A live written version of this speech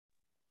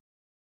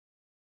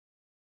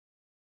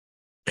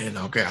And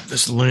I'll grab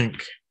this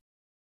link.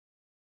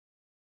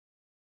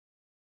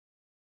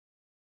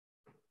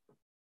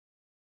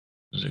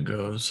 As it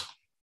goes.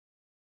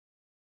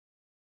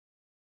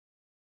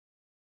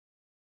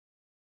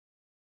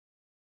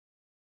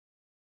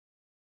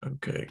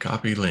 Okay,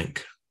 copy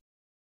link.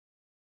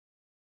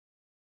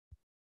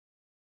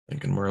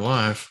 Thinking we're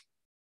live.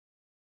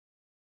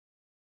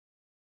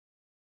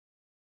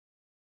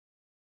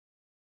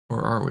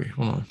 Or are we?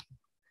 Hold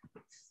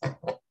on.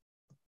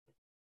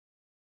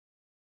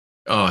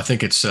 Oh, I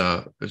think it's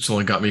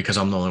only got me because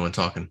I'm the only one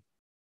talking.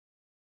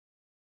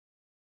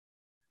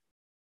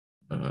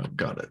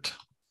 Got it.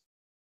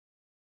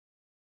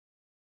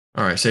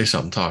 All right, say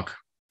something, talk.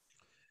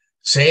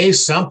 Say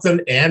something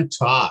and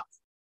talk.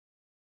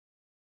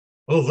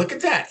 Oh, look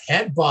at that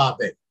head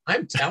bobbing.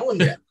 I'm telling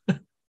you.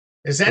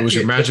 Is It that was the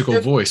your magical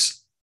addictive?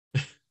 voice.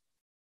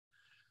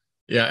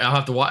 Yeah, I'll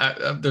have to watch.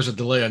 There's a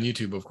delay on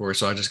YouTube, of course,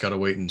 so I just got to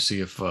wait and see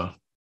if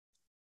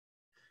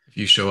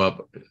you show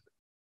up.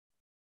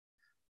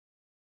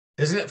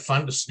 Isn't it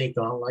fun to sneak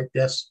on like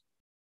this?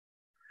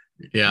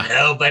 Yeah,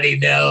 Nobody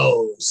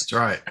knows. that's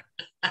right.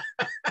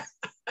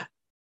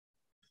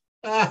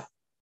 Ah,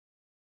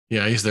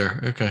 Yeah, he's there.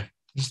 Okay,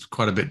 just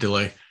quite a bit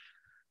delay.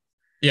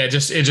 Yeah, it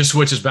just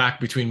switches back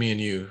between me and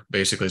you.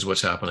 Basically, is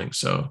what's happening.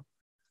 So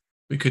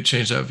we could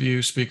change that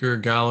view, speaker,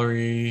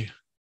 gallery.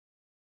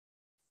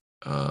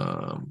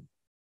 Um,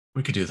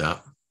 we could do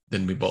that.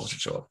 Then we both should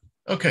show up.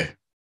 Okay.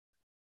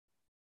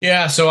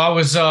 Yeah. So I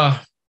was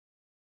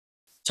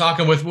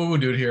talking with Woo Woo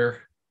Dude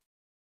here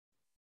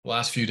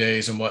last few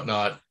days and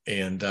whatnot,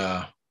 and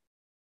there's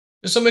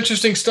some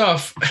interesting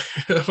stuff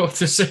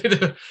to say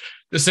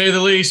the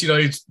least. You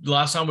know,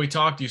 last time we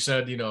talked, you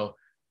said,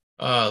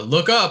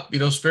 look up. You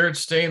know,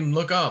 spirits staying,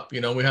 look up. You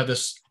know, we had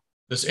this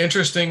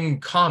interesting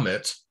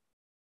comet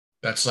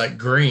that's like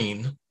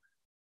green,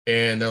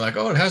 and they're like,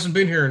 oh, it hasn't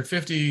been here in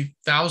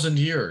 50,000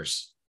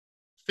 years.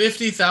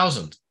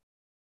 50,000.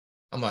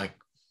 I'm like,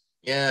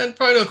 yeah,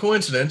 probably no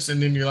coincidence.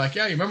 And then you're like,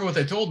 yeah, you remember what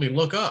they told me?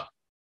 Look up.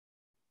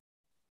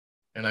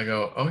 And I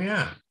go, oh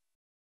yeah.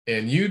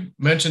 And you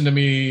mentioned to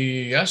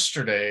me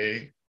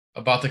yesterday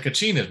about the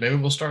Kachinas. Maybe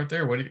we'll start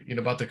there. What do you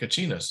know about the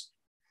Kachinas?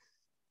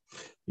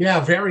 yeah,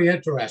 very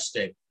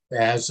interesting.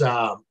 As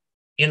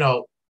you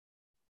know,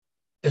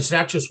 it's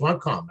not just one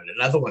comet.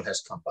 Another one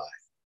has come by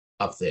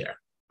up there.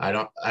 I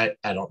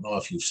don't know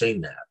if you've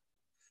seen that.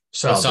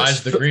 So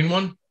Besides this, the green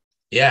one?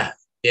 yeah,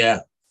 yeah,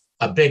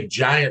 a big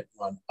giant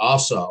one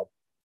also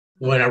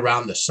went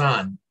around the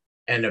sun.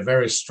 And the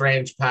very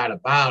strange part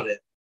about it,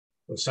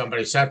 when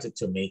somebody sent it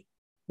to me,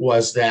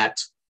 was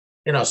that,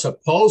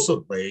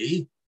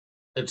 supposedly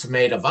it's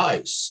made of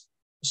ice.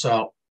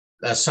 So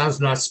the sun's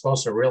not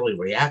supposed to really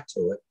react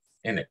to it,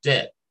 and it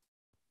did.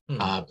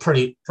 Hmm.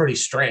 Pretty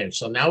strange.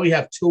 So now we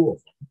have two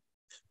of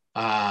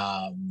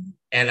them,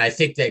 and I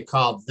think they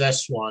called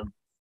this one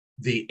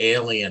the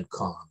alien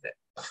comet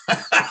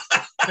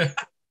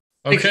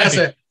because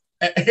Okay.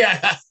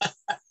 yeah.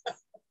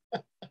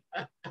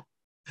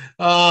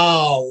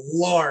 Oh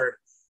Lord,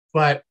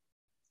 but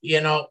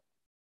you know,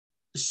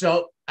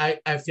 so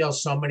I feel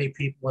so many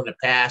people in the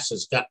past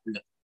has gotten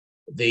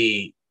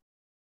the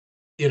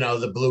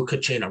the blue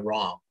Kachina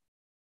wrong.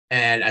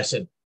 And I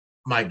said,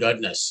 my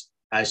goodness,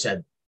 I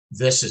said,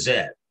 this is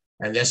it.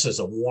 And this is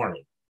a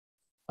warning.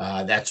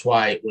 That's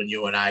why when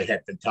you and I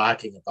had been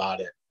talking about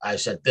it, I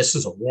said, this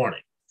is a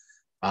warning.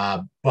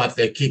 But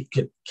they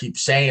keep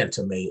saying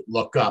to me,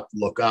 look up,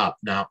 look up.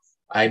 Now,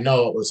 I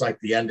know it was like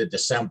the end of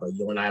December,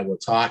 you and I were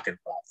talking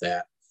about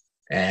that.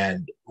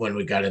 And when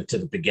we got into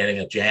the beginning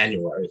of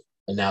January,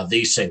 and now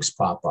these things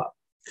pop up.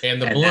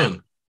 And the And now,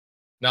 balloon.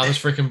 Now this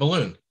freaking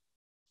balloon.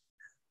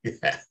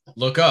 yeah.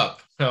 Look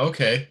up. Oh,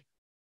 okay.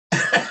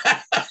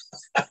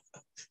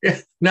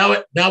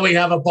 Now we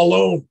have a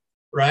balloon,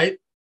 right?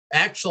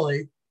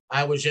 Actually,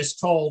 I was just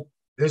told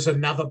there's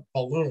another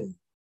balloon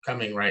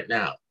coming right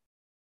now.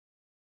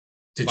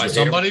 Did By you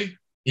hear? somebody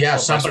Yeah, or by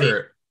somebody.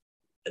 spirit?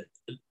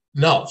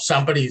 No,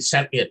 somebody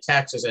sent me a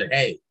text and said,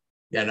 "Hey,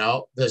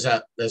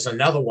 there's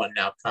another one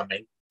now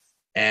coming,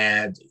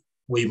 and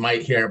we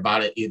might hear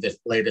about it either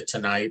later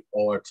tonight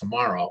or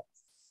tomorrow."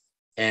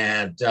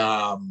 And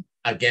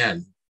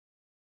again,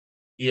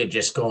 you're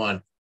just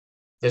going,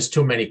 there's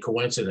too many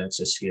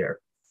coincidences here.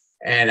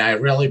 And I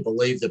really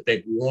believe the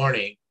big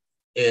warning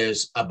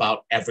is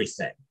about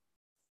everything.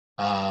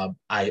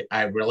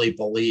 I really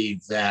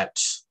believe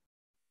that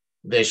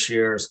this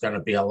year is going to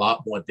be a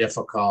lot more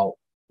difficult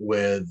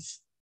with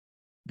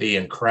the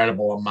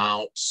incredible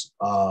amounts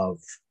of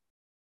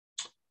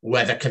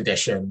weather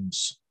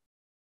conditions,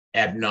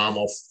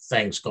 abnormal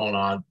things going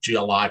on,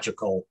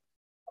 geological.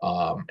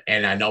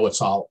 And I know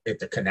it's all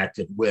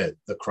interconnected with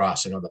the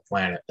crossing of the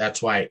planet.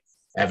 That's why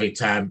every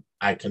time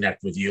I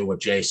connect with you or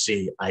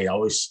JC, I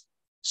always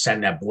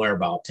send that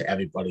blurb out to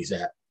everybody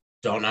that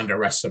don't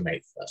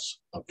underestimate this.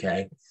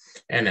 Okay.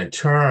 And in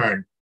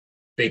turn,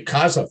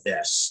 because of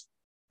this,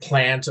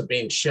 plans are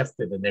being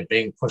shifted and they're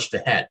being pushed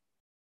ahead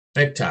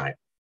big time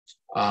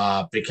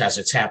because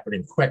it's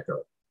happening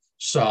quicker.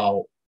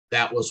 So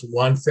that was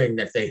one thing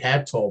that they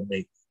had told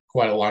me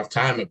quite a long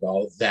time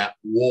ago that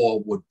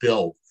war would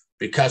build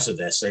because of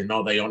this. They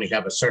know they only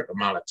have a certain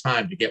amount of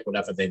time to get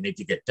whatever they need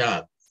to get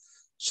done.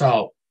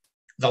 So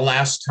the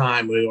last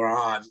time we were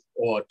on,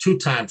 or 2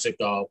 times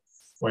ago,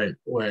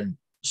 when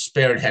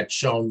Spirit had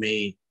shown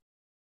me,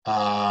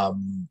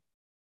 and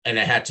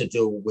it had to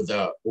do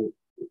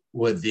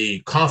with the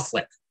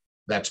conflict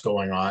that's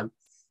going on,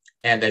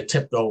 and they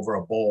tipped over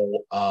a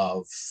bowl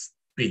of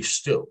beef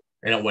stew,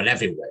 and it went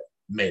everywhere,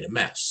 made a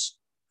mess.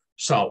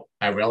 So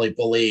I really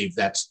believe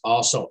that's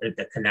also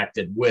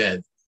interconnected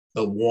with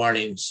the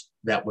warnings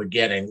that we're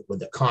getting with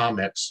the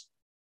comets,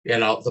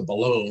 the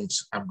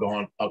balloons. I'm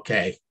going,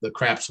 okay, the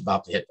crap's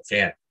about to hit the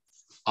fan.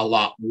 A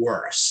lot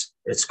worse.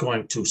 It's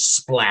going to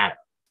splatter.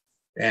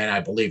 And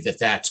I believe that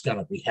that's going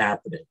to be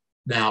happening.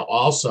 Now,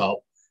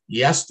 also,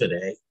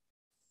 yesterday,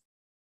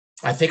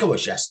 I think it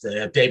was yesterday,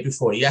 a day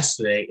before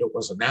yesterday, it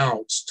was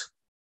announced.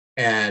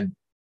 And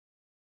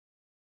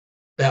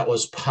that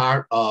was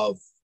part of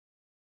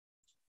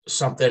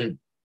something,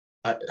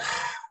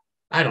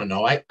 I don't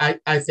know. I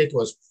think it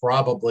was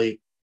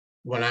probably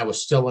when I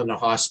was still in the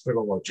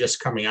hospital or just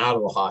coming out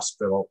of the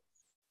hospital,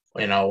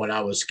 when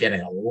I was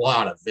getting a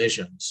lot of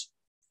visions,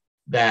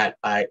 that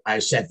I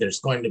said there's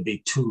going to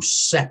be 2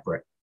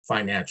 separate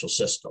financial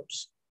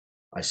systems.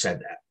 I said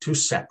that, 2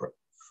 separate.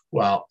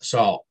 Well,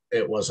 so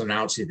it was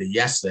announced either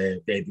yesterday or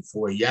the day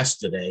before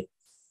yesterday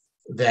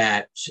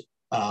that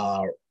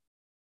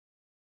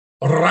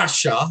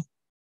Russia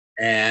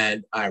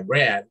and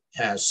Iran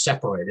has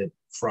separated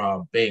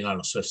from being on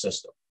a SWIFT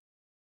system.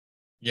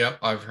 Yep,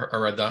 I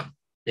read that.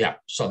 Yeah,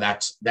 so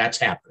that's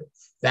happening.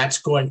 That's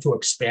going to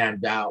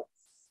expand out.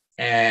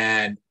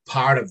 And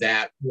part of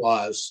that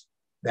was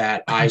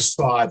that I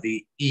saw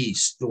the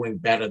East doing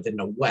better than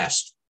the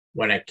West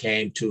when it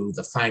came to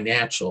the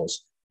financials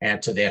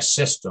and to their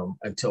system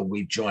until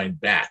we joined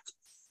back.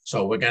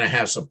 So we're going to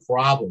have some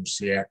problems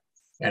here.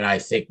 And I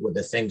think with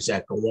the things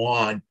that go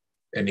on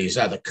in these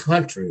other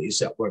countries,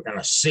 that we're going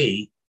to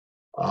see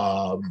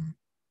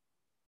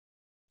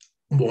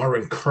more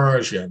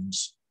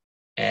incursions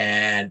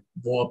and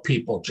more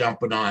people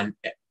jumping on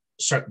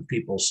certain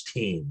people's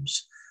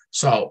teams.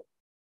 So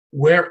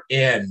we're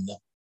in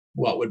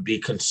what would be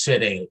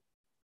considered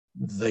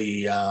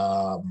the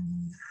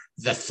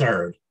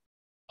third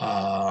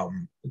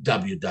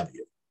WW.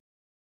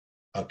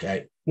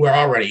 Okay, we're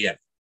already in,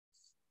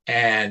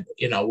 and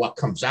what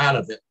comes out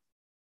of it,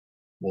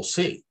 we'll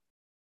see.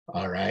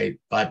 All right,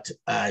 but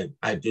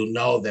I do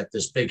know that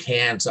there's big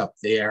hands up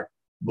there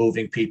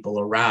moving people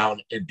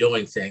around and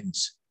doing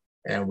things,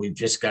 and we've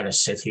just got to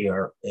sit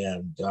here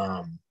and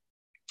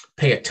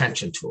pay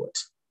attention to it.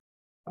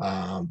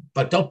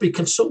 But don't be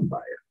consumed by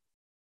it,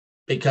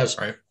 because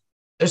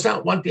there's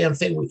not one damn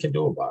thing we can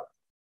do about it.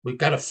 We've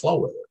got to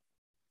flow with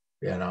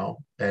it,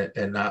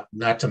 and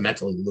not to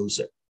mentally lose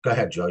it. Go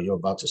ahead, Joe. You're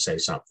about to say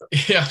something.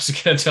 Yeah, I was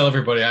going to tell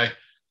everybody.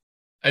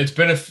 It's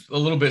been a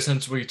little bit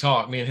since we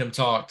talked. Me and him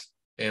talked,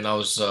 and I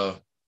was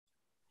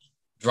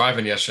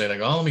driving yesterday, and I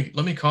go, "Oh,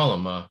 let me call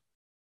him."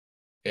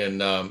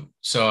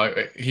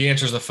 So he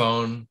answers the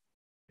phone.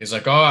 He's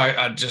like, "Oh,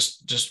 I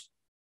just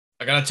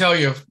I gotta tell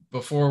you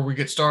before we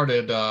get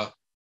started.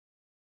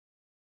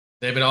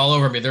 They've been all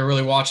over me. They're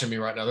really watching me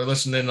right now. They're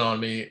listening in on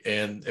me.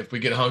 And if we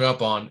get hung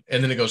up on,"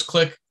 and then it goes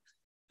click.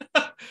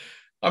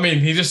 I mean,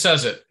 he just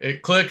says it.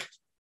 It click.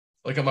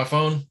 Look at my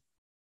phone.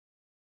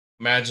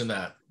 Imagine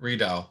that.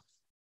 Redial.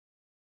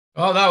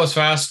 Oh, that was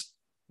fast.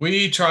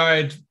 We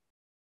tried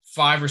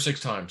 5 or 6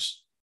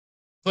 times.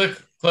 Click,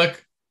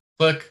 click,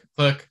 click,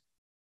 click.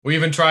 We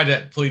even tried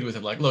to plead with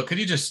him. Like, look,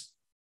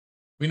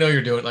 we know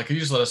you're doing it. Like, could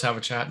you just let us have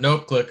a chat?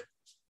 Nope, click.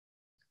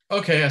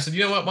 Okay. I said,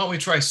 you know what? Why don't we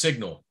try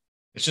Signal?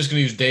 It's just going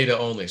to use data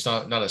only. It's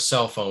not a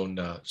cell phone,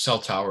 cell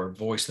tower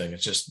voice thing.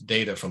 It's just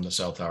data from the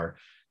cell tower.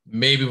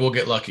 Maybe we'll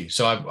get lucky.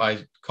 So I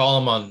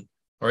call him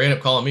he ended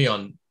up calling me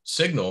on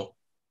Signal.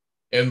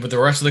 And with the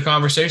rest of the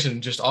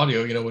conversation, just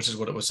audio, which is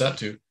what it was set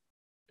to,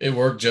 it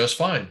worked just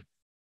fine.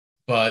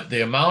 But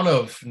the amount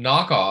of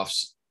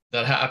knockoffs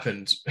that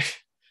happened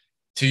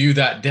to you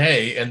that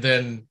day and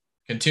then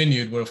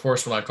continued when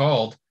I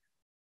called,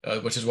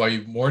 which is why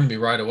you warned me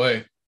right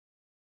away.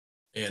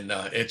 And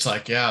it's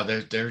like, yeah,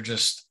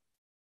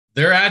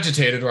 they're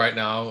agitated right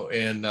now.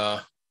 And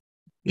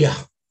yeah,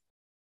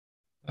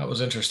 that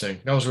was interesting.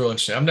 That was real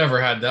interesting. I've never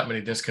had that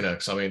many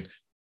disconnects. I mean,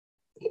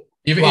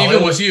 even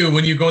with you,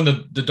 when you go in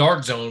the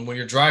dark zone, when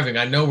you're driving,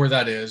 I know where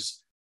that is.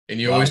 And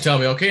you always tell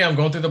me, okay, I'm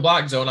going through the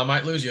black zone. I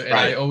might lose you. And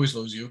I always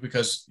lose you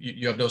because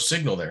you have no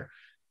signal there.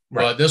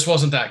 Right. But this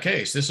wasn't that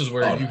case. This is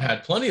where you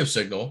had plenty of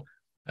signal.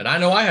 And I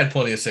know I had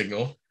plenty of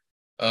signal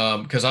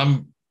because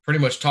I'm pretty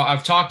much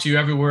I've talked to you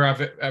everywhere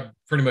I've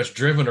pretty much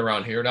driven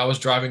around here. And I was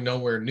driving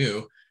nowhere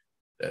new,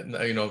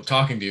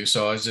 talking to you.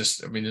 So I was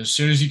just, as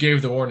soon as you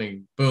gave the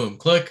warning, boom,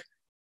 click,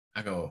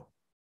 I go,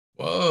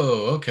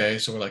 whoa, okay.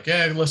 So we're like,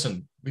 yeah,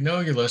 listen, we know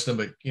you're listening,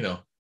 but, can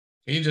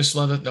you just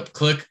let it up,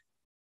 click?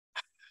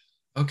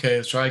 Okay,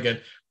 let's try again.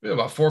 We had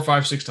about 4,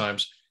 5, 6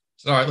 times.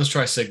 So, all right, let's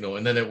try Signal.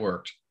 And then it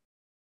worked.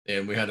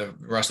 And we had the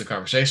rest of the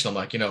conversation. I'm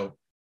like, even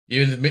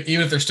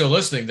if they're still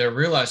listening, they're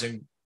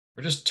realizing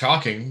we're just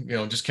talking,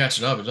 just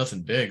catching up. It's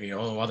nothing big,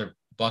 while they're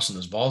busting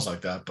his balls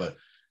like that. But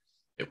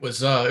it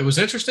was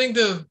interesting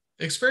to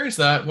experience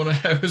that when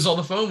I was on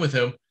the phone with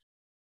him.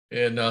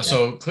 And Yeah.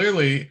 so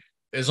clearly,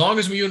 as long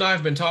as you and I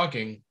have been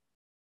talking,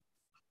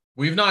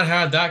 we've not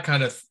had that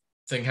kind of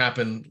thing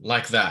happen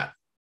like that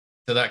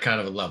to that kind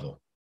of a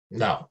level.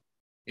 No.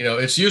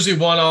 It's usually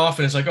one off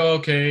and it's like, oh,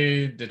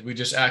 okay, did we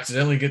just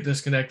accidentally get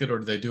disconnected or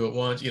did they do it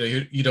once?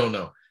 You don't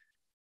know.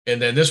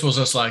 And then this was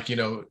just like,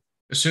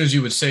 as soon as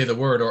you would say the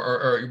word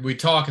or we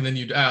talk and then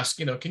you'd ask,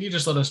 can you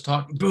just let us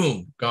talk?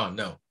 Boom, gone.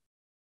 No.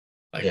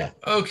 Like, Yeah.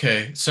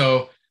 okay.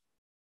 So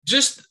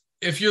just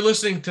if you're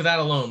listening to that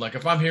alone, like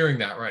if I'm hearing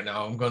that right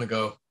now, I'm going to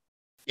go,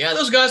 yeah,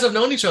 those guys have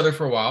known each other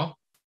for a while.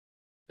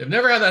 They've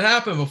never had that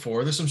happen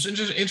before. There's some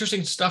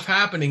interesting stuff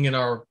happening in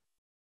our,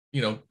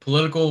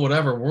 political,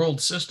 whatever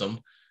world system.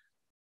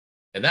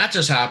 And that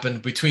just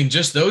happened between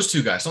just those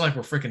two guys. It's not like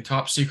we're freaking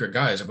top secret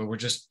guys. I mean, we're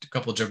just a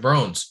couple of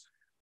jabrones,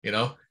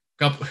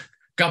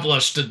 couple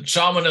of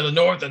shaman of the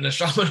north and the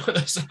shaman of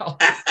the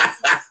south.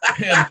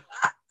 And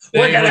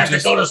we're gonna have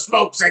to go to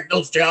smoke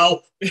signals,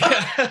 Joe.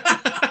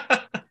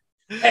 Yeah.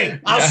 Hey,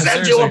 I'll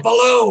send you a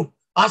balloon.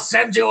 I'll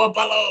send you a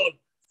balloon.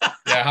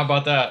 Yeah, how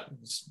about that?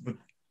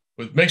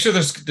 Make sure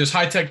there's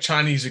high-tech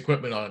Chinese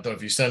equipment on it, though,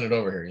 if you send it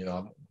over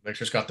here, make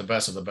sure it's got the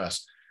best of the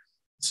best.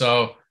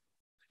 So,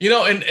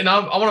 and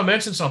I want to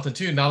mention something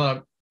too, now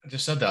that I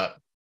just said that.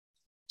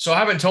 So I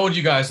haven't told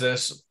you guys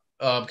this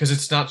because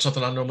it's not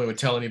something I normally would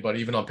tell anybody,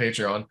 even on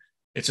Patreon.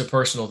 It's a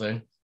personal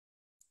thing.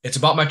 It's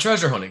about my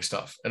treasure hunting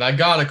stuff. And I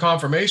got a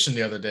confirmation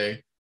the other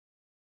day.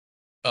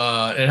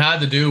 It had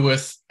to do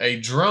with a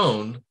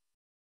drone,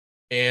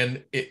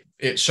 and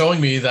it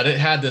showing me that it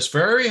had this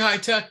very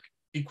high-tech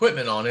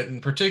equipment on it, in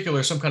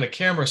particular, some kind of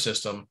camera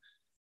system,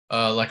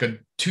 like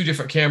two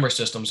different camera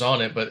systems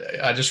on it.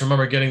 But I just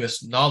remember getting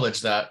this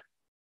knowledge that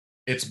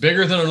it's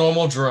bigger than a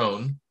normal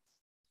drone,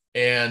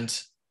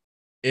 and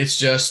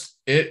it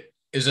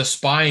is a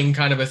spying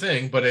kind of a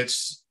thing, but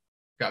it's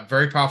got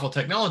very powerful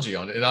technology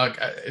on it. And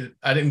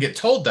I didn't get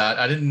told that.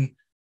 I didn't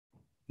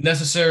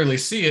necessarily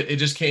see it. It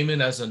just came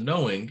in as a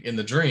knowing in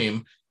the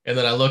dream. And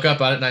then I look up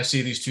at it and I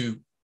see these two,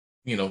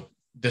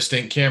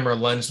 distinct camera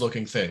lens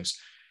looking things.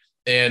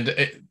 And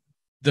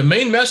the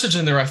main message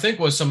in there, I think,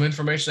 was some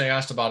information I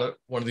asked about it,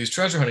 one of these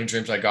treasure hunting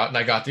dreams I got, and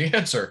I got the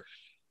answer.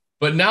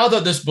 But now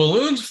that this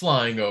balloon's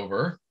flying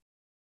over,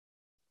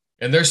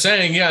 and they're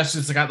saying, yes,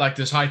 it's got like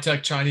this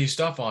high-tech Chinese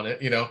stuff on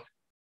it,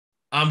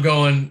 I'm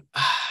going,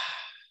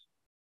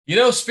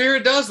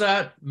 Spirit does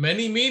that,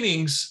 many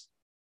meanings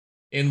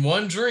in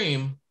one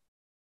dream.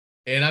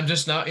 And I'm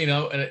just not,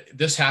 and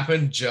this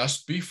happened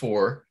just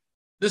before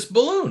this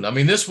balloon. I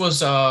mean, this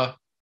was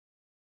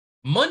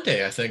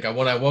Monday, I think,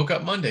 when I woke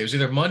up Monday. It was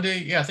either Monday.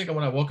 Yeah, I think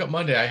when I woke up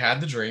Monday, I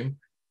had the dream,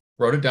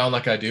 wrote it down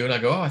like I do. And I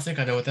go, oh, I think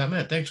I know what that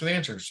meant. Thanks for the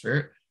answer,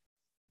 Spirit.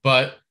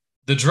 But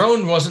the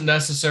drone wasn't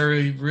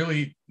necessarily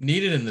really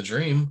needed in the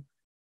dream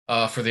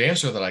for the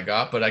answer that I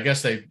got. But I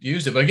guess they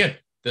used it. But again,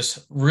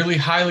 this really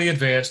highly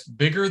advanced,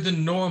 bigger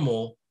than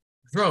normal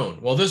drone.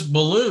 Well, this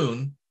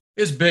balloon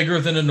is bigger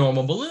than a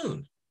normal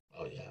balloon.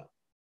 Oh, yeah.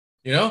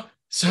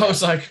 So yeah.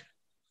 It's like,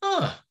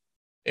 huh.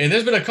 And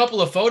there's been a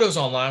couple of photos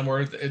online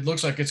where it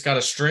looks like it's got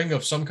a string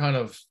of some kind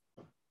of,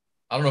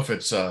 I don't know if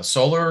it's a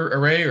solar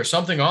array or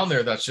something on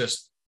there that's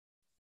just,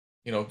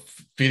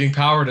 feeding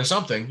power to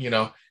something.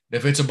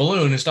 If it's a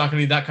balloon, it's not going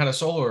to need that kind of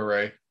solar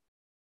array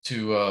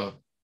to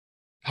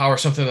power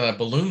something that a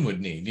balloon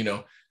would need,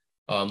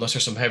 unless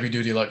there's some heavy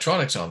duty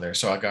electronics on there.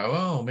 So I go,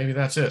 oh, maybe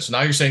that's it. So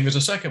now you're saying there's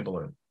a second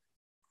balloon.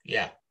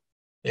 Yeah.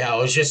 Yeah.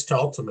 It was just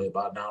told to me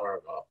about an hour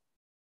ago.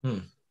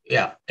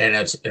 Yeah. And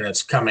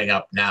it's coming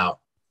up now.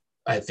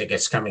 I think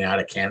it's coming out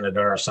of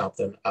Canada or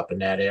something up in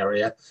that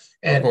area.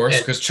 And, of course,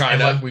 because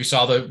China, we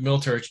saw the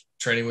military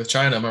training with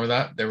China. Remember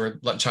that? They were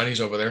letting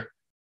Chinese over there.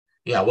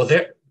 Yeah, well,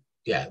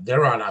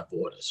 they're on our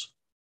borders.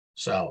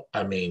 So,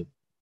 I mean,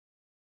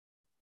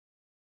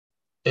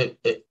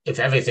 if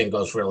everything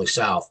goes really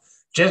south,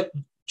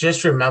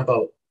 just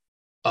remember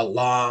a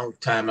long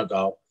time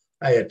ago,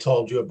 I had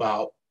told you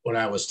about when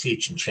I was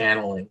teaching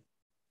channeling.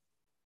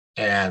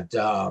 And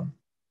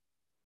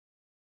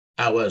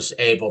I was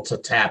able to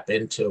tap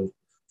into,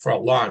 for a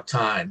long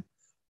time,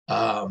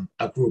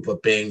 a group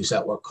of beings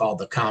that were called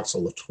the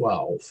Council of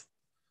 12.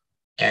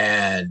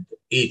 And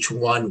each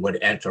one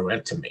would enter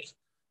into me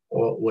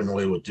when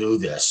we would do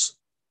this.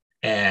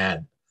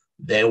 And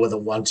they were the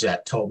ones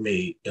that told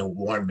me and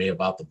warned me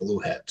about the blue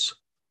heads.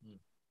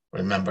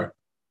 Remember?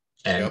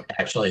 And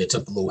Actually, it's a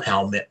blue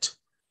helmet.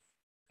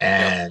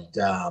 And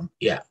and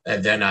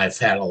then I've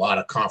had a lot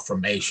of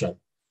confirmation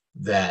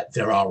that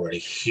they're already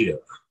here.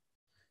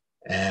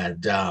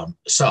 And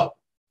so,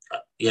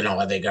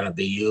 are they going to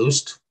be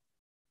used?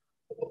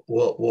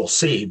 We'll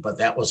see. But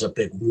that was a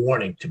big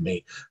warning to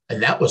me.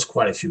 And that was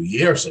quite a few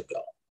years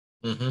ago.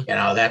 Mm-hmm.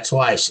 That's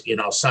why,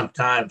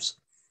 sometimes,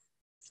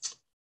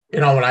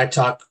 when I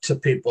talk to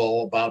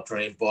people about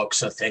dream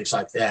books or things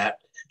like that,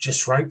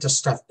 just write the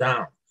stuff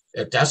down.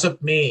 It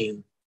doesn't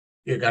mean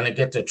you're going to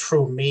get the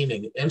true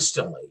meaning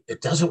instantly.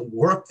 It doesn't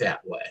work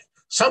that way.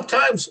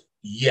 Sometimes,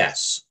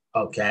 yes,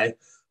 okay.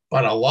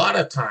 But a lot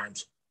of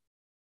times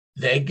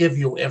they give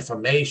you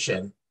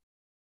information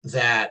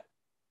that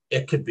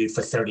it could be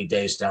for 30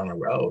 days down the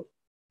road.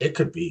 It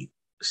could be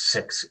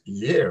 6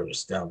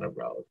 years down the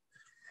road.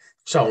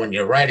 So when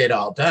you write it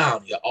all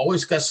down, you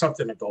always got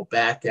something to go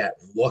back at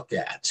and look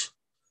at.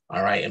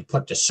 All right. And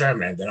put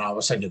discernment. And then all of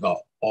a sudden you go,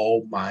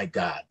 oh my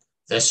God,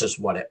 this is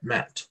what it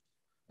meant.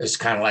 It's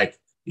kind of like,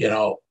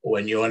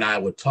 when you and I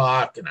would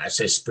talk and I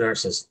say, Spirit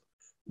says,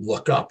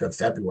 look up in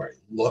February,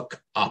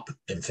 look up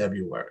in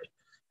February.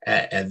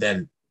 And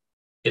then,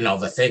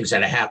 the things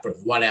that happen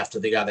one after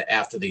the other,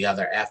 after the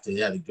other, after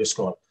the other, you just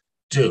go,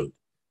 dude,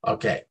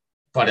 okay.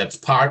 But it's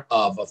part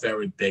of a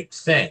very big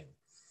thing,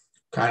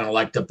 kind of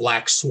like the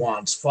black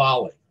swans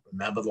falling.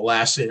 Remember the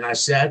last thing I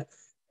said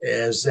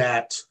is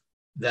that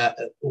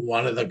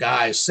one of the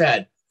guys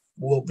said,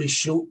 we'll be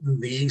shooting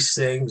these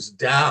things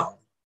down,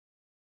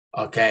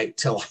 okay,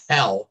 till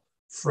hell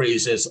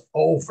freezes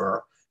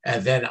over.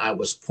 And then I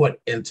was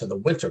put into the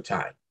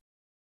wintertime.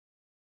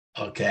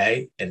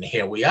 Okay. And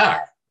here we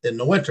are in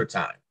the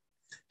wintertime.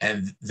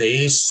 And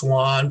these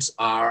swans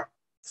are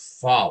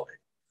falling.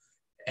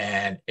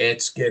 And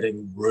it's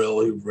getting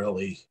really,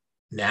 really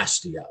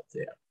nasty out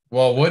there.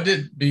 Well, would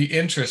it be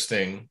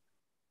interesting,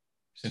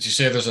 since you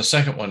say there's a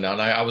second one now,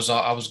 and I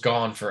was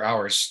gone for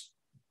hours,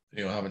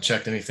 haven't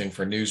checked anything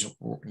for news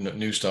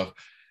stuff.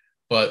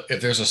 But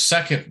if there's a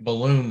second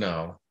balloon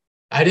now,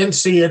 I didn't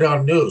see it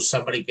on news.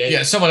 Somebody gave.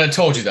 Yeah, someone had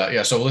told you that.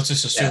 Yeah, so let's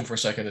just assume for a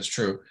second it's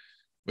true.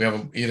 We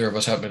haven't, either of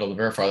us haven't been able to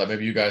verify that.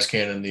 Maybe you guys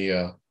can in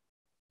the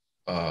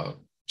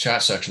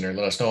chat section there.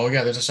 Let us know. Oh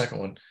yeah, there's a second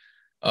one.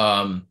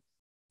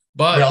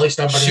 But really,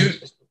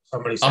 somebody.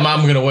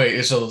 I'm going to wait.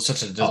 It's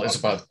it's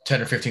about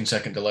 10 or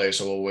 15-second delay,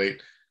 so we'll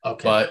wait.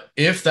 Okay. But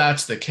if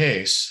that's the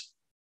case,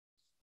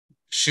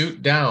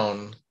 shoot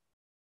down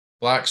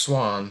black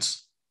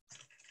swans,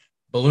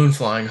 balloon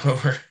flying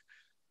over.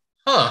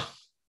 Huh.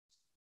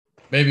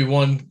 Maybe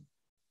one,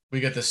 we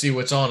get to see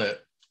what's on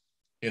it.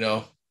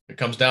 It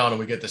comes down and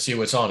we get to see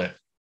what's on it.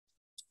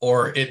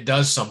 Or it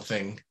does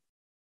something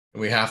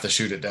and we have to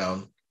shoot it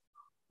down.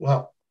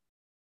 Well,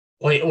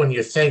 when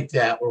you think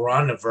that we're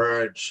on the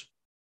verge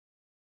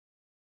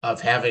of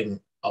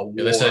having a war.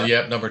 Yeah, they said,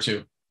 yep, number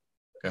 2.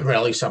 Okay.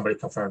 Really, somebody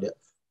confirmed it.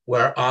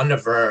 We're on the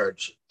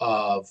verge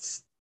of,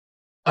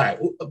 all right,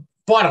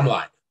 bottom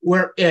line,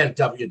 we're in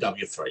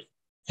WW3.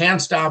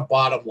 Hands down,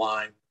 bottom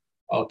line,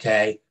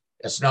 okay?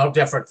 It's no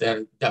different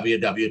than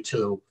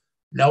WW2.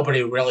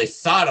 Nobody really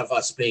thought of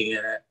us being in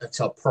it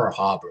until Pearl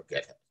Harbor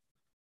get hit.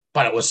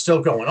 But it was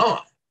still going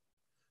on,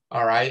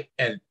 all right?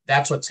 And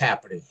that's what's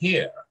happening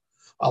here.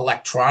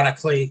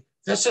 Electronically,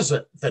 this is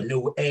the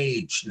new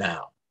age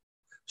now.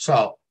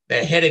 So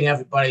they're hitting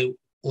everybody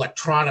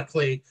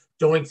electronically,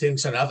 doing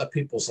things in other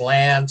people's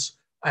lands.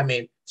 I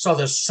mean, so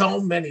there's so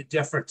many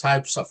different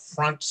types of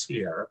fronts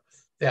here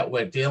that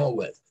we're dealing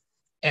with.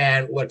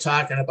 And we're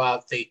talking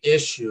about the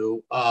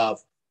issue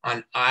of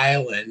an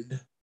island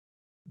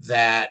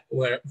that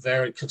we're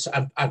very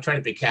concerned. I'm trying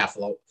to be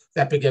careful.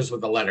 That begins with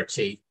the letter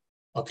T.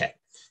 Okay.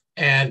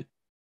 And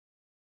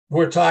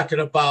we're talking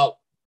about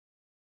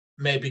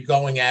maybe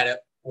going at it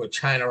with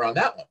China on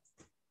that one.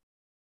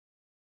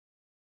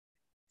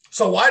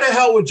 So why the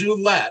hell would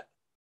you let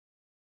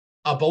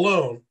a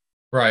balloon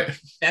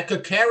that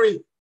could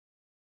carry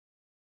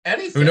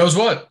anything? Who knows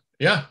what?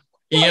 Yeah.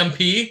 Well,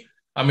 EMP.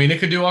 I mean, it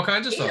could do all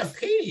kinds of stuff.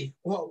 EMP.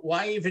 Well,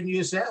 why even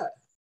use that?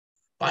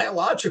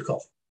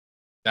 Biological.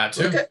 That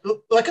too.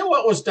 Look at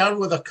what was done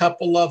with a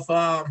couple of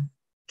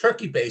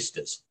turkey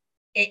basters.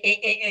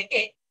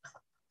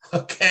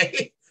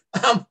 Okay.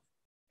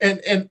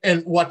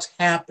 And what's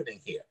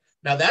happening here.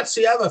 Now, that's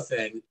the other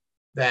thing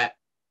that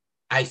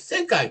I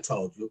think I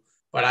told you,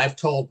 but I've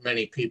told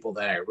many people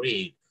that I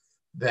read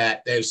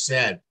that they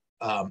said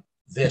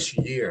this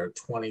year,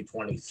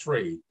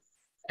 2023,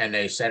 and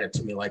they said it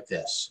to me like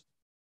this: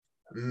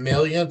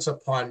 millions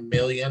upon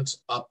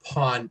millions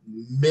upon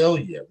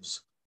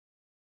millions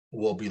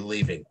will be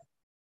leaving,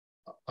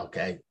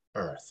 okay,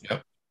 Earth.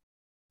 Yep.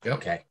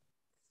 Okay.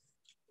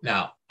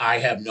 Now, I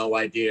have no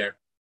idea,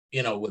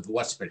 with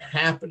what's been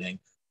happening,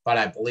 but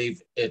I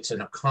believe it's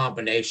in a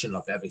combination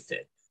of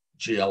everything: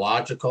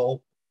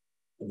 geological,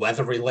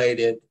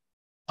 weather-related,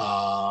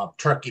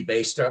 turkey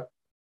baster,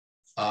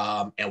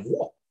 and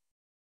war.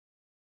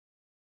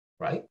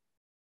 Right?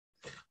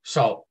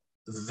 So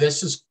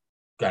this is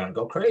going to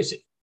go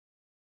crazy.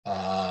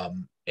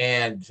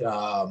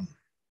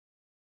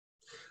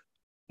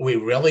 We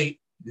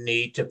really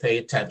need to pay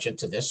attention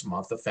to this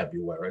month of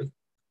February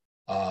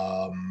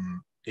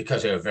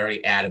because they were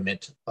very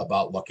adamant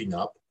about looking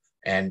up.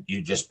 And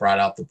you just brought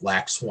out the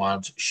black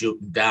swans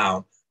shooting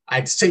down. I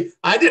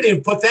didn't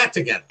even put that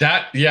together.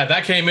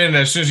 That came in, and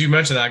as soon as you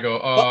mentioned that, I go,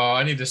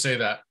 I need to say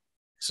that.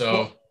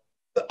 So,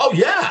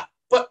 yeah,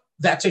 but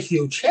that's a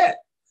huge hit,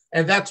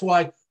 and that's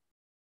why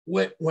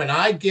when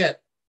I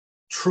get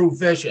true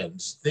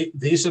visions,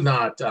 these are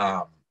not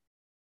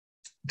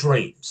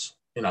dreams.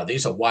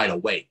 These are wide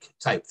awake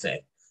type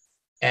thing,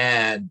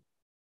 and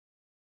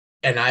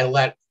I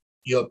let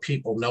your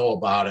people know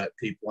about it,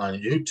 people on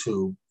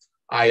YouTube,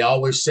 I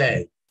always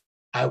say,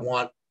 I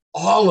want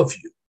all of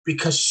you,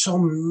 because so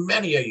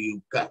many of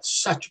you got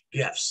such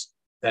gifts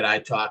that I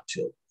talk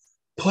to.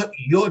 Put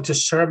your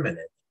discernment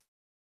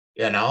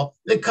in,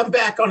 then come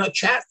back on a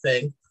chat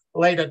thing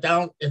later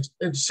down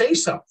and say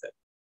something.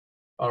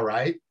 All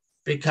right.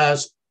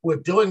 Because we're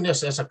doing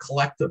this as a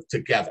collective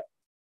together.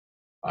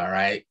 All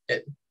right.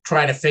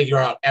 Try to figure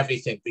out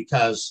everything,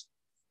 because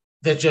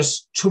there's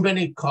just too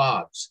many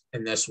cogs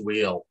in this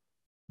wheel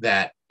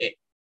that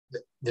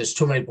there's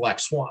too many black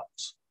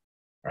swans.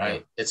 Right.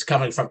 Yeah. It's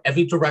coming from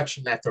every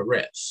direction that there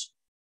is.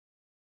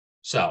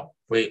 So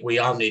we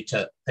all need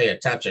to pay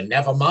attention.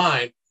 Never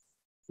mind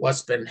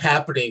what's been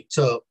happening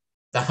to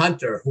the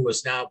hunter who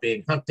is now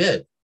being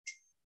hunted.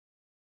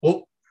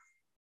 Oh,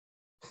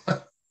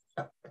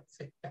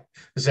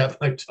 is that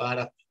my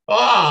daughter?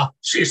 Oh,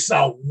 she's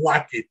so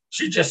lucky.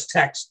 She just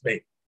texted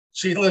me.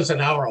 She lives an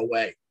hour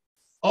away.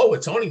 Oh,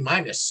 it's only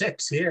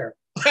 -6 here.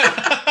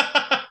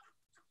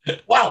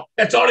 Well,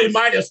 it's only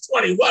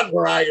 -21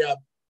 where I am.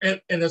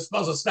 And it's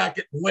supposed to start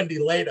getting windy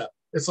later.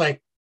 It's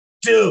like,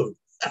 dude,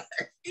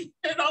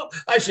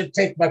 I should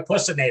take my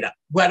pussinator,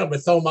 wet him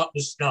and throw him out in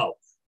the snow.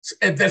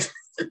 And then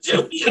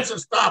use a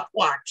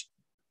stopwatch.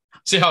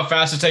 See how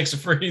fast it takes to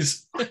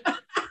freeze.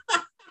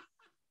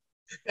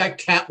 That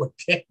cat would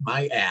kick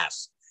my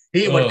ass.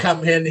 He would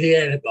come in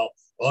here and go,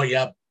 oh,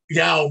 yeah,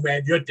 oh,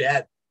 man, you're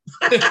dead.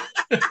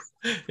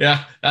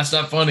 Yeah, that's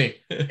not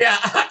funny. Yeah,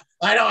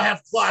 I don't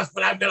have claws,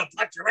 but I'm going to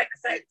punch you right in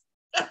the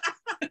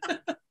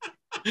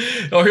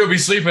face. Or he'll be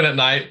sleeping at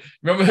night.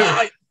 Remember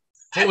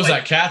what was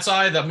that? Cat's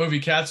Eye? That movie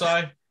Cat's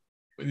Eye?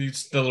 The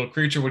little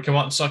creature would come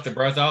out and suck the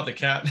breath out. The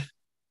cat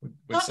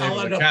would say,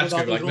 the cat's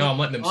going to be like, no, I'm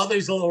letting him. All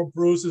these little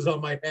bruises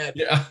on my head.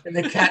 Yeah. And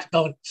the cat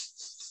going.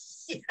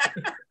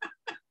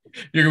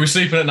 You're going to be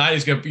sleeping at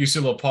night. You see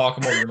a little paw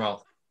come over your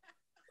mouth.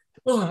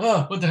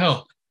 Oh, what the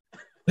hell?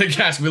 The cat's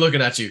going to be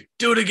looking at you.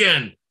 Do it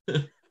again.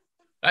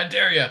 I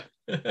dare you.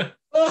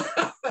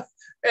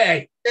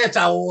 Hey, it's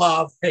a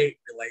love-hate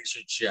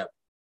relationship.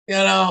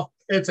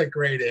 It's a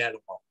great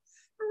animal.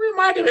 It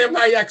reminded me of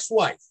my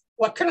ex-wife.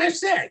 What can I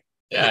say?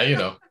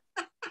 Yeah,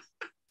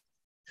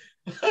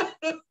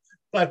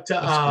 But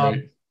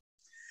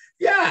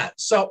yeah,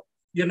 so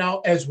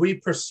as we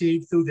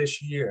proceed through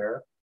this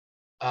year,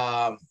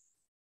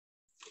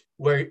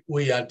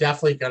 we are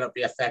definitely going to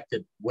be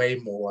affected way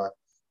more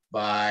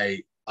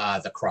by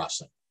the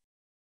crossing.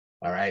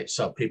 All right,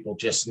 so people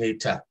just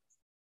need to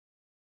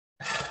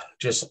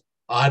just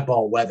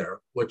oddball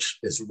weather, which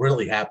is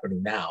really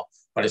happening now,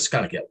 but it's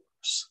going to get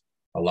worse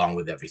along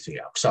with everything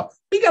else. So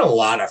we got a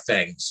lot of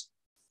things,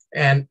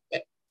 and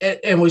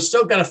we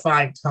still got to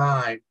find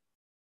time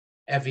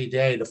every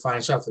day to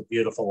find something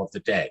beautiful of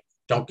the day.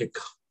 Don't get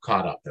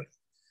caught up in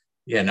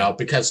it,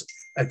 because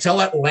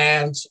until it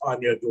lands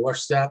on your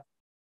doorstep,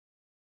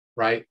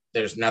 right,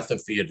 there's nothing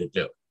for you to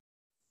do.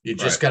 You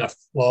just got to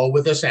flow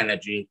with this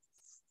energy,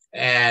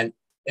 and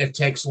it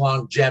takes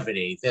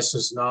longevity. This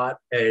is not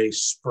a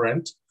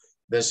sprint.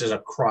 This is a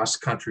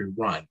cross-country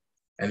run.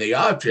 And the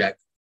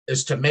object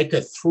is to make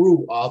it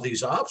through all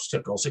these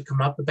obstacles that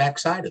come up the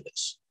backside of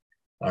this,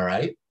 all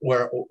right,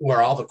 where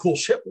all the cool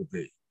shit will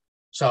be.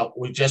 So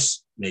we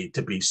just need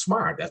to be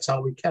smart. That's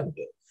all we can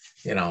do,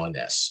 in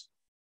this.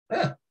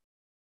 Yeah.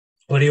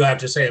 What do you have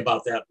to say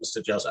about that,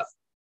 Mr. Joseph?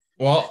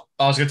 Well,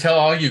 I was going to tell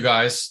all you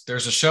guys,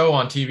 there's a show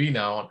on TV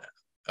now,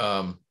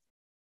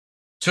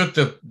 took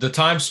the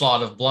time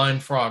slot of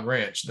Blind Frog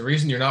Ranch. The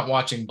reason you're not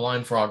watching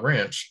Blind Frog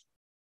Ranch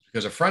is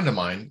because a friend of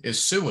mine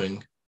is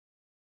suing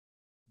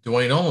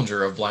Dwayne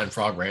Ollinger of Blind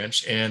Frog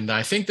Ranch, and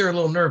I think they're a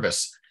little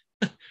nervous.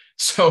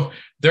 So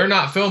they're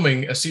not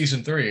filming a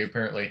season 3,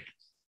 apparently.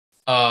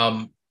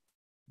 But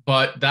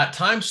that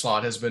time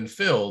slot has been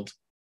filled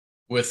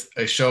with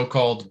a show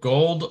called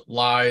Gold,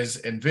 Lies,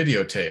 and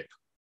Videotape.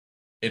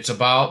 It's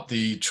about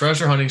the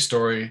treasure hunting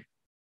story.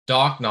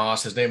 Doc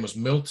Noss, his name was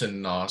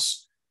Milton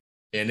Noss,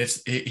 and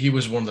he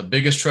was one of the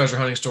biggest treasure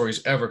hunting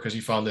stories ever because he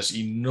found this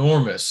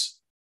enormous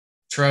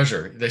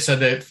treasure. They said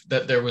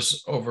that there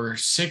was over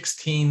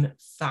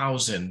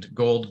 16,000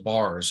 gold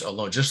bars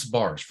alone, just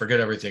bars, forget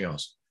everything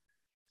else.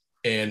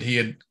 And he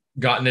had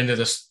gotten into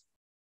this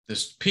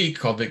peak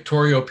called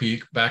Victorio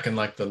Peak back in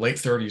like the late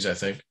 30s, I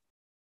think.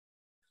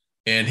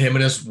 And him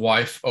and his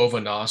wife, Ova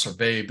Noss, or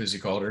Babe as he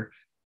called her,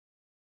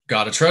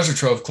 got a treasure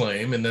trove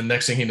claim. And then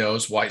next thing he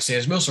knows, White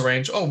Sands Missile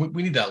Range, oh,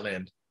 we need that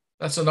land.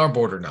 That's on our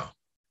border now.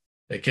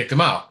 They kicked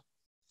him out.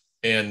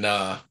 And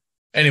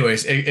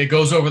anyways, it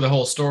goes over the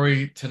whole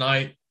story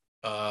tonight.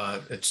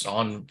 It's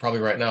on probably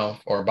right now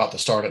or about to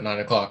start at 9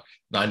 o'clock,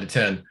 9 to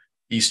 10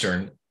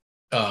 Eastern.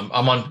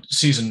 I'm on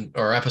season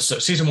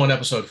 1,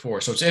 episode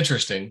 4. So it's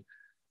interesting.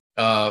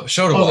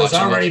 Show to watch. There's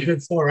already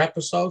been 4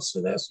 episodes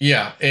to this?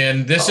 Yeah.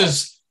 And this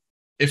is,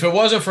 if it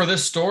wasn't for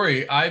this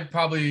story,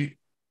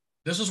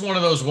 this is one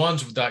of those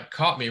ones that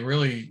caught me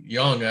really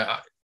young.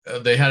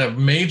 They had a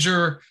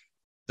major,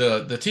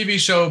 the TV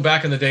show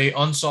back in the day,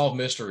 Unsolved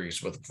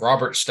Mysteries with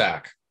Robert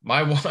Stack.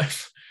 My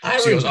wife,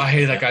 she goes, I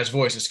hated that guy's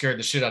voice. It scared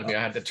the shit out of me.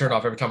 I had to turn it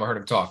off every time I heard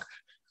him talk.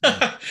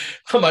 Mm.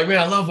 I'm like, man,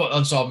 I love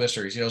Unsolved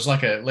Mysteries. You know, it's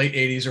like a late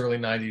 80s, early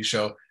 90s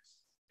show.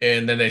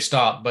 And then they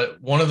stopped.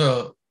 But one of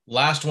the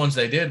last ones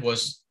they did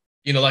was,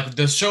 you know, like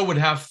the show would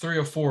have 3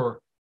 or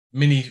 4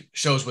 mini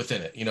shows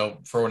within it, you know,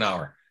 for an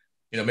hour,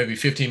 you know, maybe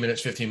 15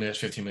 minutes, 15 minutes,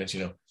 15 minutes,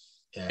 you know.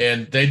 Yeah.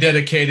 And they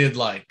dedicated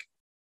like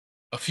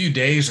a few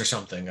days or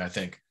something, I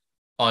think,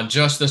 on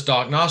just this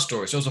Doc Noss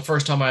story. So it was the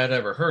first time I had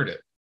ever heard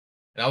it.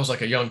 And I was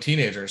like a young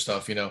teenager and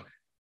stuff, you know.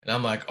 And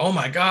I'm like, oh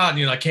my God,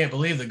 you know, I can't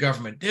believe the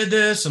government did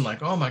this. And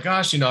like, oh my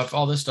gosh, you know,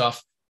 all this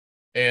stuff.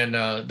 And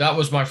that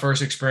was my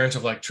first experience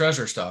of like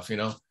treasure stuff, you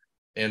know.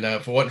 And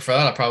if it wasn't for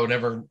that, I probably would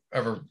never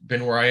ever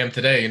been where I am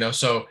today, you know.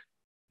 So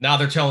now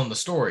they're telling the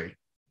story.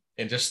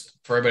 And just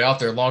for everybody out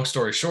there, long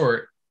story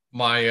short,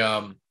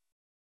 my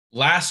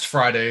last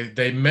Friday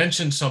they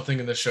mentioned something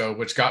in the show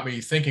which got me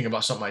thinking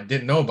about something I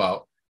didn't know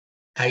about.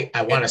 I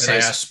want to And I say,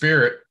 asked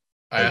Spirit,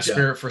 hey,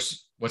 Joe, for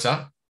what's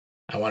that?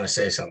 I want to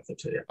say something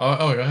to you.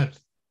 Oh, go ahead.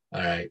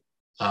 All right.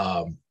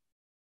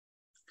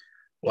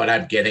 What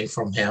I'm getting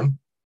from him,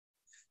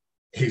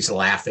 he's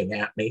laughing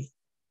at me.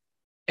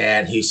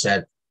 And he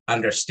said,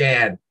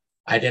 understand,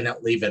 I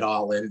didn't leave it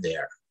all in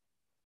there.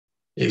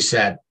 He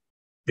said,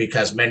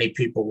 because many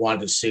people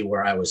wanted to see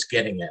where I was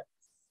getting it.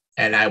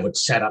 And I would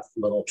set up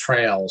little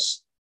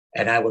trails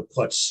and I would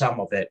put some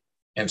of it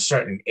in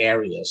certain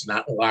areas,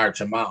 not large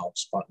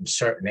amounts, but in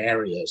certain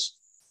areas.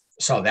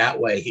 So that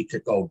way he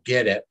could go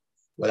get it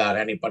without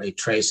anybody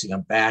tracing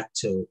him back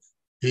to,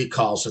 he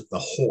calls it the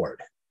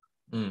hoard.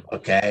 Mm.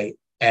 Okay.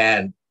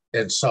 And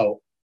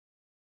so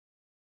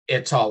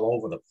it's all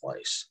over the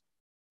place.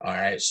 All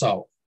right.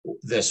 So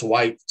this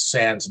white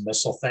sands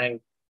missile thing,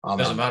 oh,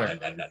 Doesn't matter.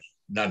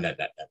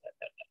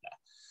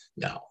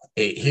 No.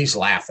 He's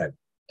laughing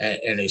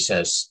and he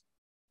says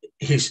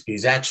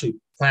he's actually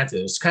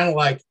planted. It's kind of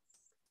like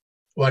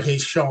what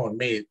he's showing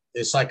me.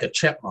 It's like a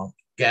chipmunk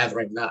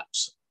gathering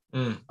nuts.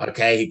 Mm.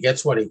 Okay, he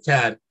gets what he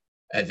can,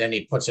 and then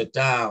he puts it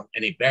down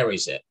and he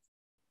buries it.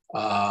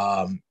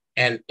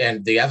 And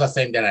the other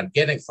thing that I'm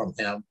getting from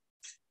him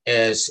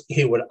is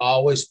he would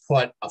always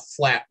put a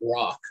flat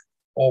rock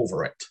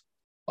over it.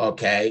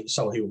 Okay,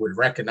 so he would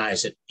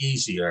recognize it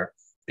easier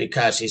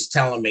because he's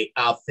telling me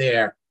out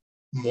there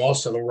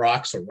most of the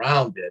rocks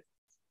around it,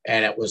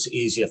 and it was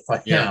easier for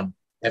him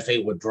if he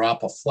would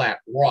drop a flat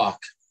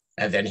rock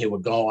and then he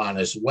would go on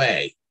his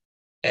way.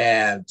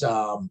 And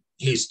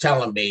he's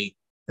telling me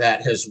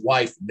that his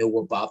wife knew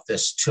about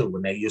this too,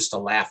 and they used to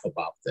laugh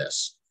about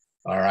this.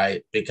 All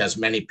right, because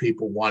many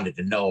people wanted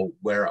to know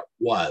where it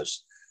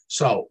was.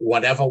 So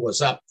whatever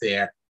was up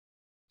there,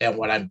 and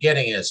what I'm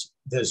getting is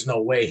there's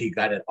no way he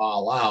got it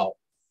all out,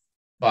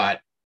 but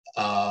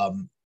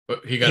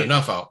he got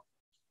enough out.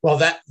 Well,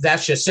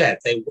 that's just it.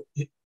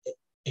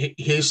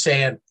 He's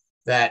saying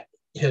that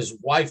his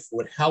wife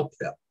would help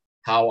him.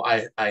 How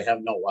I have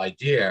no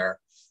idea,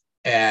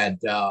 and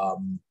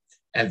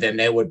then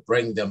they would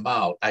bring them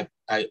out. I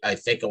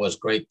think it was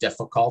great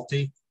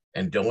difficulty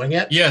in doing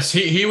it. Yes,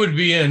 he would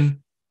be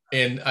in,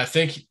 and I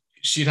think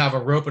she'd have a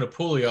rope and a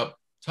pulley up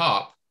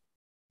top,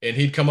 and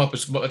he'd come up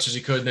as much as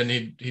he could, and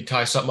then he'd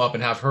tie something up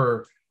and have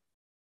her,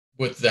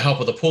 with the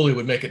help of the pulley,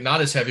 would make it not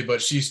as heavy,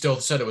 but she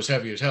still said it was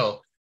heavy as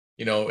hell,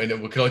 you know, and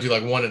it could only do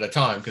like one at a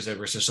time because they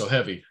were just so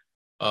heavy.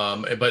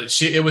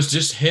 But it was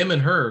just him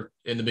and her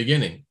in the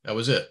beginning. That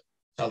was it.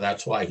 So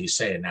that's why he's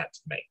saying that to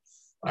me.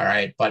 All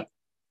right. But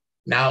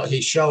now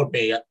he showed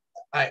me,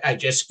 I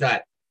just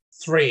got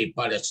 3,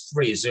 but it's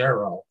 30,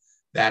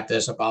 that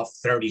there's about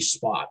 30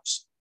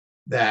 spots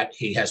that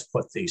he has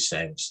put these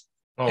things.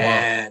 Oh,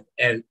 wow.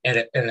 And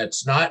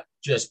it's not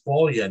just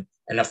bullion.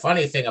 And the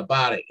funny thing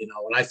about it, you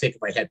know, when I think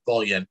of my head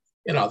bullion,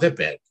 you know, they're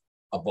big,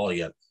 a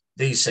bullion.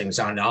 These things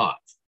are not.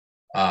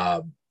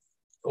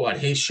 What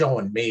he's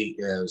showing me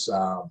is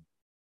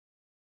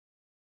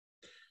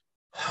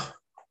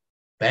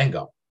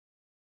bingo,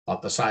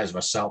 about the size of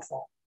a cell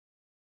phone.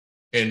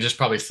 And just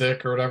probably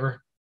thick or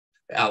whatever?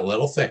 A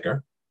little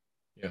thicker.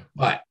 Yeah.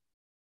 But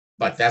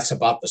that's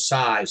about the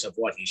size of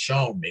what he's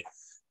showing me.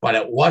 But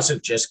it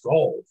wasn't just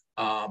gold.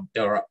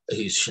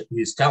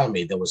 He's telling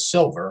me there was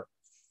silver,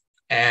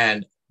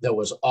 and there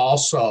was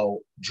also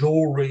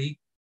jewelry,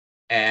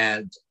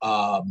 and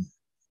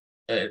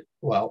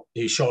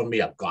he's showing me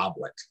a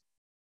goblet.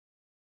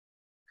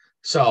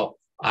 So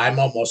I'm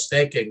almost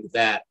thinking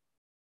that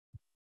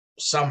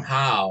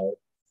somehow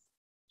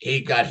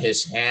he got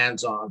his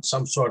hands on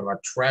some sort of a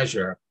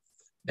treasure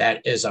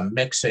that is a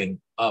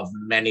mixing of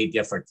many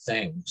different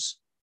things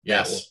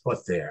that were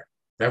put there.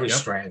 Very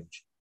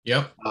strange.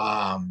 Yep.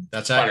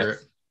 That's accurate.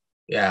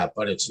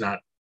 But it's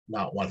not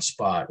one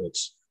spot.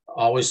 It's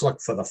always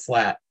look for the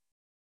flat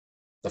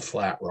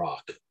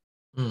rock.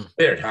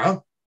 Weird, huh?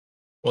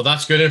 Well,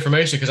 that's good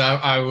information, because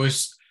I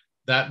was,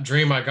 that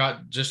dream I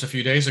got just a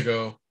few days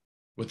ago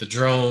with the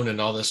drone and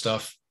all this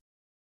stuff.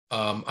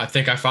 I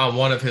think I found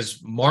one of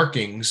his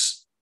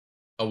markings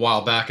a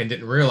while back and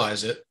didn't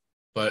realize it,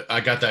 but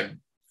I got that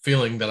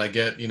feeling that I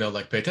get, you know,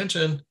 like pay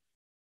attention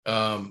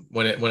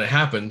when it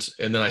happened.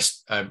 And then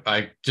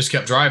I just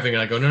kept driving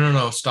and I go,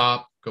 no,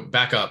 stop. go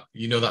back up.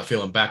 You know that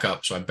feeling, back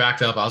up. So I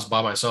backed up. I was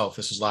by myself.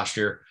 This is last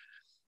year.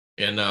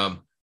 And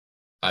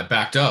I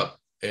backed up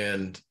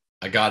and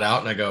I got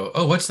out and I go,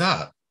 oh, what's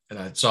that? And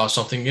I saw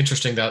something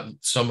interesting that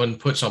someone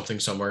put something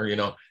somewhere,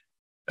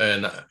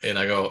 and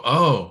I go,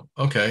 oh,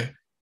 okay.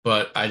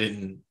 But I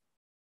didn't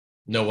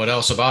know what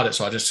else about it.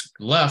 So I just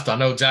left. I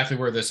know exactly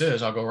where this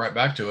is. I'll go right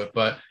back to it.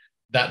 But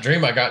that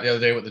dream I got the other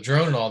day with the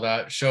drone and all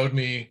that showed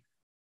me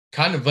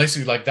kind of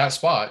basically like that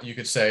spot, you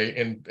could say.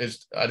 And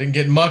I didn't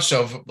get much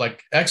of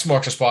like X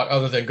marks a spot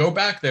other than go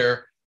back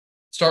there,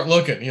 start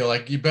looking,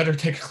 like you better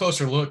take a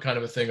closer look kind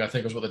of a thing, I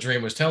think was what the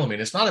dream was telling me.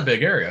 And it's not a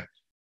big area.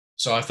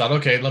 So I thought,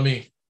 okay, let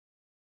me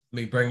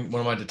bring one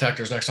of my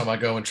detectors next time I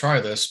go and try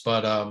this.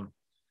 But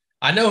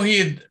I know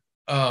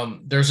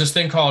there's this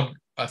thing called,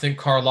 I think,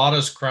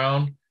 Carlotta's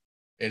Crown.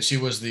 And she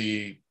was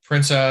the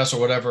princess or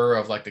whatever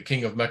of like the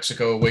king of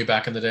Mexico way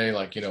back in the day,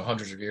 like,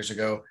 hundreds of years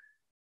ago.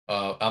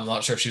 I'm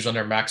not sure if she was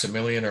under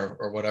Maximilian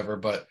or whatever,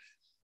 but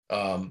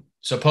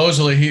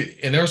supposedly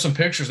and there were some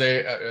pictures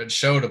they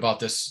showed about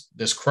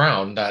this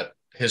crown that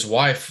his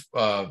wife,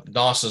 Doc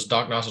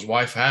Noss's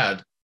wife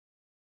had.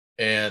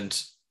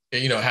 And,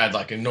 it had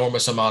like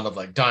enormous amount of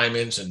like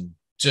diamonds and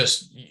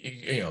just,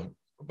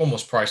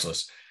 almost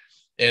priceless.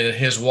 And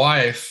his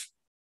wife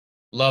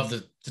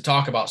loved to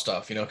talk about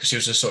stuff, because she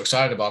was just so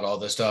excited about all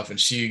this stuff. And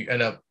she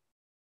ended up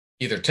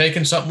either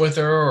taking something with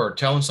her or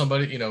telling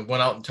somebody,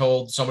 went out and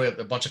told somebody,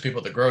 a bunch of people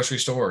at the grocery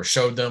store, or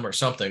showed them or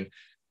something.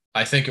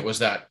 I think it was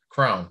that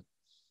crown.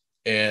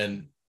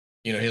 And,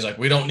 he's like,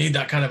 we don't need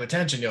that kind of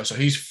attention, So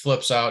he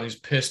flips out, he's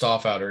pissed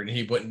off at her, and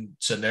he went and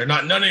said,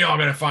 none of y'all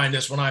gonna find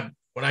this when I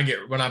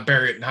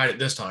bury it and hide it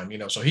this time,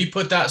 So he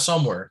put that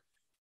somewhere.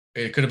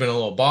 It could have been a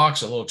little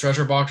box, a little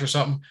treasure box or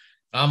something.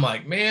 I'm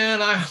like,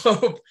 man, I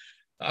hope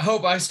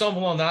I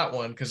stumble on that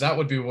one, because that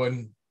would be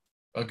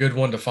a good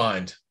one to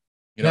find,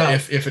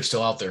 if it's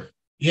still out there.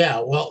 Yeah.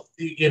 Well,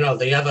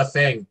 the other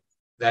thing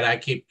that I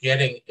keep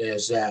getting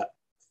is that,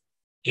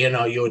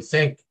 you would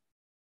think,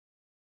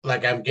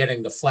 like I'm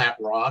getting the flat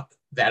rock,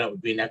 that it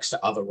would be next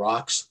to other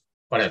rocks,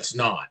 but it's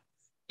not.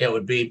 It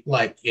would be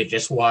like you're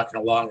just walking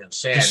along in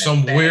sand. Just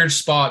some weird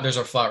spot. There's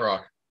a flat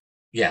rock.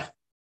 Yeah.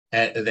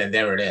 And then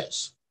there it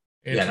is.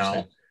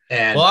 Interesting.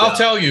 And well, I'll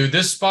tell you,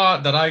 this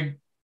spot that I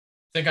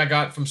think I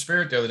got from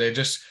Spirit the other day,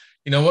 just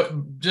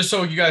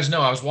so you guys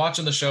know, I was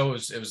watching the show.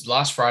 It was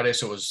last Friday,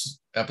 so it was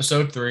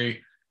episode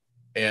 3.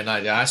 And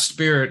I asked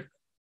Spirit,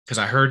 because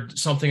I heard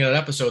something in that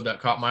episode that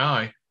caught my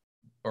eye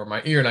or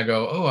my ear, and I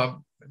go,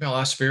 oh, maybe I'll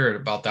ask Spirit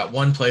about that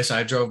one place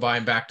I drove by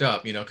and backed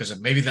up, because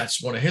maybe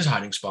that's one of his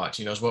hiding spots,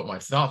 is what my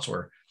thoughts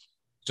were.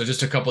 So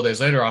just a couple of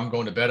days later, I'm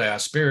going to bed. I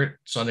ask Spirit,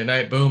 Sunday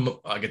night, boom,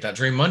 I get that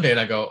dream Monday, and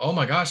I go, oh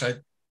my gosh,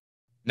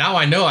 now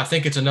I know, I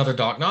think it's another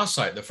Doc Noss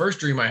site. The first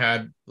dream I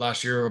had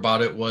last year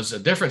about it was a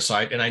different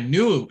site, and I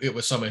knew it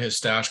was some of his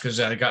stash because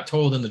I got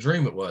told in the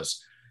dream it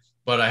was,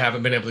 but I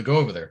haven't been able to go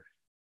over there.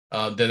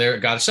 Then there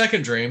got a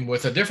second dream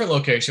with a different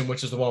location,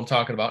 which is the one I'm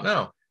talking about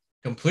now.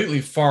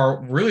 Completely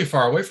really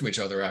far away from each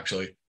other,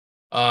 actually.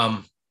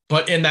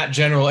 But in that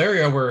general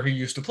area where he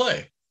used to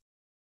play.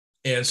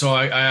 And so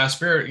I asked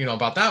Spirit,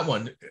 about that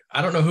one.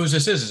 I don't know whose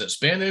this is. Is it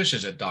Spanish?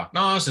 Is it Doc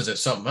Noss? Is it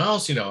something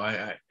else? And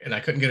I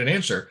couldn't get an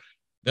answer.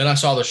 Then I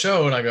saw the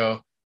show and I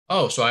go,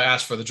 oh, so I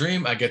asked for the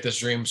dream. I get this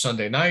dream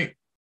Sunday night.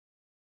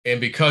 And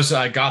because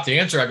I got the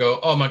answer, I go,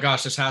 oh my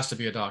gosh, this has to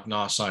be a Doc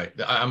Noss site.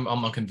 I'm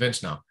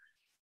unconvinced now.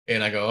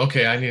 And I go,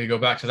 okay, I need to go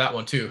back to that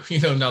one too.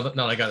 Now that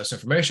I got this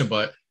information,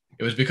 but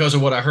it was because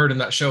of what I heard in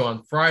that show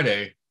on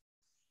Friday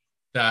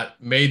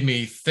that made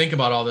me think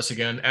about all this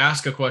again,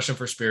 ask a question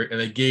for Spirit, and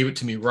they gave it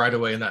to me right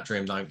away in that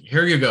dream. Like,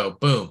 here you go,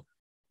 boom.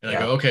 And I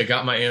go, okay,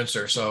 got my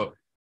answer. So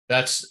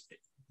that's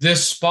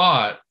this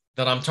spot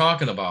that I'm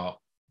talking about,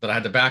 that I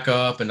had to back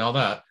up and all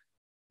that,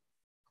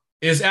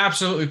 is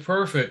absolutely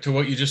perfect to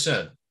what you just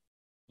said.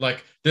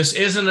 Like, this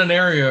isn't an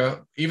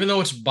area, even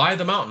though it's by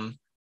the mountain,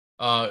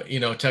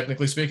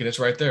 technically speaking, it's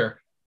right there,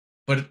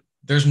 but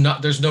there's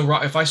no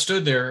rock. If I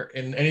stood there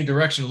in any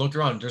direction and looked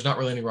around, there's not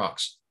really any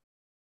rocks.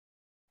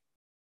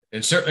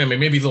 And certainly,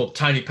 maybe little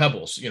tiny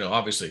pebbles,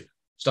 obviously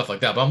stuff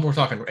like that, but we're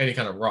talking any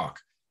kind of rock,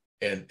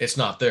 and it's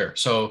not there.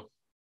 So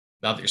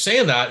now that you're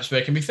saying that, it's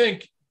making me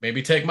think,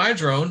 maybe take my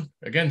drone,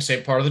 again,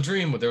 same part of the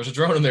dream, but there was a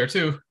drone in there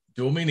too,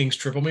 dual meanings,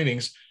 triple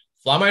meanings,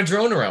 fly my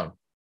drone around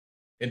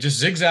and just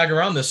zigzag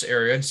around this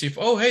area and see if,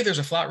 oh, hey, there's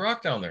a flat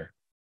rock down there.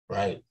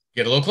 Right.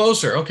 Get a little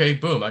closer. Okay,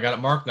 boom, I got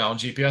it marked now on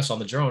GPS on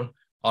the drone.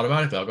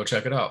 Automatically, I'll go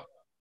check it out.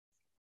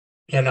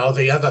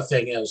 The other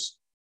thing is,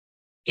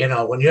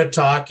 when you're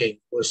talking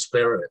with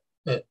Spirit,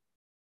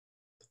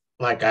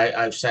 like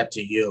I've said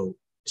to you,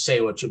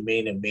 say what you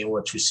mean and mean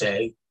what you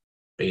say,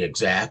 be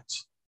exact.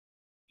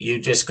 You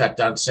just got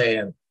done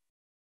saying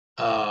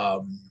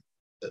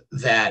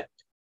that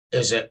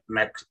is it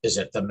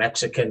the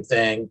Mexican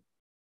thing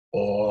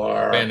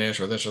or Spanish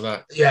or this or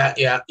that? Yeah.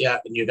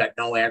 And you got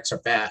no answer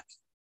back.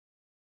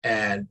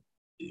 And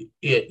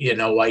you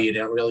know why you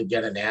didn't really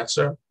get an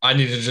answer? I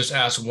need to just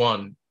ask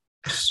one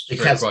straight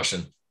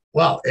question.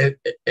 Well,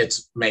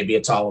 it's maybe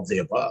it's all of the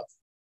above.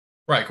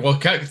 Right. Well,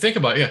 think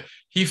about it. Yeah.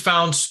 he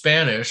found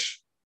Spanish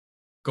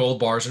gold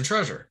bars and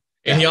treasure.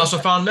 And Yeah, he also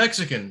found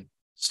Mexican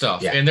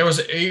stuff. Yeah. And there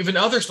was even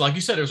others, like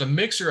you said, there was a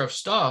mixture of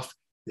stuff,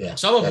 Yeah,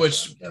 some of that's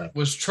which what I'm getting.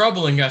 was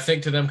troubling, I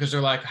think, to them because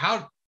they're like,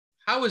 how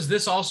is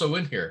this also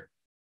in here?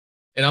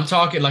 And I'm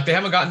talking like they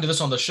haven't gotten to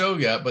this on the show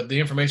yet, but the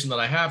information that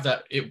I have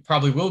that it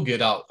probably will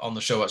get out on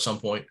the show at some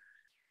point,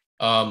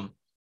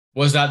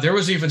 was that there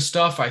was even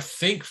stuff I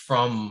think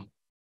from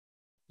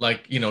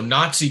like,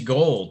 Nazi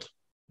gold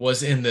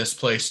was in this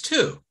place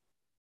too.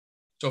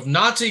 So if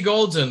Nazi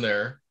gold's in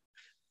there,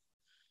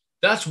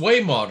 that's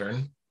way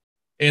modern.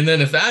 And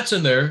then if that's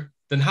in there,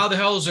 then how the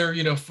hell is there,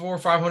 400 or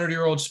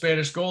 500-year-old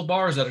Spanish gold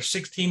bars that are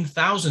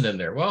 16,000 in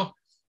there? Well,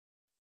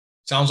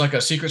 sounds like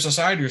a secret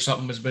society or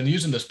something has been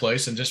using this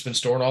place and just been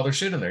storing all their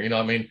shit in there.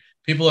 I mean,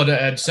 people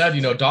had said,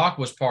 Doc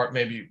was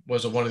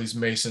one of these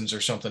Masons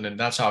or something, and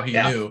that's how he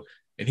knew.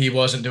 And he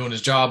wasn't doing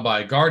his job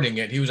by guarding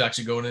it. He was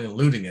actually going in and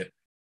looting it.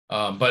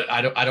 But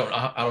I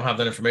don't have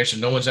that information.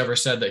 No one's ever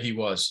said that he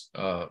was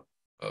a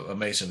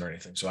Mason or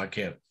anything, so I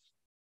can't.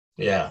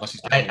 Yeah,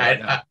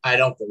 I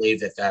don't believe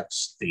that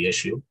that's the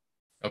issue.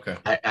 Okay.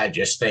 I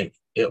just think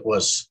it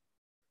was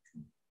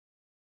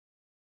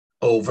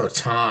over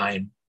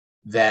time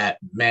that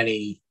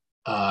many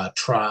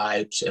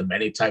tribes and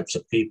many types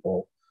of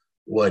people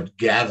would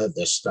gather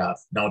this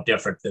stuff, no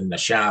different than the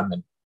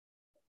shaman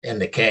in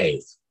the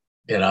cave,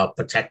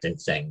 protecting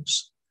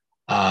things.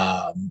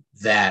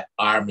 That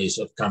armies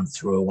would come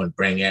through and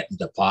bring it and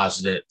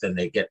deposit it, then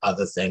they get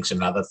other things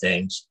and other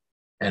things.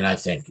 And I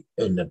think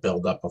in the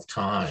buildup of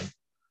time.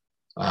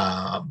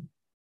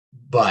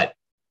 But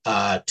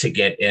to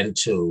get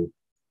into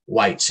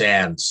White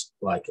Sands,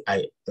 like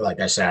I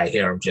said, I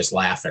hear him just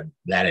laughing.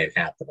 That ain't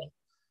happening.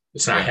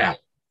 It's not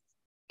happening.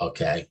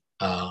 Okay.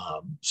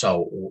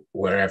 So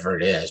wherever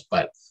it is,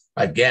 but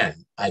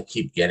again, I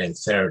keep getting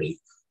 30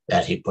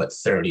 that he put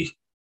 30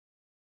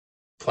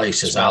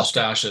 places small out.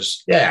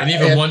 Stashes. Yeah. And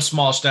even one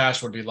small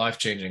stash would be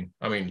life-changing.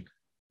 I mean,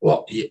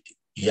 well,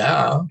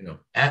 yeah,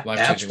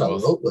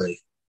 absolutely.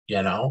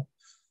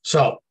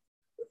 So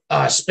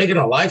speaking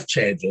of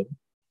life-changing,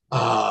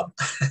 how's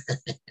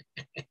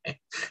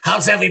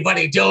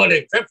everybody doing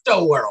in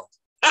crypto world?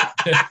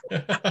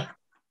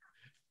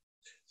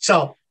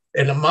 So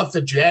in the month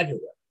of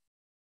January,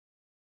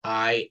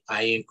 I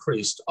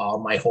increased all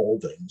my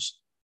holdings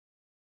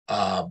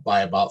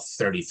by about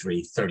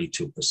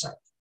 32%.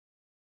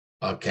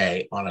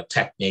 Okay, on a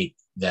technique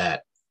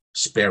that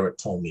Spirit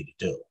told me to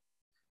do.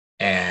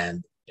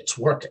 And it's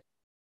working.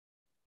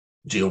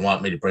 Do you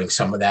want me to bring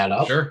some of that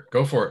up? Sure,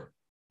 go for it.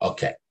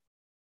 Okay.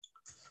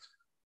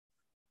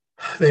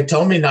 They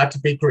told me not to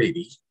be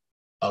greedy.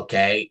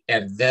 Okay.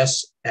 And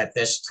at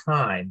this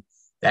time,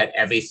 that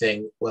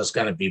everything was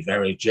going to be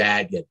very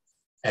jagged.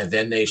 And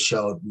then they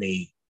showed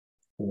me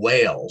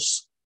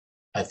whales.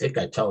 I think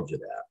I told you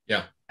that.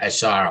 Yeah. I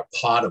saw a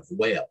pod of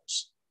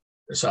whales.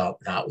 So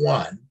not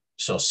one,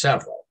 so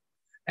several.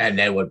 And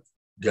they would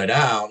go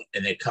down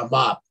and they come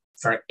up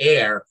for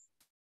air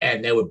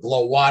and they would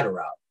blow water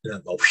out. And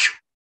I'd go, whew.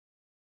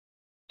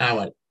 I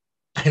went,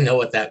 I know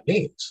what that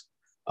means.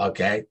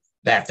 Okay.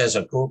 That there's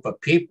a group of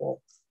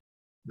people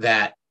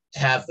that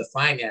have the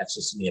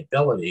finances and the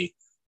ability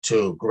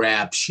to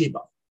grab Shiba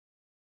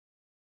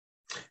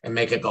and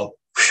make it go,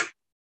 whew,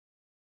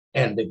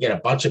 and to get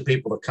a bunch of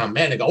people to come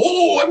in and go,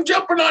 oh, I'm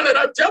jumping on it.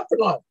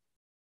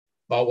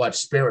 But what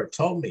Spirit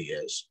told me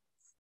is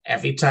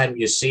every time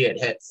you see it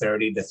hit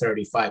 30 to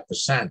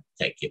 35%,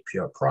 take your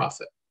pure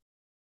profit.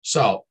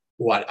 So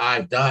what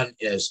I've done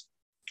is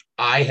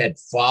I had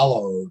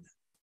followed,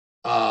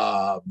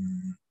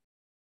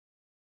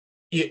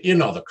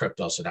 the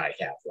cryptos that I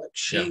have, like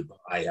Shiba,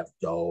 I have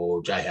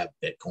Doge, I have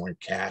Bitcoin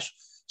Cash.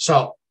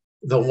 So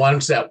the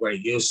ones that we're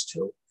used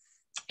to.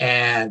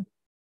 And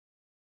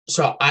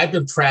so I've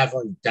been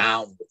traveling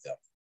down with them.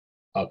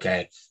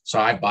 Okay. So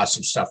I bought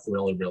some stuff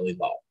really, really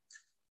low.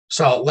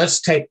 So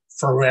let's take,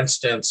 for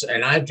instance,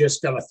 and I'm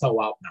just going to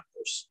throw out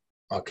numbers.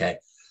 Okay.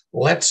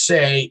 Let's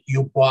say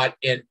you bought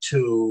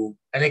into,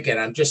 and again,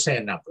 I'm just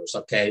saying numbers.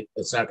 Okay.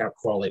 It's not going to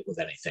correlate with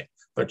anything,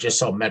 but just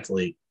so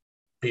mentally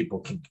people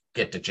can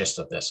get the gist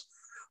of this.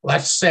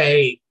 Let's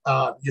say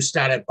you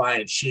started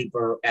buying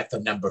Shiba at the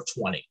number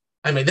 20.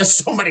 I mean, there's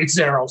so many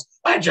zeros.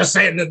 I'm just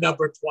saying the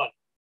number 20.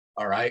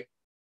 All right.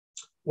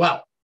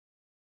 Well,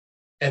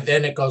 and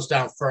then it goes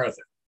down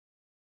further.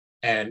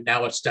 And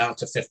now it's down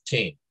to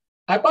 15.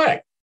 I buy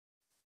it.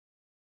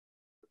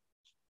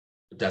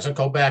 It doesn't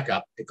go back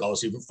up. It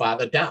goes even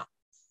farther down.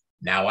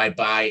 Now I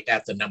buy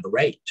at the number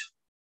 8.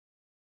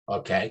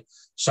 Okay.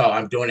 So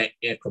I'm doing it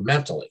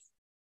incrementally.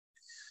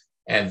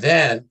 And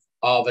then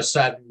all of a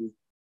sudden,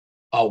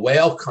 a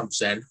whale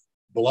comes in,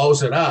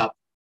 blows it up,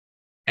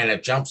 and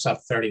it jumps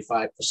up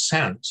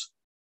 35%.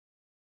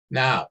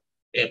 Now,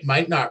 it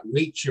might not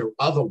reach your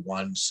other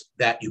ones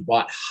that you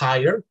bought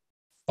higher,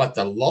 but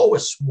the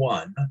lowest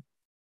one,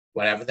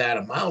 whatever that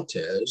amount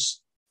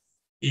is,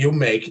 you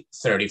make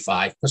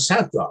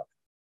 35% of.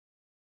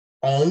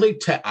 I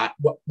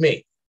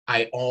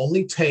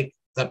only take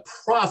the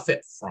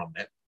profit from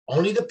it,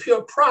 only the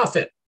pure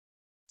profit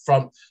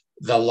from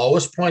the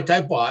lowest point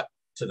I bought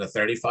to the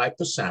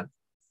 35%.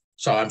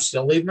 So I'm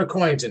still leaving the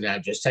coins in there,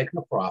 just taking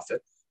the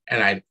profit.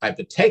 And I've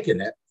been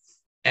taking it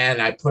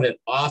and I put it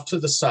off to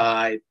the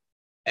side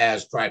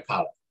as dry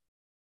powder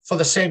for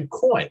the same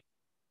coin.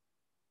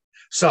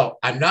 So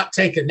I'm not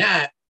taking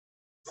that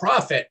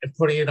profit and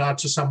putting it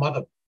onto some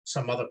other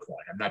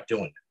coin. I'm not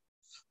doing it.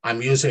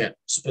 I'm using it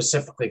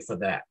specifically for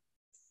that.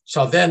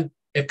 So then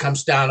it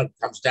comes down,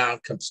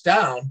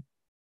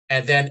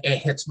 and then it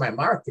hits my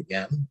mark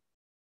again.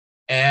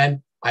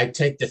 And I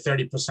take the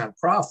 30%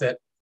 profit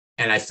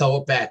and I throw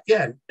it back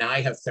in. Now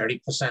I have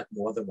 30%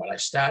 more than what I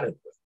started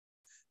with.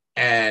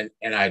 And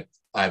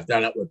I've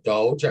done it with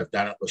Doge. I've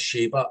done it with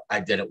Shiba. I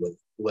did it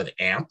with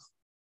AMP.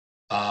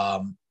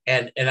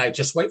 And I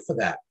just wait for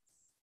that.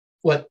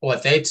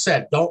 What they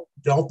said,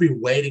 don't be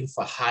waiting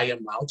for high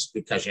amounts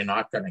because you're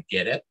not going to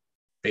get it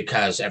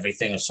because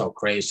everything is so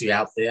crazy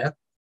out there.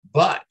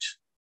 But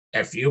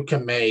if you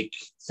can make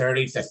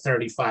 30 to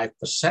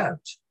 35%,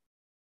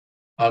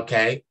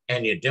 okay,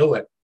 and you do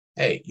it,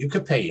 hey, you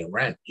could pay your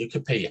rent, you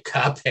could pay your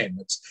car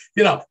payments.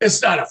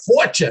 It's not a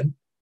fortune,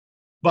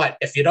 but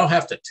if you don't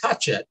have to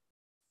touch it,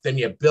 then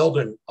you're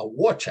building a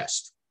war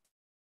chest.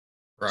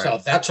 Right. So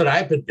that's what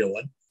I've been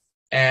doing.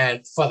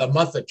 And for the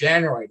month of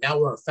January, now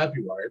we're in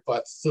February,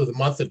 but through the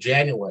month of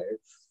January,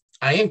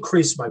 I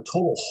increased my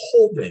total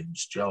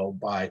holdings, Joe,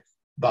 by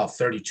about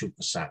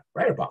 32%,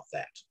 right about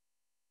that.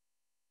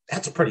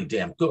 That's pretty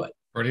damn good.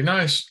 Pretty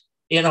nice.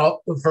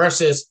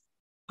 Versus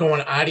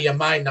going out of your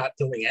mind, not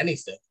doing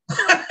anything.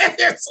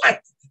 It's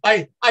like,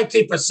 I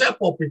keep it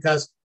simple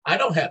because I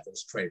don't have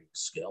those trading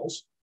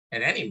skills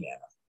in any manner.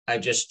 I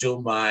just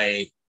do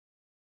my,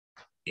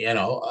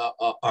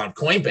 on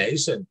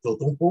Coinbase and boom,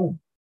 boom, boom.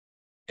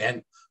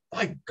 And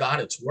my God,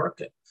 it's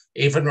working.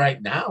 Even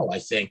right now, I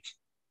think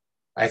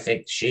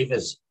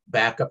Shiva's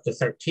back up to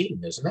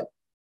 13, isn't it?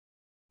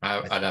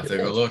 I'd have to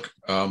go look.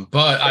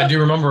 But I do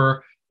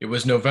remember it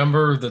was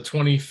November the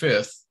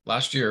 25th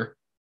last year,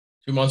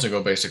 2 months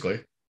ago,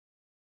 basically.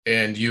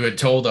 And you had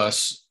told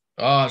us,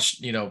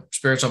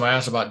 spirits on my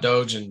ass about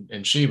Doge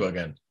and Shiba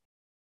again.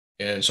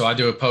 And so I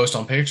do a post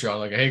on Patreon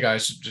like, hey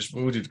guys, just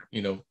Woo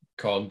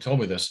called and told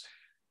me this.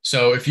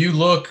 So if you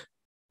look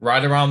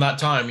right around that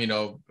time,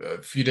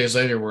 a few days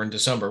later, we're in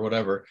December,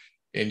 whatever,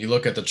 and you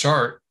look at the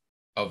chart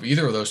of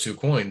either of those two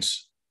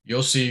coins,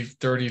 you'll see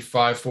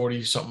 35,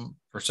 40 something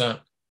percent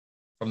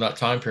from that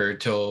time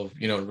period till,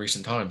 in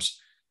recent times.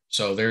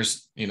 So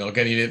there's,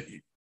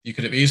 again, you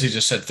could have easily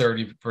just said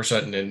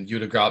 30% and then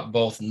you'd have got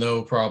both,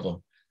 no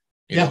problem.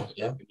 Yeah.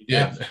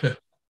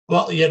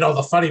 Well,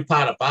 the funny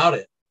part about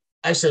it,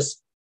 I says,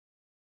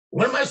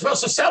 when am I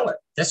supposed to sell it?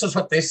 This is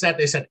what they said.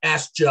 They said,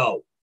 ask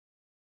Joe.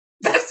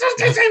 That's what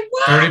they said.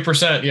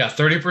 30%. Yeah,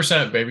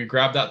 30%, baby.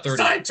 Grab that 30.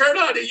 So I turn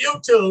on to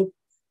YouTube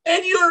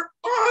and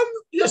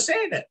you're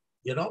saying it,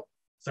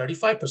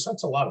 35%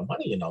 is a lot of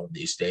money,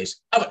 these days.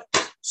 I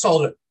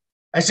sold it.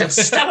 I said,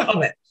 stop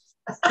of it.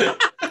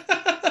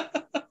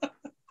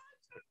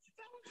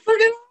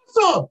 Freaking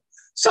awesome.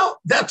 So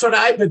that's what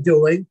I've been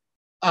doing.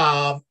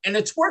 And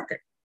it's working.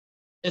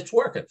 It's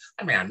working.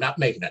 I mean, I'm not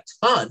making a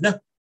ton,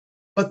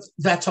 but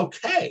that's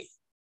okay.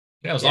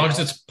 Yeah, as long as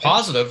it's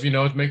positive,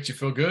 it makes you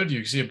feel good.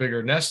 You see a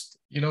bigger nest,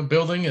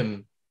 building.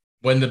 And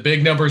when the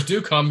big numbers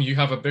do come, you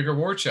have a bigger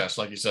war chest,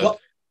 like you said.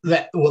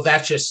 Well,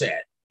 that's just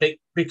it.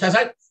 Because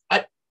I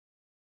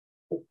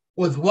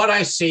with what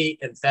I see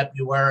in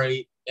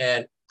February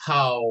and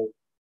how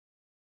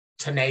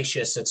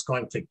tenacious it's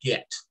going to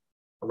get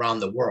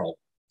around the world,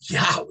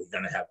 yeah, we're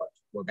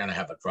gonna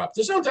have a drop.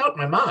 There's no doubt in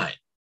my mind.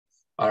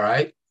 All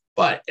right.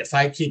 But if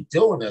I keep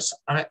doing this,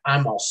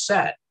 I'm all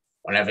set.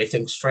 When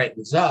everything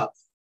straightens up,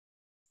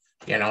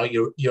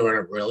 you're in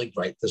a really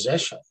great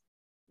position.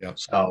 Yeah.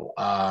 So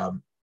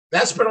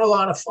that's been a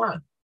lot of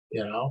fun,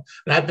 And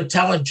I've been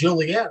telling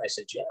Juliet, I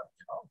said, yeah,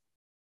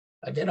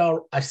 I did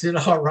all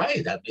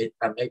right. I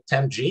made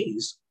 10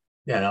 G's,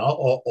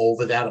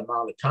 over that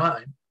amount of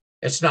time.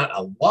 It's not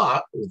a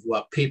lot with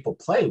what people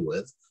play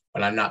with,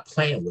 but I'm not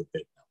playing with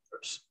big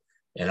numbers,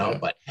 Yeah.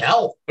 But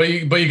hell. But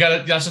you got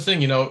to, that's the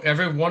thing,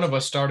 every one of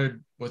us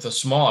started with a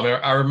small. I mean,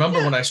 I remember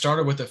when I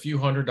started with a few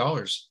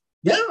 $100s.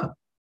 Yeah.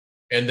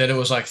 And then it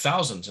was like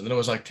thousands, and then it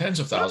was like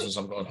tens of thousands.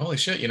 Right. I'm going, holy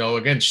shit,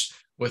 again,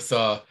 with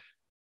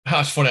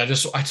it's funny. I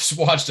just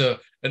watched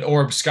an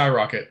orb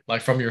skyrocket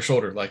like from your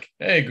shoulder, like,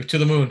 hey, go to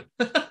the moon.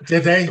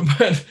 Did they?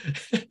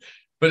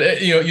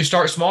 But you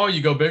start small,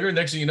 you go bigger.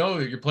 Next thing you know,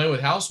 you're playing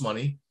with house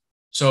money.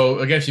 So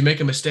again, if you make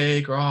a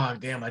mistake or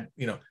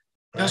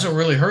it doesn't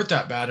really hurt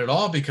that bad at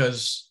all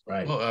because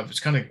it's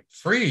kind of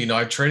free.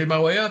 I traded my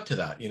way up to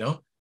that.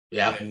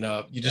 Yeah.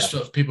 And you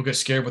just people get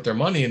scared with their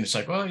money, and it's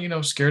like,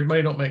 well, scared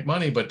money don't make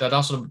money, but that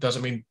also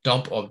doesn't mean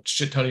dump a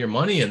shit ton of your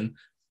money in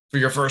for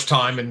your first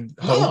time and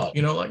hope,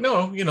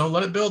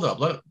 let it build up,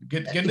 let it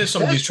get into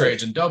some of these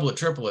trades and double it,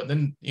 triple it,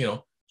 and then,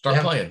 start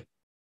playing.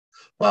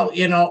 Well,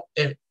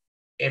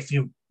 if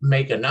you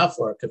make enough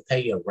or it could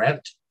pay your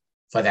rent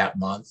for that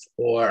month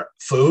or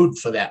food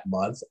for that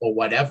month or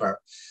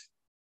whatever,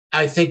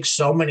 I think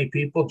so many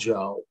people,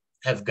 Joe,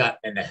 have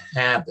gotten in a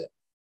habit,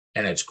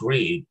 and it's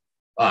greed,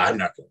 oh, I'm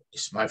not going to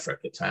waste my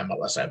freaking time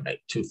unless I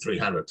make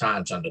 200-300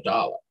 times on the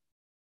dollar.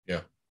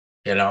 Yeah.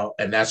 You know,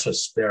 and that's what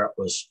Spirit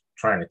was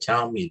trying to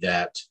tell me,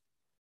 that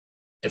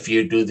if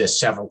you do this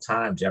several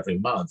times every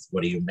month,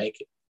 what are you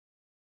making?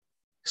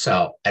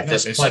 So at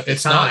this point in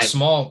it's time, not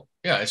small.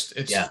 Yeah, it's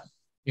yeah,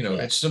 you know,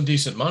 yeah, it's some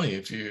decent money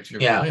if you're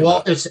yeah. playing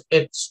Well, that.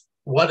 it's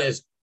what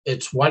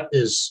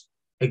is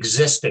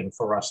existing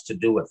for us to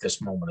do at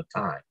this moment of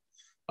time.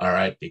 All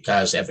right,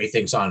 because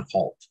everything's on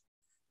hold.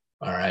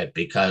 All right,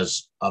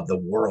 because of the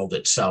world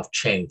itself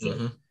changing,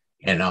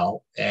 Mm-hmm. you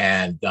know,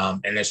 and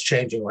it's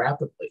changing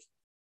rapidly.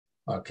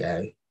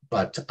 Okay,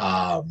 but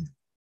for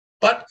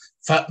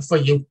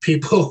you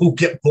people who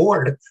get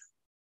bored,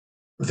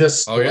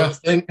 this Oh little yeah.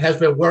 thing has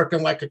been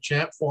working like a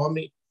champ for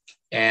me.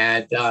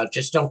 And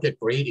just don't get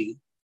greedy,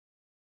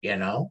 you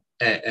know,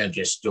 and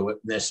just do it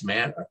in this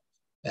manner.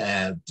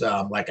 And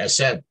like I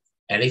said,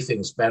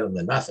 anything's better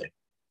than nothing,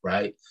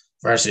 right?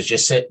 Versus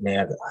just sitting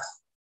there.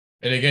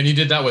 And again, you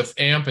did that with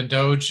AMP and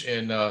Doge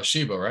and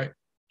Shiba, right?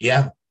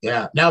 Yeah,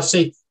 yeah. Now,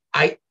 see,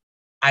 I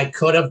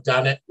could have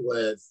done it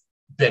with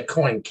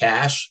Bitcoin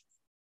Cash,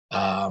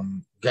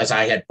 because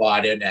I had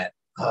bought in at,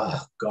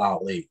 oh,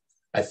 golly,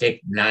 I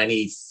think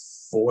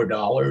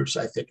 $94,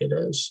 I think it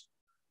is.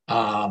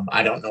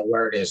 I don't know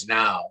where it is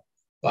now,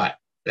 but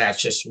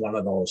that's just one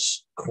of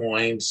those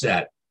coins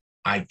that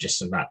I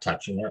just am not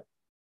touching it,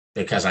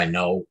 because I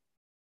know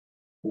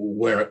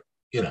where,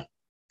 you know,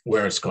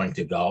 where it's going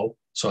to go.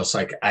 So it's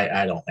like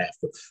I don't have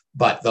to.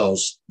 But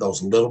those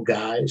little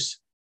guys,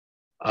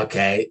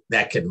 okay,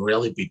 that can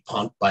really be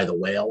pumped by the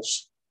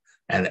whales.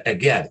 And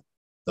again,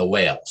 the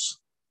whales,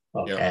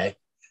 Yeah. okay.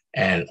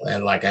 And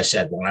like I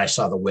said, when I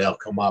saw the whale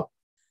come up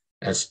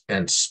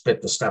and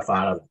spit the stuff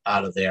out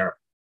of their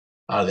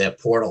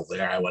portal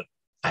there, I went,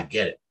 I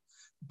get it.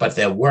 But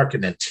they're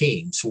working in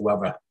teams,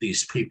 whoever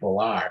these people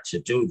are, to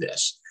do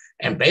this.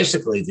 And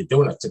basically, they're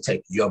doing it to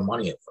take your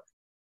money away.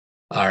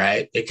 All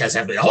right, because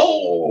everybody,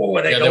 oh,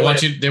 and Yeah,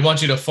 they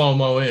want you to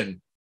FOMO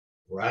in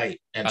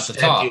right. at the Instead,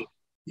 top.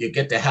 you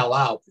get the hell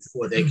out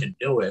before they can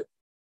do it.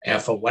 And Yeah.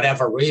 for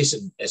whatever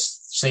reason, it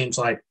seems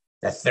like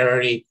the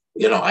 30,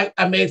 you know,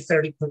 I made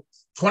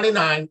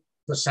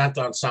 29%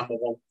 on some of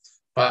them,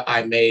 but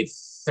I made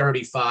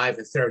 35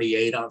 and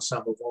 38 on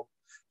some of them.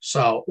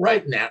 So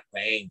right in that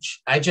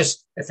range.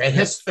 If it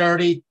hits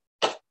 30,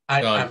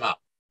 I'm up.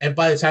 And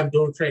by the time I'm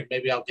doing trade,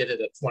 maybe I'll get it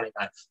at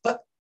 29.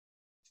 But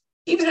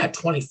even at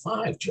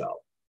 25,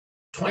 Joe,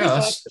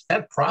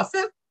 25%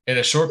 profit in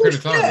a short period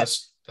of time.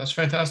 That's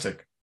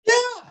fantastic.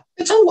 Yeah,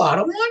 it's a lot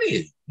of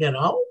money, you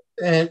know,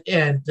 and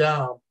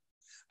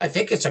I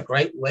think it's a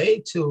great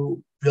way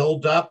to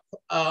build up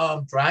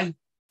dry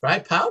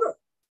powder,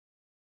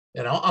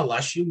 you know,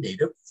 unless you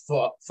need it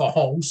for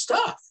home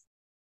stuff.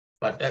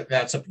 But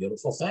that's a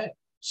beautiful thing.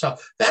 So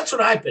that's what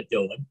I've been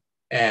doing,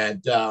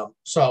 and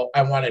so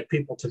I wanted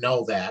people to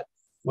know that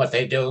what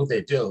they do,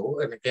 they do.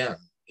 And again,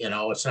 you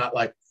know, it's not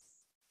like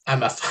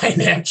I'm a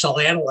financial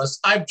analyst.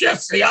 I'm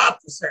just the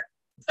opposite.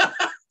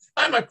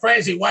 I'm a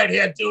crazy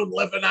white-haired dude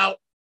living out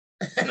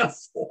in a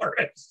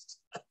forest.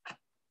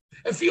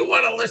 If you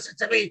want to listen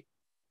to me,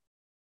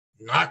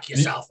 knock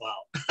yourself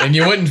out. And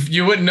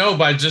you wouldn't know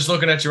by just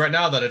looking at you right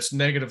now that it's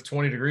negative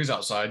 20 degrees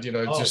outside. You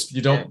know,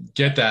 you don't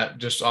get that.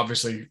 Just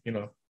obviously, you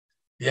know.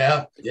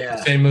 Yeah.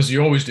 Same as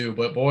you always do.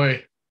 But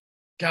boy,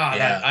 God,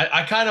 yeah.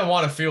 I kind of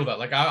want to feel that.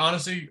 Like, I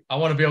want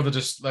to be able to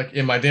just, like,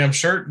 in my damn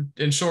shirt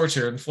and shorts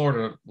here in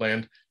Florida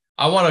land,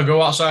 I want to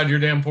go outside your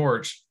damn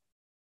porch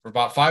for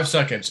about 5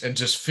 seconds and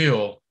just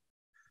feel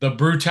the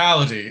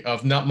brutality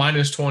of not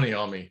minus 20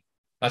 on me.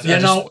 I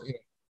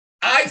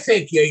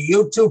think your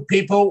YouTube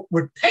people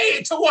would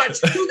pay to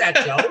watch you do that,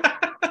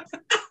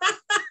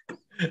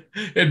 Joe.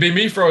 It'd be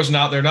me frozen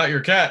out there, not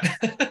your cat.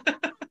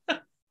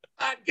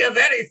 I'd give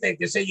anything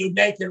to see you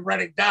naked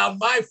running down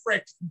my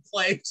freaking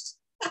place.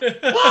 Oh,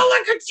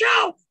 look at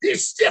Joe.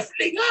 He's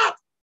stiffening up.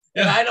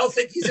 Yeah. And I don't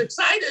think he's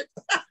excited.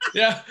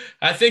 Yeah,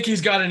 I think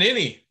he's got an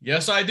innie.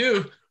 Yes, I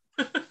do.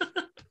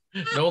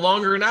 No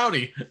longer an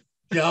outie.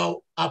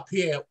 Joe, up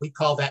here, we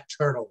call that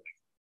turtling.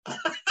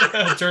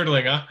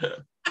 Turtling, huh?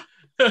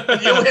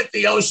 When you hit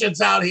the oceans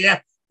out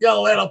here, your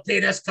little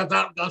penis comes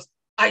out and goes,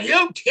 are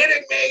you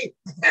kidding me?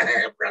 And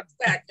it runs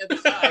back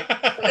inside.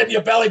 And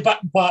your belly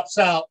button pops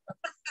out.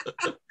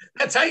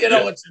 That's how you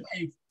know it's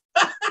safe.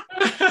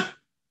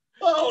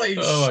 Holy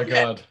shit. Oh, my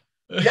God.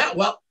 Yeah,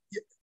 well,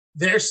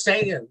 they're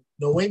saying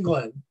New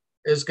England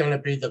is going to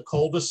be the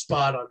coldest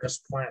spot on this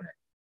planet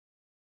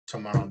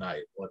tomorrow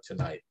night or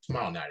tonight.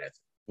 Tomorrow night, I think.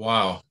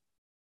 Wow.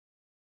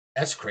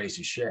 That's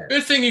crazy shit.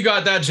 Good thing you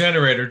got that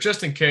generator,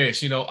 just in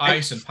case, you know,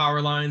 ice and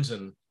power lines.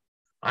 And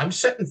I'm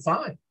sitting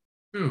fine.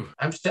 Whew.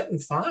 I'm sitting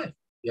fine,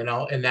 you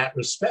know, in that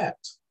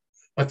respect.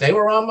 But they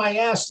were on my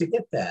ass to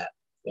get that,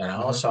 you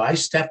know, so I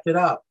stepped it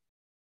up,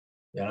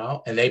 you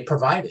know, and they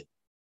provided.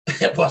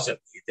 It wasn't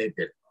me. They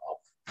did it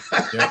all.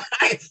 Yep.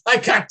 I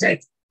can't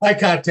take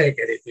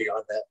anything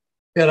on that.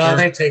 You know,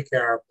 They take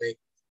care of me.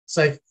 It's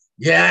like,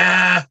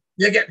 yeah,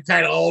 you're getting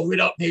kind of old. We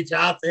don't need you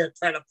out there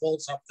trying to pull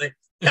something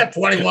at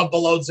 21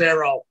 below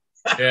zero.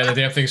 Yeah, the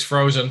damn thing's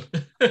frozen.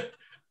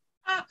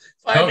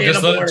 5 No, in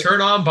just the let it morning.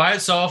 turn on by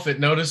itself. It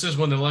notices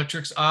when the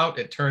electric's out.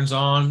 It turns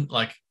on.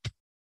 Like,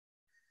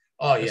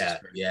 Oh this is yeah,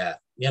 great.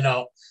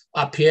 yeah.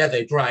 Up here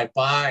they drive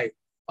by.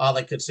 All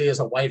they could see is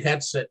a white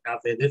head sitting out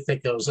there. They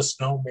think it was a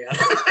snowman.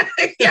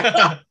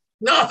 Yeah.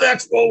 No,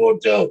 that's what we'll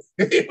do.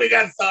 We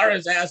got to thaw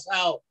his ass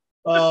out.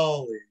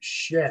 Holy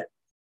shit!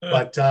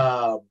 But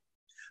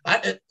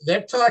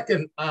they're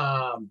talking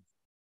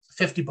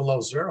 50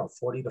 below zero,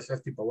 40 to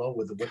 50 below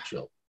with the wind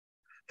chill.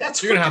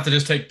 That's You're gonna have freaking. to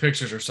just take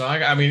pictures or so.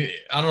 I mean,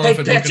 I don't know if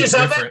Take it look any pictures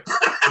of it. different.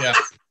 Yeah,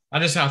 I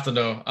just have to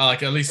know. I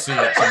like at least see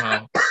it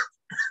somehow.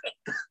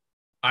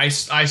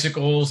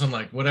 Icicles and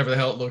like whatever the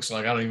hell it looks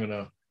like. I don't even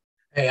know.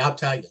 Hey, I'll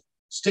tell you.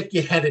 Stick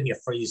your head in your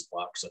freeze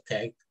box,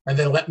 okay? And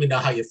then let me know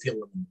how you feel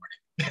in the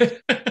morning.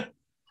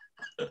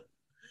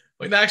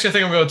 Like, actually, I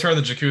think I'm going to turn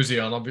the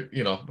jacuzzi on. I'll be,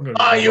 I'm going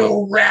to Oh, warm up.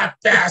 you rat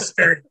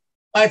bastard.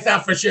 I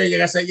thought for sure you're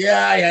going to say,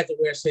 yeah, I had to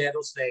wear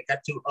sandals today. It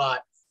got too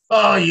hot.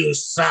 Oh, you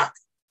suck.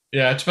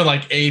 Yeah, it's been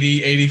like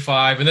 80,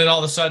 85. And then all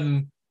of a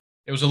sudden,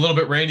 it was a little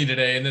bit rainy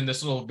today. And then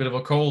this little bit of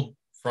a cold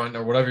front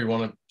or whatever you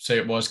want to say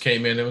it was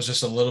came in. It was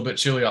just a little bit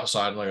chilly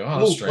outside. I'm like, oh,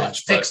 that's Ooh, what,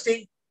 strange. But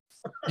 60?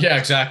 yeah,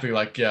 exactly.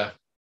 Like, yeah.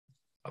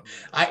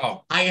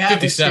 Oh, I haven't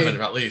 57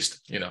 seen, at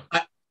least. the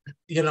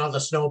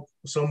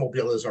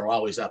snowmobilers are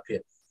always up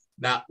here.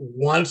 Not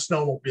one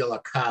snowmobile or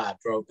car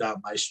drove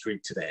down my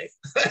street today.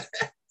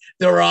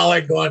 They were all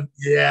like going,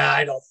 yeah,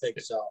 I don't think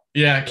so.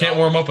 Yeah, can't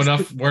warm up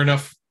enough, wear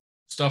enough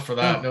stuff for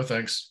that. No, No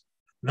thanks.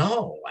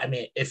 no. I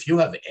mean, if you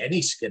have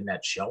any skin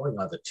that's showing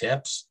on the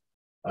tips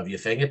of your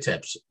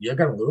fingertips, you're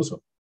going to lose them.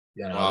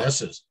 Wow.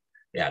 This is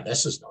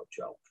no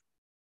joke.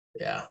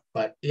 Yeah.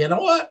 But you know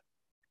what?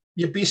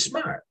 You be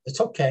smart. It's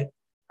okay.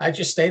 I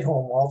just stayed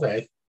home all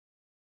day,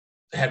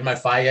 had my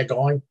fire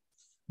going.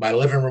 My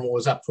living room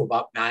was up to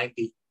about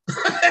 90,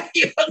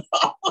 you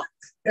know,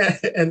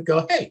 and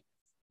go, hey,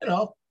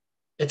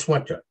 it's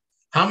winter.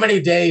 How many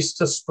days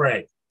to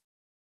spring?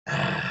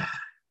 I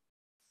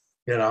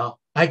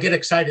get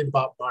excited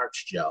about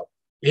March, Joe,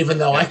 even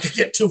though I Yeah. could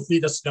get 2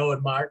 feet of snow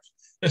in March.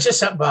 It's just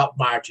something about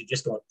March. You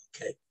just go,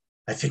 okay,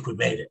 I think we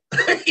made it.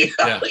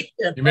 Yeah.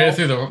 You made it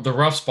through the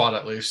rough spot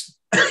at least.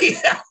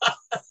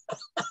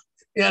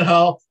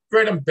 Yeah,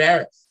 grin and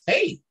bear it.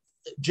 Hey,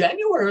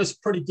 January is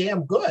pretty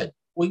damn good.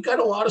 We got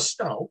a lot of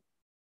snow.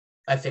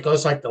 I think it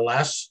was like the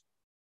last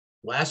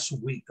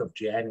week of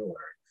January.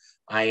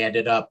 I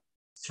ended up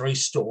 3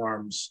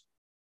 storms,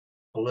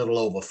 a little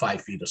over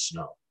 5 feet of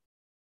snow.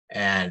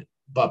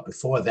 But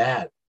before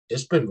that,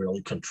 it's been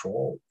really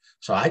controlled.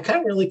 So I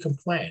can't really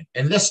complain.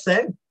 And this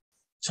thing,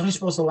 it's only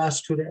supposed to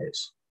last 2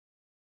 days.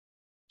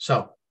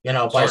 So,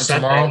 by Starting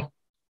Sunday, tomorrow.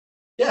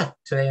 yeah,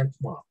 today and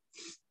tomorrow.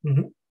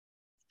 Mm-hmm.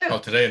 Yeah. Oh,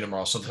 today and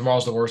tomorrow. So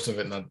tomorrow's the worst of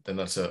it, and then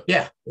that's it.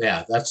 Yeah,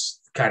 that's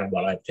kind of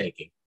what I'm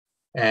taking.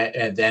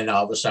 And then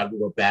all of a sudden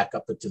we're back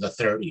up into the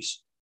 30s.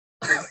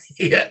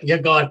 Yeah, you're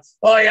going,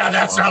 oh yeah,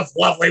 that sounds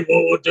lovely,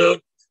 woo,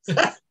 dude.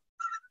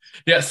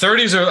 Yeah,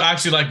 30s are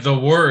actually like the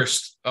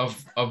worst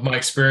of my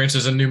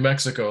experiences in New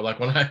Mexico. Like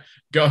when I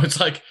go, it's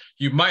like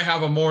you might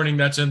have a morning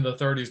that's in the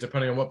 30s,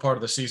 depending on what part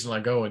of the season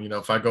I go in.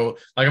 If I go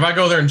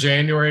there in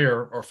January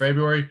or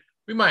February,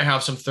 we might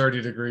have some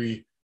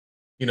 30-degree,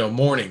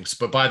 mornings.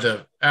 But by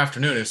the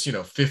afternoon, it's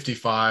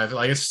 55.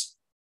 Like it's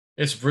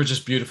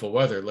just beautiful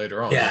weather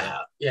later on. Yeah,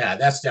 yeah,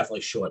 that's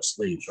definitely short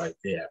sleeves right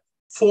there.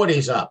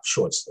 40s up,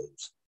 short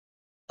sleeves.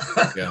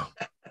 Yeah.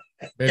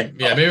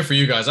 Maybe for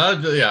you guys.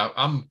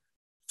 I'm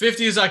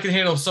 50s. I can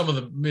handle some of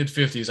the mid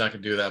 50s. I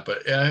can do that,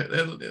 but yeah,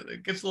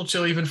 it gets a little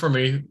chilly even for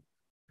me.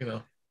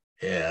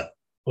 Yeah.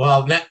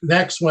 Well,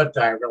 next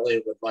winter, I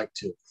really would like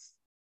to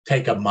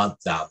take a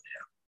month down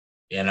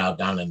there,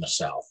 down in the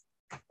South,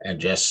 and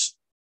just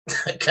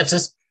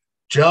because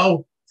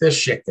Joe, this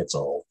shit gets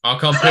old. I'll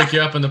come pick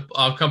you up in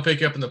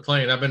the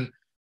plane. I've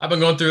been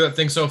going through that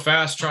thing so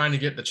fast trying to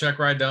get the check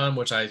ride done,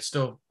 which I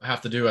still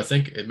have to do. I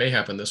think it may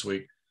happen this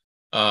week.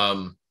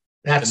 And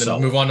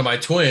then move on to my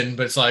twin,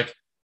 but it's like,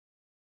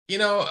 he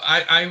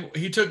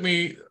took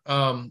me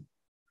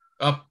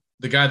up,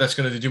 the guy that's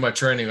going to do my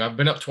training. I've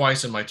been up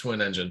twice in my twin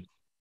engine,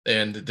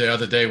 and the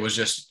other day was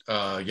just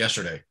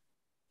yesterday,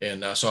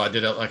 and so I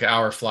did like an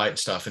hour flight and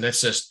stuff, and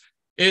it's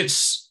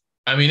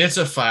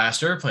a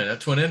fast airplane.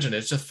 That twin engine,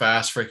 it's a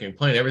fast freaking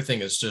plane.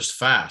 Everything is just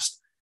fast.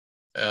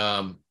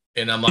 And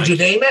I'm like, did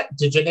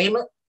you name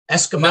it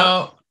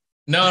Eskimo?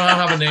 No, I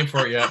don't have a name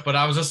for it yet, but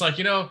I was just like,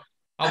 I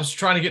was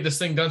trying to get this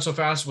thing done so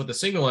fast with the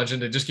single engine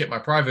to just get my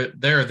private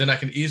there. Then I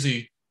can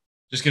easily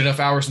just get enough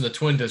hours in the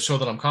twin to show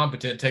that I'm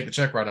competent, take the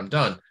check ride, I'm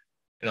done. And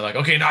they're like,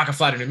 okay, now I can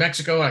fly to New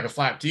Mexico. I can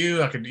fly up to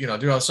you. I could, do all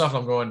this stuff. And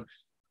I'm going,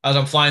 as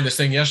I'm flying this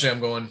thing yesterday, I'm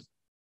going,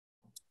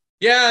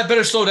 yeah, I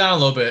better slow down a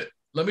little bit.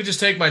 Let me just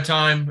take my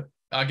time,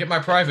 get my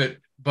private,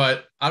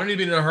 but I don't need to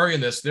be in a hurry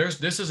in this.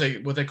 This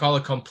is what they call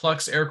a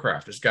complex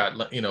aircraft. It's got,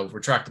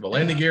 retractable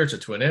landing gear. It's a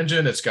twin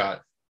engine. It's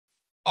got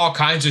all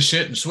kinds of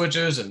shit and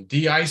switches and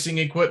de-icing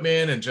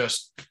equipment and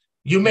just.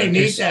 You may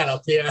need that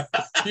up here.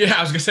 Yeah,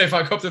 I was going to say, if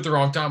I go up there at the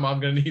wrong time, I'm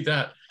going to need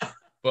that.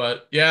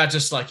 But yeah,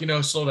 just like,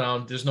 slow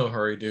down. There's no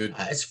hurry, dude.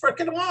 It's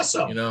freaking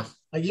awesome.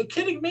 Are you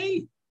kidding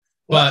me?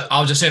 But Well,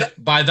 I'll just say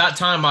by that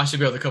time, I should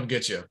be able to come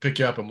get you, pick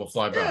you up, and we'll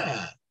fly back.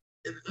 yeah.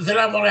 Then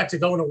I won't have to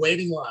go into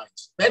waiting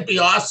lines. That'd be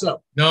awesome.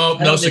 No, I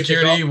no don't need to go.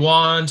 security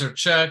wands or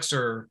checks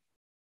or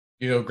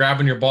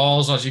grabbing your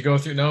balls as you go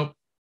through. Nope.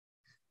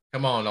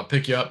 Come on, I'll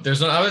pick you up. That's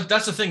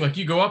the thing. Like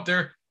you go up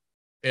there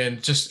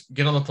and just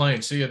get on the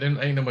plane. See you. Then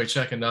ain't nobody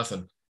checking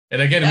nothing.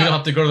 And again, we don't Yeah,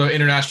 have to go to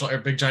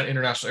the big giant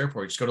international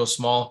airport. Just go to a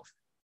small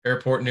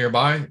airport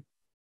nearby.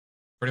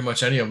 Pretty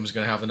much any of them is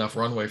going to have enough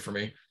runway for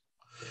me.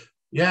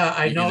 yeah.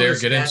 Get you there,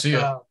 get in, see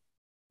you.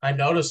 I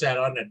noticed that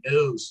on the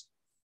news.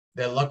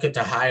 They're looking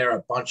to hire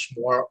a bunch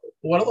more.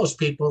 What are those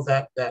people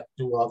that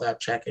do all that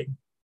checking?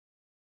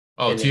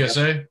 Oh,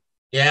 TSA?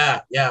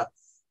 Yeah, yeah.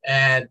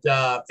 And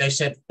they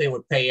said they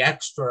would pay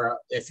extra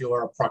if you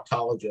were a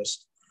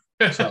proctologist.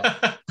 So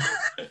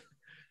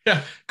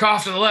yeah,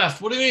 cough to the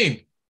left. What do you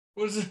mean?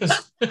 What is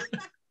this?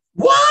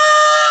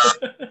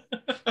 what?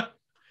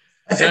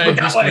 I think we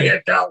got one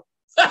here, Joe.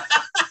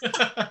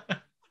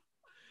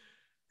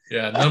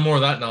 Yeah, no more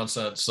of that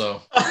nonsense.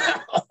 So,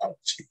 oh,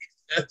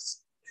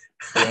 Jesus.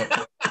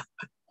 Yep.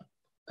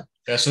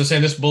 Yeah, so they're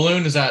saying this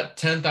balloon is at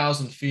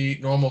 10,000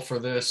 feet. Normal for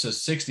this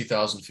is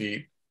 60,000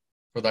 feet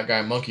for that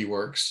guy Monkey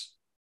Works,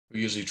 who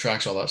usually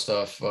tracks all that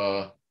stuff.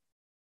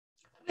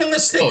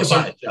 Let's think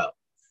about it, Joe.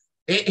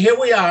 Here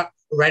we are,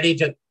 ready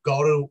to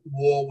go to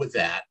war with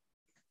that,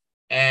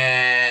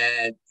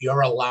 and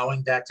you're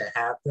allowing that to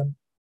happen.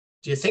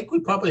 Do you think we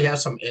probably have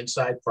some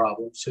inside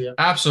problems here?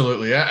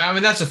 Absolutely. I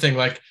mean, that's the thing.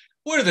 Like,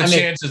 what are the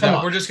chances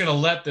that we're just going to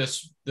let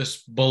this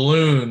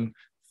balloon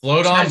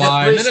float on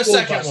by, and then a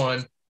second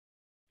one,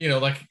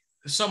 like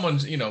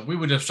someone's, we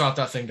would have shot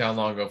that thing down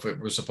long ago if it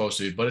was supposed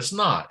to be, but it's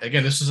not.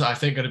 Again, this is, I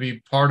think, going to be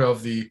part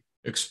of the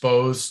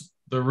expose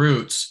the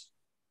roots.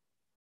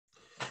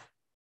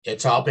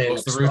 It's all being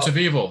the roots of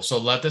evil. So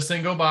let this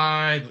thing go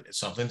by.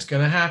 Something's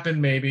going to happen,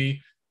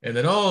 maybe. And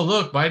then, oh,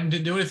 look, Biden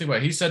didn't do anything.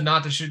 He said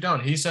not to shoot down.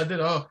 He said that,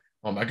 oh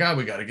my God,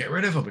 we got to get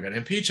rid of him. We got to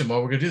impeach him.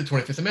 Oh, we're going to do the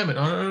 25th Amendment.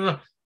 No.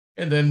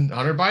 And then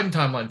Hunter Biden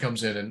timeline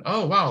comes in, and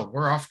oh wow,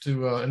 we're off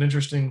to an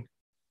interesting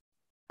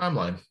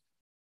timeline.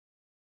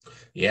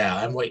 Yeah,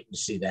 I'm waiting to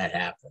see that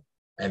happen,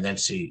 and then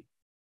see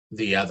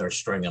the other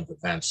string of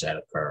events that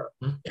occur.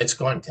 Mm-hmm. It's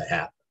going to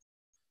happen.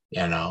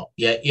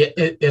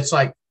 It's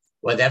like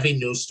when every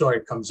news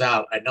story comes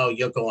out, I know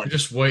you're going. You're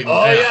just waiting.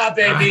 Oh yeah,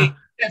 baby,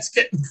 it's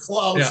getting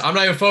close. Yeah, I'm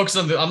not even focused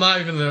on I'm not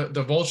even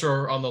the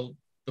vulture on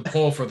the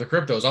poll for the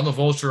cryptos. I'm the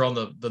vulture on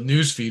the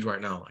news feed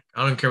right now. Like I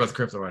don't even care about the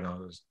crypto right now.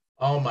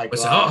 Oh my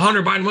God!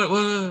 Hunter Biden went.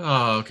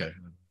 Oh, okay.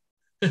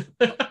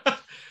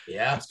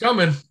 Yeah, it's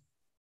coming.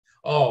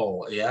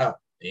 Oh yeah,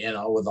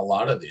 with a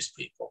lot of these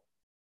people,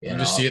 you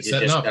just see it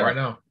setting up right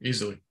now,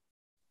 easily.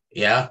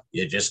 Yeah,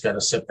 you just got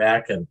to sit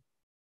back and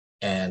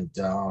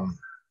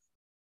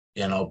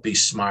be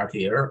smart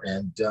here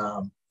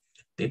and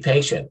be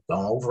patient.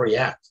 Don't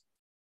overreact.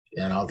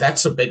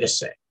 That's the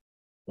biggest thing.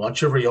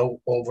 Once you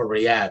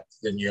overreact,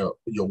 then you're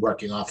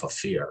working off of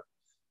fear,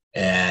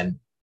 and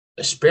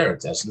the spirit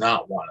does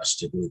not want us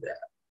to do that.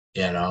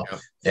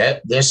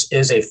 That this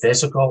is a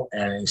physical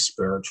and a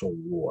spiritual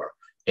war.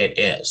 It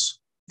is.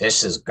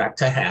 This has got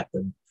to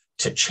happen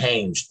to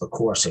change the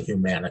course of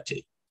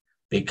humanity,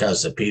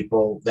 because the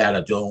people that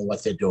are doing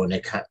what they're doing, they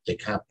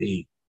can't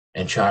be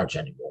in charge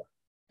anymore.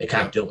 They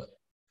can't do it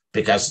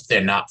because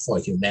they're not for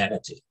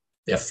humanity.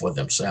 They're for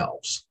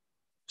themselves.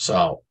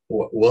 So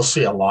we'll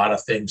see a lot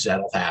of things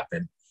that'll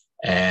happen.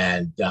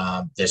 And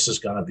this is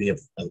going to be an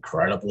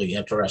incredibly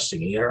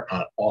interesting year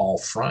on all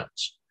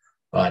fronts.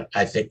 But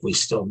I think we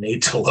still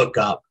need to look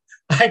up.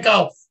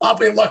 I'll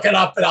be looking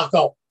up and I'll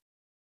go,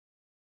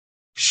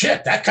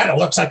 shit, that kind of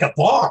looks like a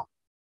bomb.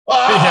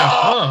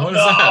 Oh, what is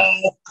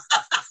that?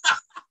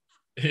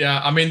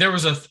 Yeah, I mean, there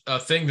was a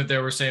thing that they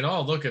were saying,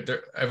 oh, look at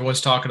everyone's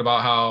talking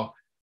about how,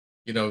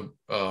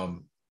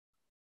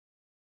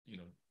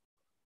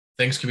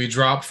 things can be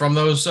dropped from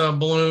those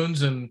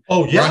balloons, and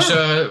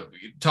Russia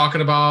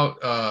talking about,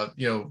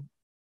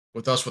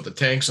 with us with the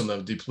tanks and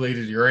the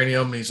depleted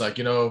uranium. He's like,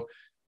 New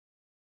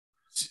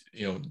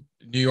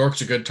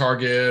York's a good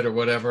target or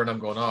whatever. And I'm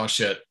going, oh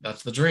shit,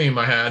 that's the dream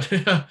I had.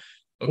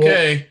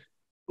 Okay.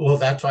 Well,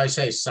 that's why I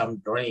say some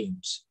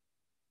dreams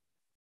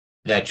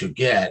that you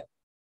get,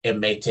 it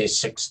may take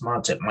 6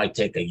 months, it might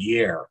take a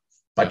year,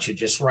 but you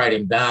just write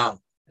them down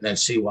and then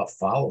see what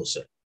follows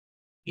it,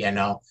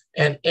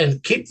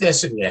 and keep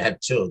this in your head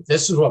too.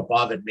 This is what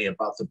bothered me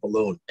about the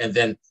balloon. And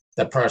then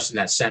the person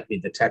that sent me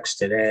the text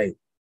today,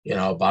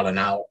 about an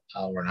hour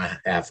and a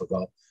half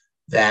ago,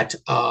 that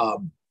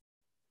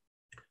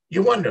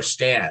you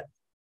understand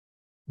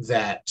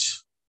that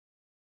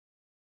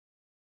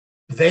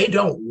they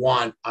don't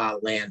want our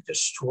land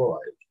destroyed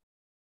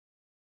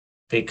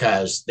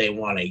because they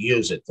want to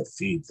use it to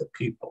feed the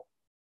people.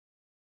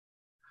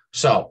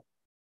 So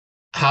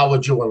how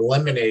would you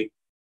eliminate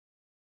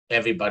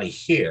everybody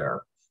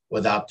here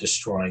without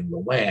destroying the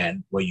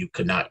land where you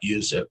cannot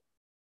use it?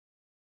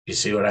 You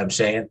see what I'm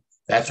saying?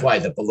 That's why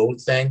the balloon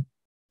thing.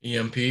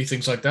 EMP,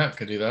 things like that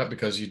could do that,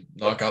 because you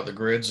knock out the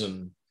grids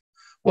and.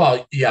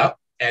 Well, yeah,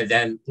 and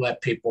then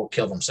let people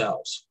kill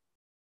themselves.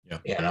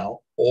 Yeah.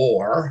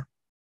 or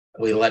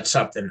we let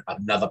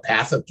another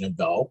pathogen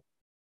go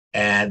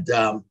and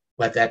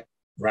let that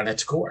run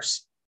its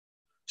course.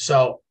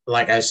 So,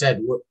 like I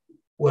said,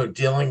 we're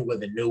dealing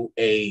with a new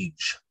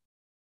age.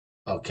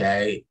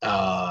 Okay.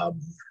 But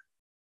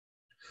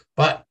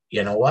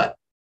you know what?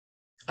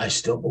 I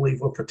still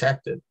believe we're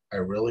protected. I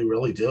really,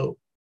 really do.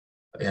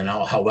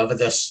 However,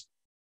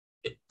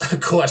 of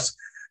course,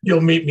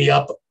 you'll meet me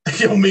up.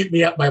 You'll meet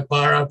me at my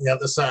bar on the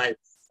other side.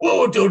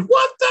 Whoa, dude,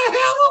 what the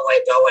hell are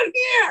we doing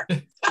here?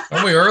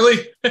 Are we early?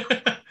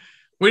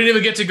 We didn't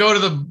even get to go to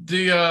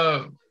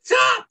the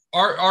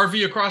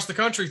RV across the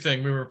country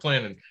thing we were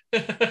planning.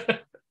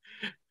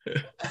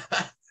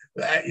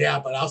 Yeah,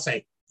 but I'll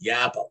say,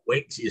 yeah, but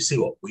wait till you see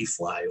what we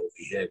fly over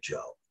here,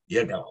 Joe.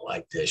 You're gonna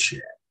like this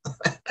shit.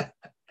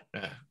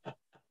 Yeah,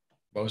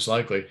 most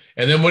likely.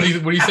 And then what do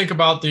you think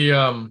about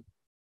the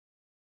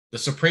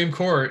Supreme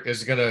Court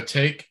is going to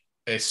take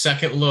a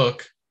second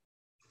look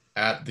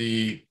at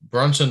the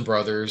Brunson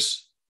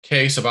brothers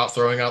case about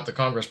throwing out the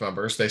Congress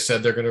members? They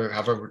said they're going to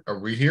have a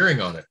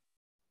rehearing on it,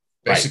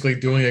 basically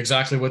doing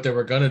exactly what they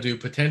were going to do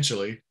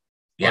potentially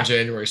on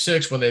January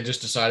 6th when they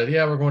just decided,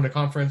 yeah, we're going to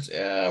conference.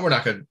 Yeah, we're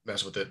not going to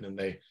mess with it. And then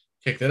they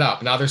kicked it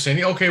out. Now they're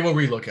saying, okay, we'll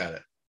relook at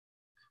it.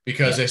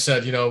 Because they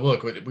said,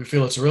 look, we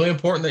feel it's really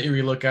important that you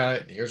relook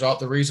at it. Here's all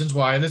the reasons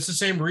why. And it's the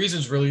same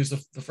reasons really as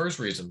the first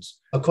reasons.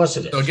 Of course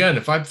it is. So again,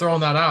 if I'm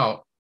throwing that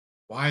out,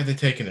 why are they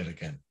taking it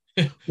again?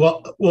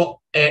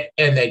 well, and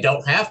they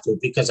don't have to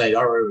because they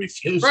already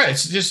refused. Right.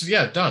 It's just,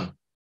 done.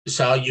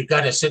 So you've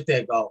got to sit there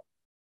and go,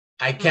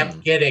 I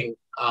kept getting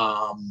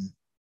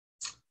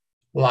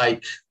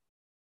like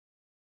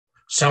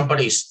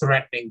somebody's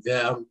threatening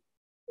them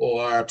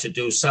or to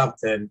do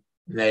something.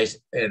 And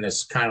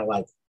it's kind of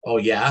like, oh,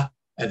 yeah.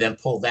 And then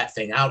pull that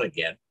thing out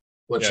again.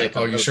 Which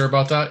you sure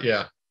about that?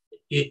 Yeah.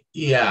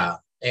 Yeah.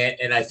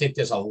 And I think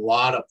there's a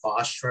lot of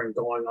posturing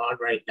going on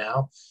right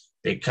now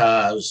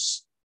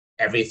because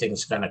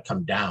everything's going to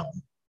come down,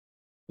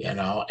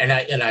 and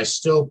I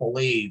still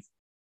believe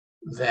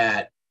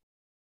that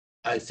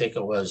I think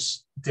it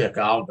was Dick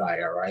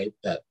Allgaier, right,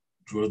 that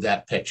drew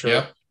that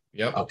picture.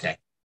 Yep. Okay.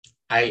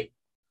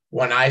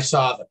 When I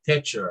saw the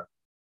picture,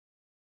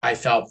 I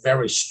felt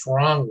very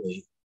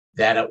strongly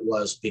that it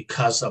was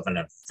because of an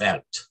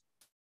event.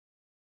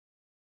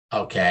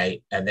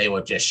 Okay. And they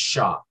were just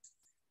shocked.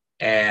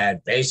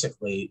 And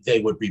basically, they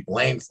would be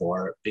blamed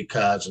for it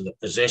because of the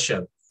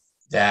position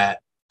that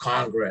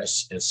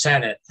Congress and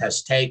Senate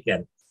has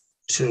taken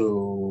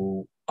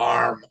to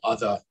arm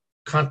other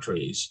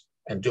countries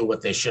and do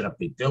what they shouldn't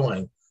be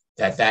doing,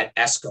 that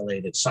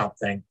escalated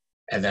something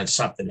and then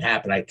something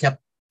happened. I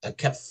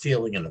kept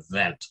feeling an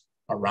event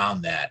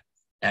around that.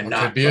 And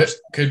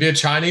could be a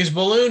Chinese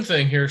balloon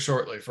thing here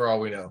shortly, for all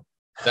we know.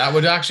 That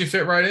would actually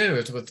fit right in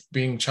with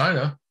being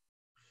China.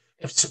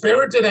 If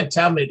Spirit didn't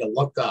tell me to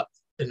look up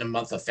in the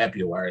month of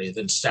February,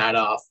 then start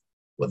off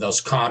with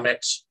those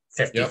comets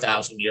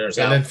 50,000 years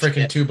out. And then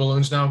freaking two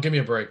balloons now. Give me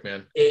a break,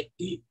 man.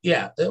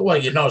 Well,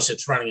 you notice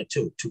it's running at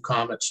two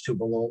comets, two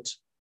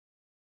balloons.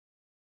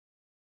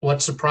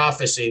 What's the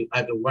prophecy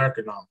I've been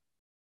working on?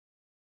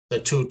 The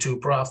 2-2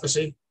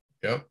 prophecy?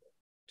 Yep.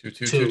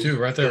 2-2-2-2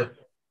 right there.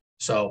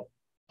 So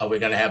are we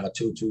going to have a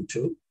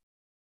 2-2-2?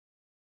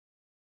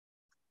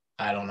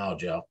 I don't know,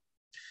 Joe.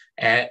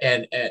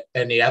 And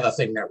the other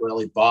thing that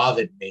really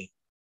bothered me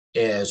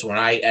is when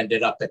I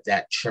ended up at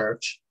that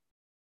church.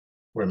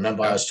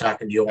 Remember, I was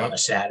talking to you on a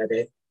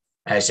Saturday.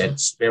 I said,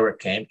 Spirit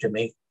came to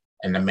me,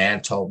 and the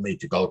man told me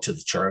to go to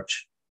the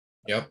church.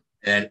 Yep.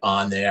 And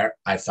on there,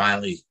 I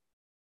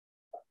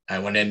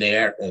went in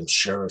there, and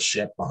sure as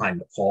shit, behind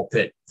the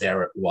pulpit,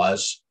 there it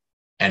was.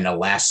 And the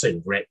last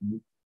thing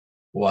written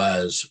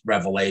was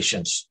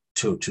Revelations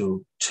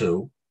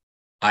 2:2.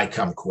 I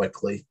come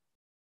quickly.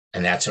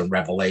 And that's in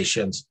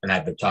Revelations. And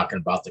I've been talking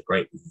about the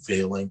great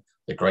revealing,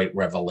 the great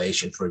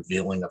revelations,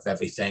 revealing of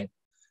everything.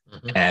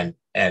 Mm-hmm.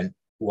 And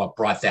what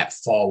brought that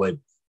forward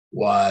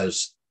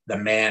was the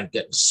man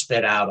getting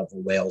spit out of a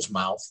whale's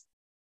mouth.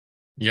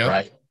 Yeah.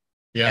 Right.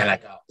 Yeah.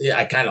 And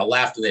I kind of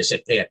laughed and they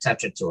said, pay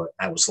attention to it.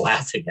 I was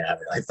laughing at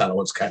it. I thought it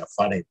was kind of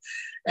funny.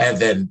 And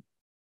then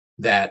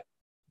that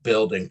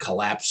building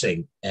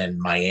collapsing in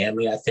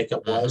Miami, I think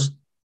it was. Mm-hmm.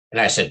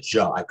 And I said,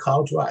 Joe, I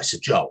called you. I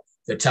said, Joe,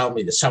 they're telling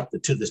me there's something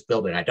to this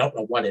building. I don't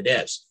know what it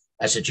is.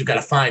 I said, you got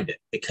to find it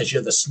because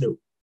you're the snoop.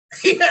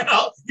 You're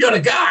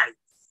the guy.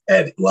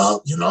 And,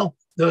 well,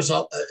 there's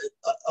a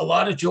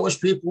lot of Jewish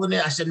people in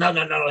there. I said, no,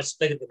 it's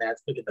bigger than that.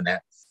 It's bigger than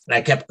that. And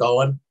I kept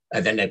going.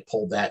 And then they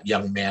pulled that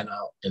young man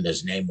out, and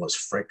his name was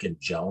frickin'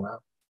 Jonah.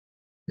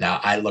 Now,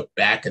 I look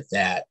back at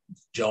that,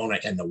 Jonah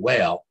and the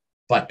whale.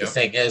 But the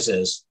thing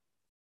is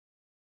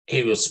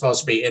he was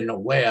supposed to be in the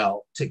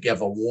whale to give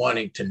a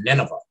warning to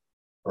Nineveh,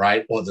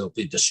 right? Or there'll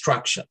be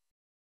destruction.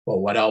 Well,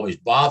 what always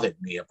bothered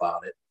me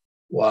about it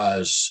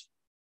was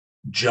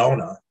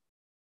Jonah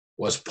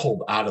was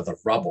pulled out of the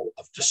rubble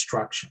of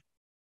destruction.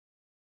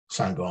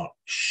 So I'm going,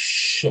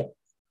 shit.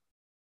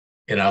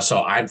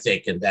 So I'm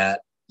thinking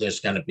that there's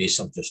going to be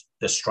some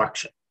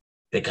destruction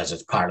because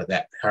it's part of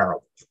that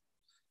parable.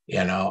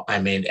 I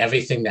mean,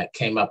 everything that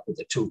came up with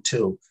the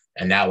 2-2,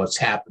 and now it's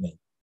happening,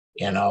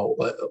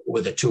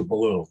 with the two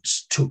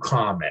balloons, two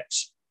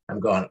comets. I'm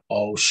going,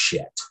 oh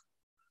shit.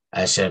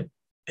 I said,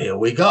 here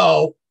we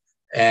go.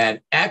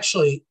 And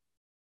actually,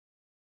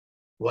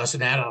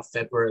 wasn't that on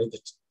February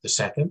the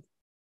 2nd?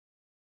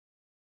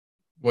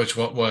 Which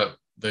what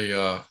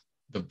the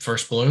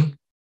first balloon?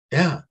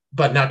 Yeah,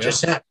 but not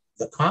just that,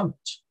 the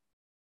comets.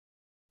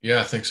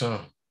 Yeah, I think so.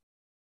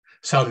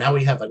 So now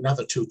we have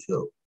another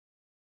 2-2.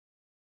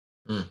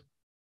 Mm.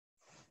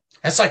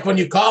 That's like when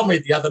you called me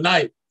the other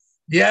night.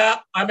 Yeah,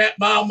 I'm at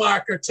mile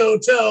marker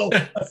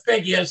 2-2.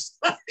 Figures.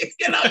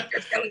 You're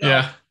just gonna go.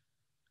 Yeah.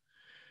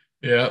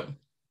 Yeah.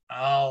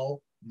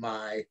 Oh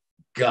my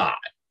God.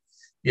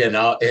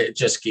 It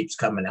just keeps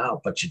coming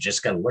out, but you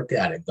just got to look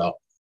at it and go,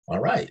 all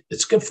right,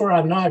 it's good for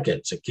our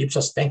noggins. It keeps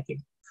us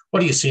thinking.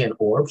 What are you seeing?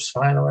 Orbs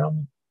flying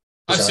around?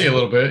 I see a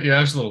little bit. Yeah,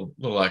 there's a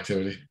little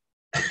activity.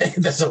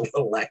 There's a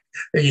little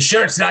Are you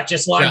sure it's not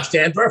just large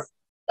Danforth?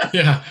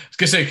 Yeah. I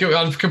was going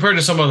to say, compared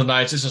to some other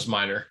nights, it's just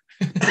minor.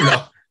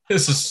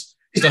 This is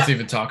stuff to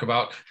even talk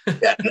about.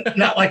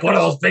 Not like one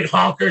of those big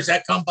honkers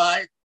that come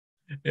by.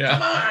 Yeah.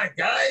 Come on,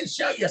 guys,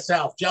 show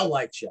yourself. Joe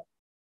likes you.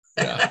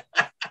 Yeah.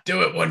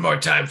 Do it one more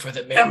time for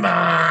the man. Come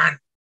on.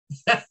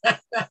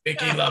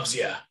 Mickey loves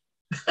you.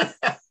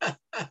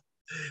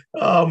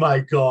 Oh my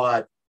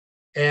God.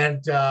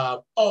 And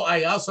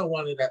I also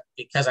wanted to,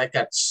 because I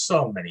got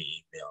so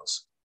many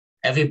emails.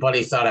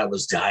 Everybody thought I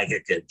was dying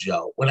again,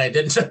 Joe. When I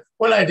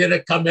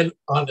didn't come in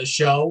on the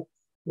show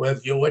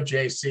with you and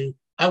JC,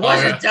 I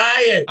wasn't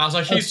dying. I was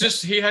like,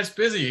 he has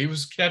busy. He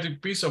had to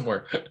be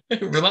somewhere.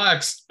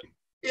 Relax.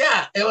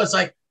 Yeah, it was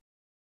like,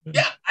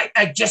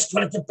 I just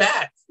couldn't get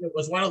back. It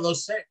was one of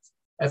those things.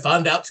 I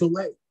found out too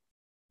late.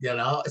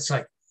 It's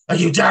like, are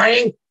you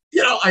dying?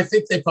 I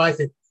think they probably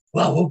think,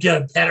 well, we'll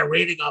get a better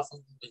rating off of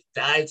him if he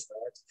dies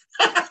first.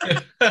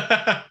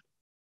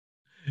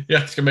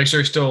 Yeah, it's gonna make sure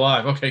he's still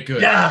alive. Okay,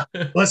 good. Yeah,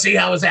 let's see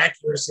how his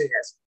accuracy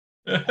is.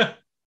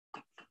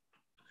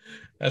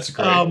 That's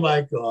great. Oh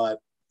my God,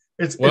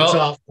 it's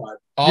all fun.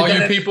 All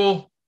you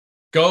people,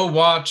 go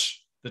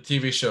watch the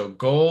TV show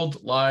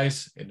Gold,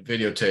 Lies, and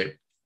Videotape.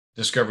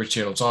 Discovery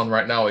Channel. It's on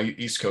right now,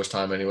 East Coast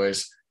time,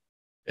 anyways.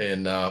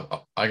 And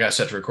I got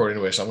set to record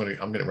anyway, so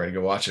I'm getting ready to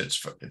go watch it.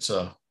 It's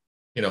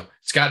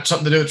it's got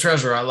something to do with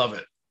Treasure. I love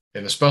it,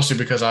 and especially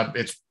because I've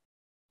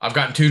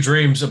gotten 2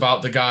 dreams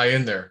about the guy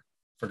in there.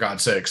 For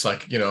God's sakes, I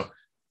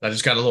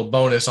just got a little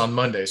bonus on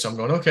Monday, so I'm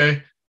going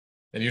okay.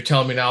 And you're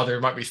telling me now there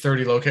might be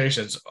 30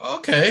 locations.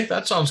 Okay,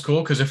 that sounds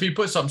cool, because if he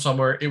put something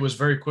somewhere, it was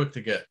very quick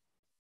to get.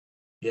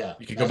 Yeah,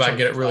 you can go back and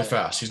get it really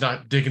fast. He's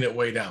not digging it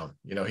way down.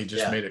 He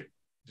just made it.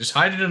 Just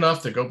hide it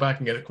enough to go back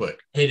and get it quick.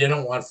 He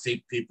didn't want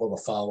people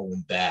to follow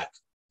him back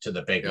to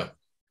the big one.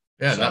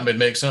 Yeah, so, that would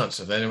make sense.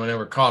 If anyone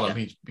ever caught him,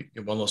 he'd be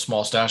one little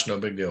small stash, no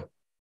big deal.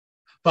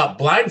 But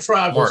Blind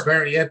Frog was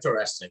very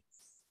interesting.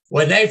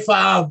 When they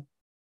found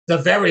the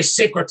very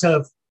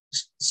secretive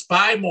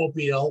spy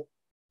mobile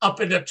up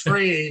in a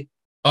tree,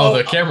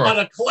 the camera on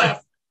a cliff,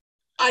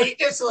 I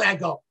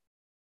go,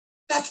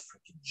 that's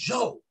freaking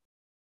Joe.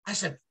 I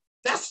said,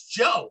 that's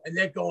Joe. And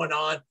they're going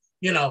on,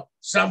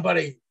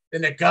 somebody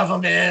in the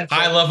government.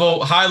 High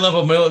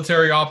level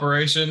military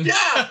operation. Yeah.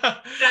 And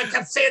I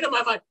kept saying in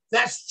my mind,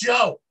 that's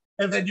Joe.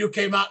 And then you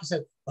came out and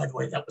said, by the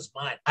way, that was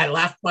mine. I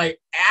laughed my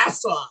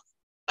ass off.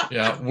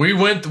 Yeah. We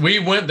went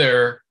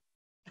there.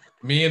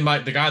 Me and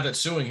the guy that's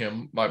suing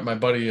him, my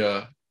buddy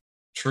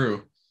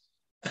True.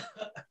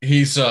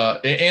 He's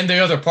and the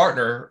other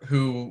partner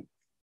who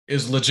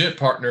is legit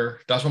partner.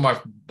 That's why my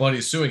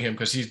buddy's suing him,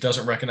 because he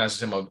doesn't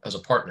recognize him as a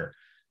partner.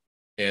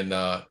 And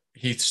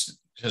he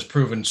has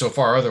proven so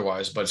far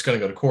otherwise, but it's going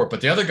to go to court.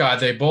 But the other guy,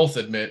 they both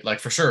admit,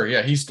 for sure,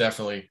 yeah, he's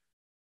definitely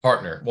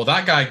partner. Well,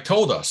 that guy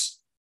told us,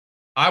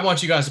 I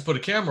want you guys to put a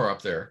camera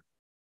up there.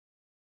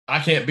 I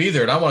can't be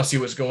there, and I want to see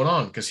what's going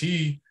on, because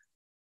he,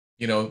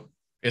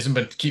 isn't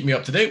been keeping me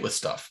up to date with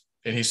stuff,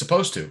 and he's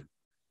supposed to.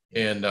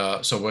 And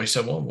so we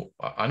said, well,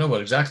 I know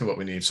exactly what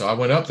we need. So I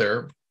went up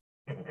there.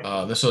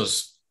 This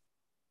was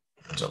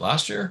it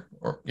last year?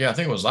 I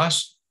think it was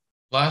last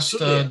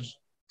 2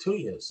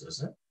 years,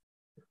 isn't it?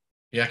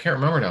 Yeah, I can't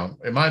remember now.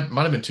 It might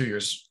have been 2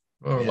 years.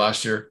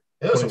 Last year,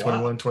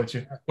 2021,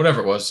 22,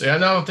 whatever it was. Yeah,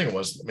 no, I don't think it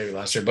was maybe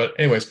last year. But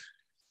anyways,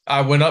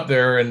 I went up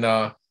there and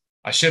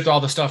I shipped all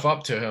the stuff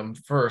up to him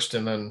first,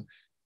 and then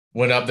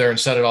went up there and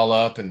set it all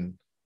up, and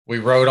we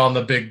rode on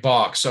the big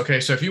box. Okay,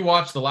 so if you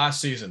watch the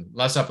last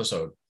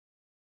episode,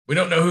 we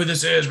don't know who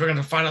this is. We're going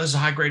to find out this is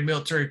high-grade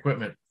military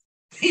equipment.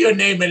 Your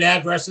name and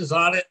address is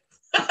on it.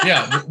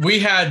 Yeah, we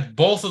had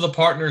both of the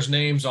partners'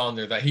 names on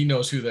there that he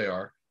knows who they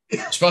are,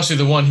 especially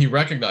the one he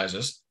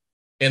recognizes,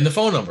 and the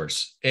phone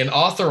numbers, and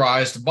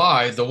authorized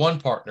by the one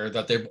partner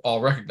that they all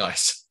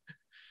recognize,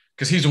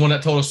 because he's the one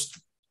that told us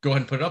go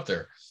ahead and put it up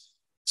there.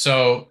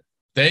 So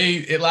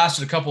it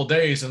lasted a couple of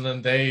days, and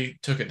then they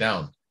took it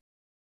down.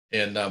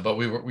 And but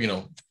we were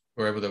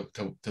able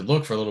to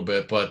look for a little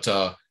bit. But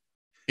that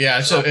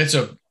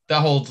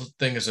whole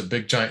thing is a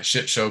big giant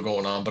shit show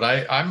going on.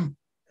 But I'm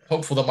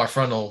hopeful that my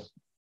friend will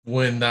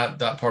win that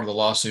part of the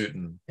lawsuit,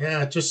 and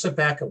Yeah, just sit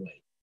back and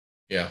wait.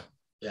 yeah,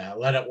 Yeah,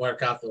 let it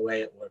work out the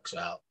way it works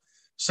out.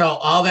 So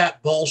all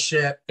that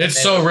bullshit that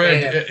it's they were so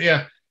rigged. saying,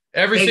 Yeah,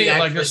 they everything like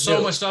actually there's so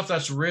do much stuff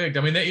that's rigged.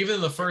 I mean, even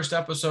in the first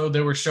episode,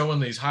 they were showing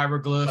these for the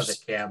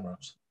hieroglyphs,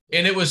 cameras.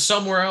 and it was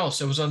somewhere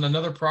else. It was on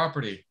another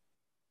property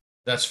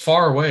that's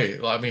far away.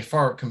 I mean,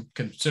 far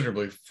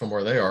considerably from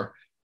where they are,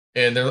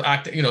 and they're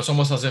acting. It's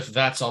almost as if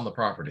that's on the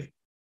property.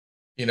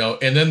 And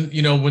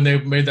then when they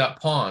made that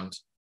pond,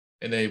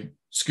 and they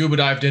scuba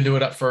dived into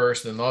it at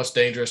first, and oh, it's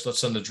dangerous. Let's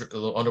send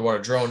the underwater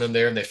drone in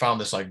there, and they found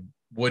this like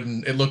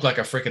wooden. It looked like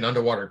a freaking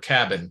underwater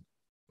cabin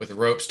with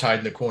ropes tied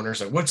in the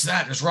corners. Like, what's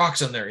that? There's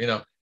rocks in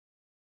there.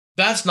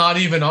 That's not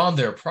even on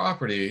their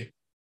property.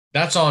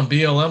 That's on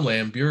BLM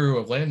land, Bureau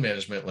of Land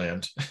Management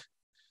land,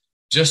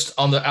 just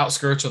on the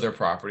outskirts of their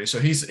property. So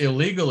he's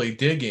illegally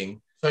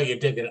digging. So you're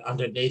digging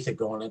underneath it,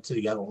 going into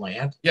the other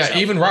land. Yeah,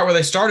 even right where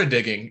they started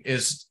digging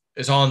is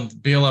on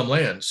BLM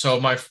land. So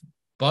my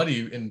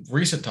buddy in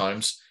recent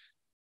times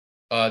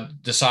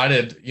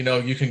decided,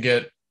 you can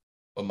get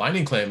a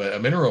mining claim, a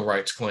mineral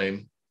rights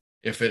claim,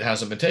 if it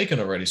hasn't been taken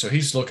already. So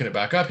he's looking it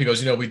back up. He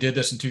goes, we did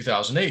this in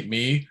 2008,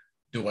 me,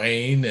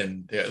 Dwayne,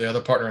 and the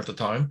other partner at the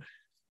time.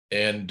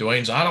 And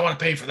Dwayne's, I don't want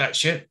to pay for that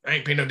shit. I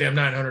ain't paying no damn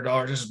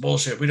 $900. This is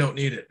bullshit. We don't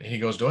need it. And he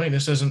goes, Dwayne,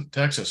 this isn't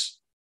Texas.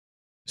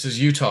 This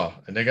is Utah.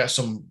 And they got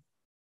some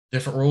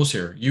different rules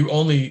here. You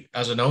only,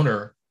 as an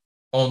owner,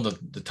 own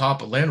the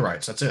top land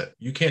rights. That's it.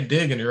 You can't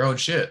dig in your own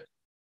shit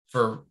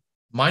for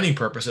mining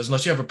purposes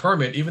unless you have a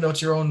permit, even though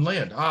it's your own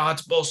land.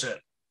 It's bullshit.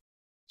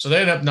 So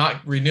they ended up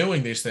not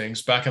renewing these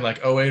things back in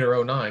like 08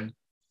 or 09.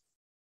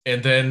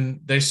 And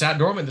then they sat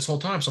dormant this whole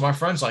time. So my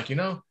friend's like,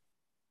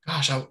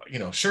 gosh,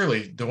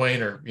 surely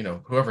Dwayne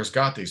or, whoever's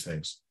got these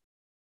things.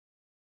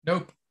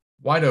 Nope.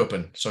 Wide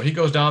open. So he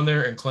goes down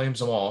there and claims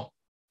them all,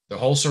 the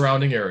whole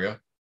surrounding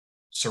area,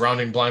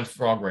 surrounding Blind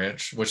Frog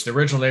Ranch, which the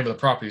original name of the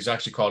property is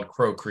actually called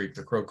Crow Creek,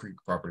 the Crow Creek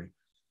property.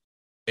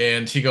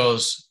 And he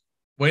goes,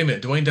 wait a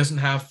minute, Dwayne doesn't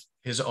have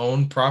his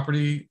own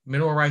property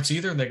mineral rights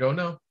either? And they go,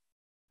 no,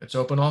 it's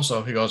open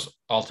also. He goes,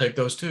 I'll take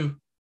those too.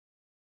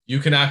 You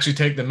can actually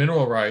take the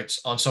mineral rights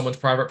on someone's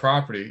private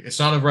property. It's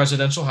not a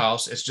residential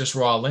house. It's just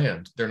raw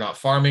land. They're not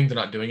farming. They're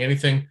not doing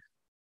anything.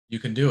 You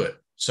can do it.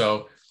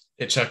 So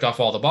it checked off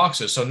all the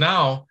boxes. So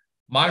now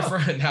my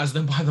friend has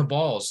them by the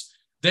balls.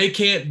 They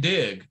can't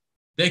dig.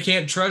 They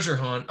can't treasure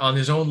hunt on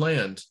his own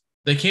land.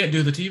 They can't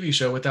do the TV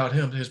show without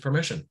his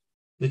permission.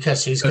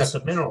 Because he's got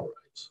the mineral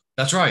rights.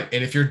 That's right.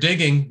 And if you're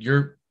digging,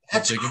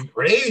 that's digging.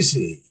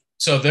 Crazy.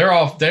 So they're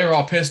all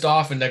pissed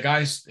off, and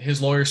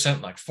his lawyer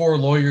sent like 4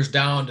 lawyers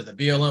down to the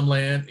BLM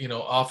land,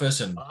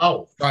 office, and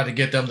tried to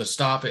get them to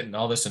stop it and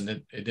all this, and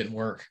it didn't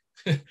work.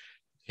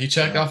 He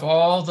checked off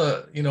all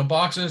the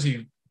boxes.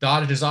 He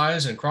dotted his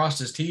I's and crossed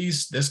his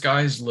T's. This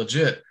guy's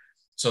legit.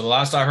 So the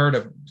last I heard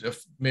of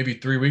maybe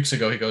 3 weeks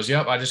ago, he goes,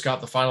 yep, I just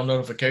got the final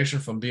notification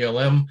from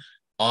BLM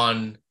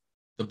on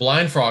the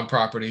Blind Frog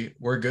property.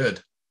 We're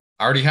good.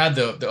 I already had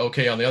the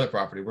okay on the other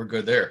property. We're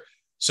good there.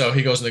 So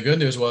he goes, and the good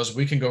news was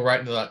we can go right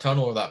into that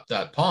tunnel or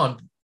that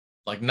pond.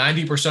 Like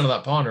 90% of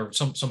that pond or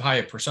some high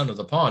percent of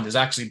the pond is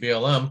actually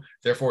BLM.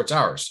 Therefore, it's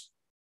ours.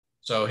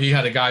 So he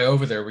had a guy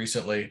over there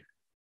recently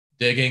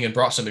digging and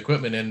brought some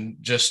equipment in,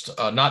 just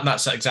not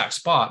that exact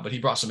spot, but he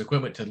brought some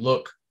equipment to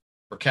look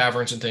for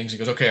caverns and things. He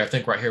goes, okay, I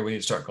think right here we need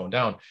to start going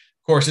down.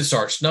 Of course, it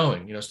starts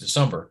snowing. It's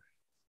December,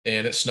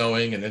 and it's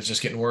snowing, and it's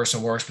just getting worse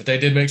and worse. But they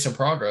did make some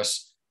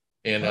progress,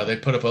 and they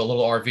put up a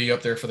little RV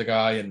up there for the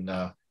guy, and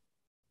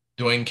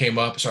Dwayne came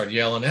up and started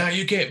yelling,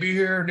 you can't be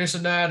here, this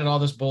and that, and all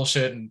this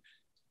bullshit, and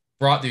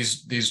brought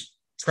these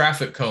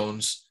traffic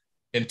cones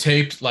and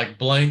taped like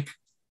blank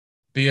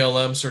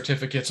BLM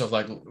certificates of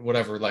like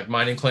whatever, like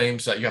mining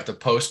claims that you have to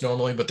post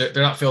normally, but they're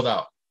not filled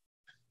out.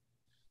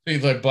 So you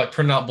like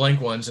print out blank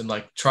ones and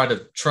like try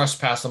to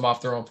trespass them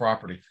off their own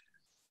property.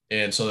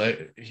 And so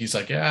he's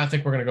like, I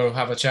think we're going to go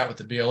have a chat with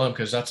the BLM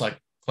because that's like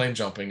claim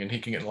jumping, and he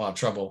can get in a lot of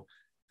trouble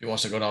if he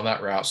wants to go down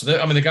that route. So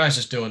the guy's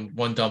just doing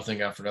one dumb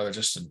thing after another,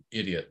 just an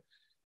idiot.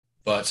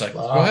 But it's like,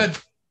 go ahead,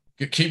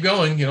 keep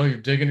going. You're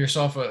digging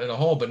yourself in a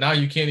hole, but now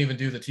you can't even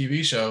do the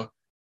TV show,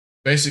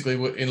 basically,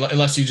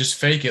 unless you just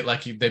fake it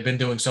like they've been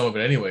doing some of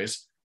it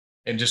anyways,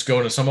 and just go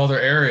into some other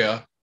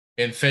area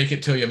and fake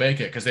it till you make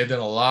it, because they've done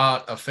a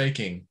lot of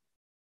faking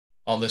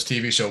on this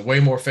TV show, way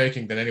more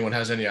faking than anyone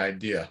has any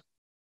idea.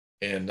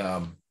 And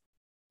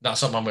not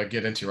something I'm going to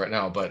get into right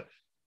now, but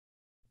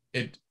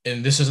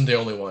and this isn't the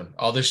only one.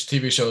 All these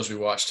TV shows we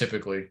watch,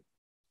 typically,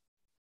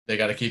 they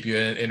got to keep you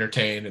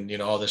entertained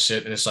and, all this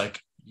shit. And it's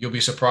like, you'll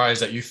be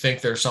surprised that you think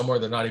they're somewhere.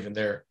 They're not even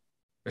there.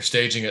 They're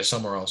staging it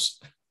somewhere else.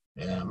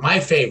 Yeah. My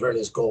favorite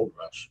is Gold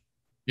Rush.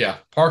 Yeah.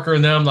 Parker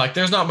and them, like,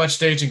 there's not much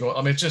staging going.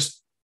 I mean, it's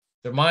just,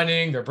 they're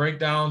mining, their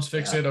breakdowns,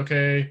 fix it.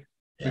 Okay.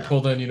 We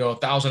pulled in,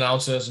 1,000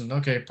 ounces, and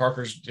okay,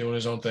 Parker's doing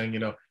his own thing.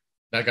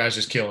 That guy's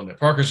just killing it.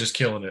 Parker's just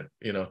killing it.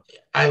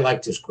 I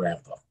liked his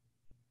grandpa.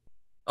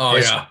 Oh,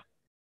 yeah.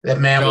 That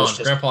man was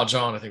just, Grandpa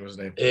John, I think was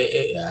his name.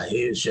 Yeah,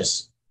 he was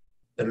just,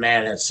 the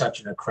man had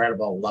such an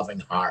incredible, loving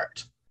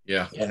heart.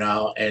 Yeah.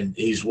 And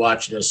he's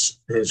watching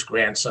his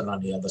grandson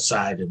on the other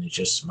side, and he's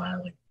just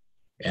smiling.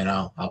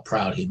 How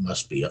proud he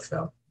must be of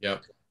him.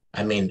 Yep.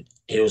 I mean,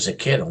 he was a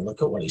kid, and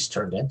look at what he's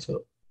turned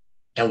into.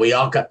 And we've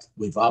all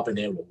been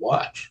able to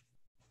watch.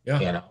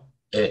 Yeah.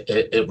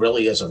 It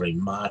really is a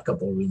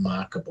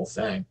remarkable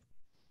thing.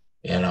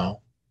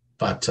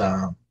 But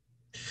all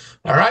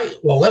right,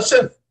 well,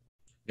 listen,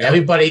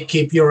 everybody,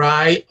 keep your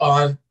eye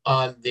on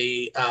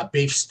the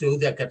beef stew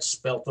that gets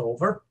spilt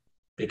over,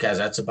 because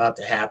that's about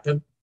to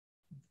happen.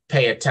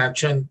 Pay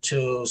attention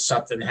to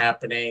something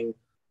happening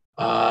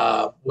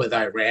with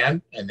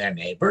Iran and their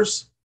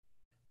neighbors.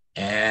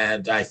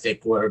 And I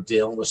think we're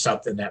dealing with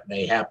something that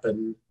may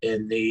happen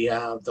in the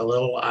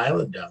little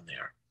island down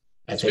there.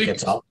 I think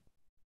it's all.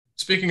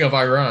 Speaking of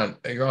Iran,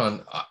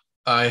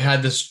 I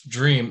had this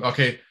dream.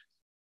 Okay,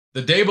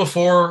 the day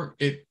before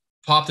it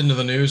popped into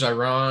the news,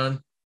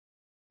 Iran.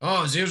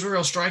 Oh, is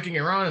Israel striking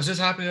Iran? Is this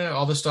happening?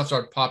 All this stuff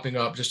started popping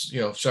up just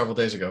several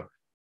days ago.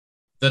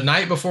 The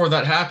night before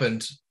that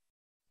happened,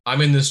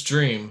 I'm in this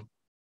dream,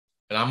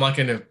 and I'm like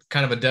in a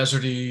kind of a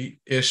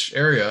deserty-ish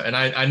area, and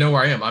I know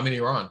where I am. I'm in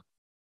Iran,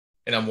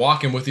 and I'm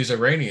walking with these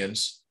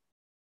Iranians,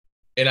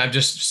 and I'm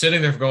just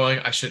sitting there going,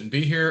 I shouldn't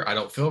be here. I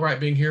don't feel right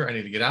being here. I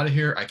need to get out of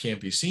here. I can't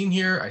be seen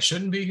here. I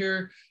shouldn't be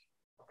here.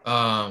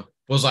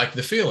 Was like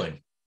the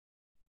feeling,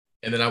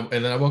 and then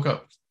I woke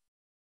up,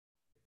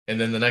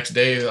 and then the next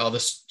day, all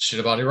this shit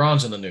about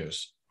Iran's in the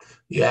news.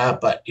 Yeah,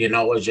 but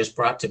what just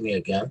brought to me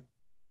again?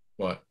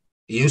 What?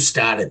 You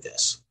started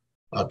this,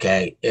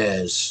 okay,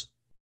 is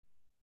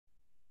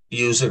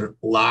using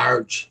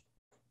large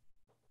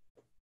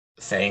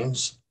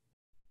things.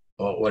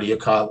 Or what do you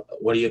call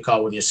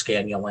when you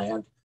scan your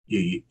land?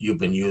 You've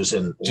been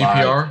using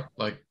GPR,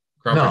 like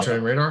ground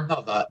penetrating radar?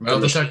 No, the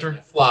metal detector?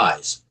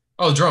 Flies.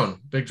 Oh,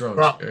 drone. Big drones.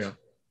 Yeah.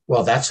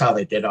 Well, that's how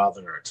they did all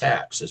their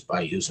attacks, is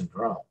by using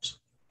drones.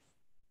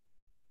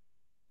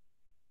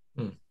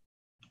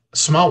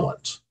 Small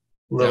ones.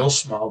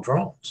 Small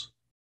drones.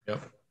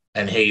 Yep.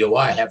 And here you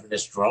are having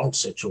this drone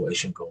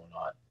situation going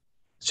on.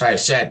 So I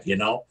said,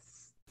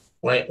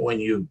 when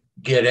you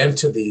get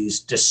into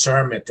these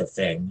discernment of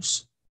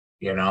things,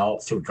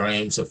 through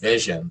dreams of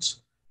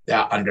visions,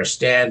 that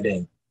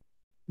understanding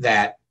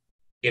that,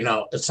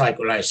 it's like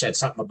when I said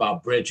something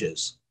about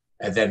bridges,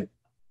 and then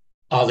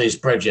all these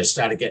bridges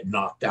started getting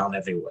knocked down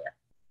everywhere.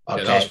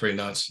 Okay? Yeah, that was pretty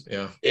nuts.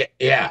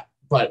 Yeah,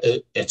 but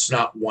it's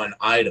not one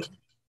item.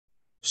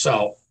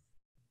 So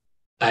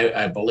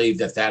I believe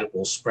that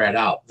will spread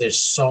out. There's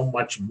so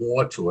much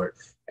more to it,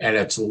 and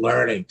it's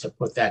learning to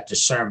put that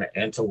discernment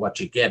into what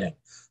you're getting.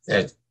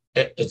 That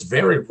it's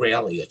very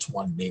rarely it's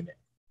one meaning,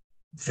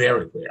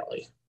 very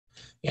rarely,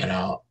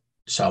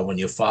 So when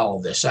you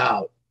follow this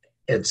out,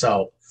 and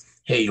so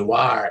here you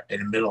are in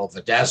the middle of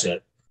the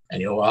desert,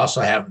 and you're also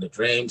having the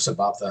dreams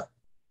about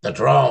the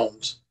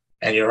drones,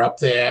 and you're up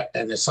there,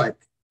 and it's like,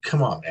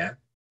 come on, man,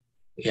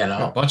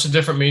 A bunch of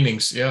different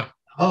meanings. Yeah.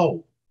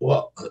 Oh,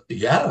 well,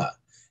 yeah.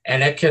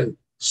 And it can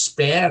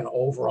span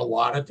over a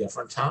lot of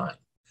different time.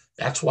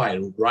 That's why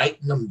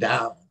writing them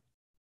down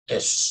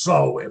is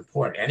so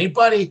important.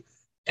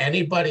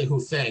 Anybody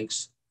who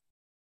thinks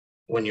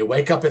when you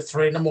wake up at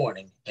 3 a.m.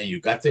 and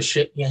you got this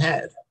shit in your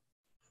head,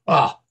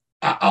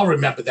 I'll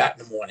remember that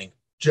in the morning.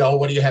 Joe,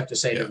 what do you have to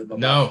say to them about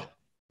No,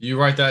 you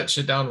write that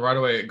shit down right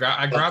away.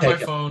 I grab my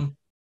phone.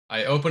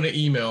 I open an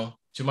email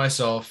to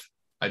myself.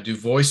 I do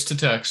voice to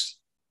text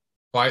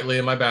quietly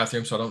in my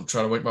bathroom so I don't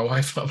try to wake my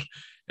wife up.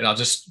 And I'll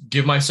just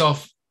give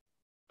myself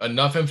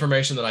enough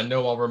information that I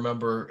know I'll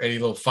remember any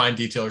little fine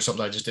detail or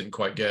something I just didn't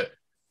quite get,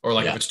 or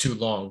if it's too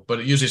long.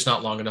 But usually it's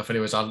not long enough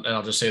anyways.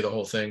 I'll just say the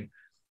whole thing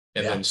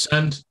and then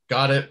send.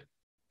 Got it.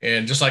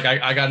 And just like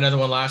I got another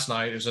one last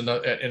night. It was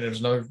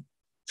another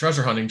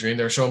treasure hunting dream.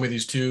 They were showing me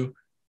these 2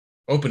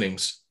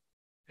 openings,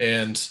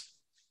 and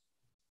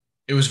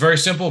it was very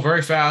simple,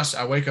 very fast.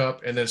 I wake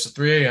up, and then it's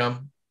 3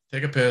 a.m.,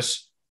 take a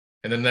piss,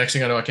 and then the next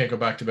thing I know, I can't go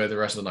back to bed the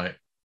rest of the night.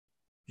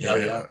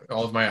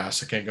 All of my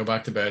ass. I can't go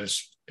back to bed.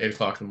 It's 8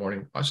 o'clock in the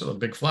morning. I saw a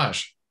big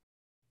flash.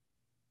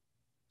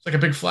 It's like a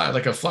big flash,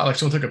 like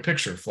someone took a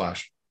picture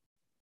flash.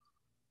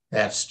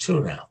 That's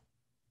 2 now.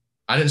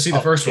 I didn't see the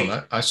first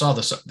one. I saw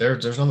this.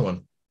 There's another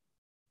one.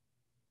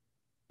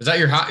 Is that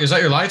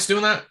your lights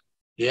doing that?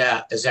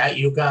 Yeah. Is that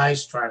you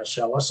guys trying to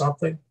show us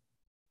something?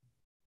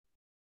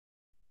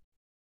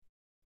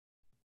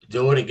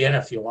 Do it again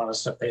if you want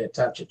us to pay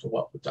attention to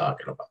what we're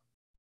talking about.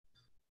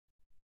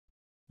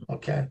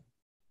 Okay.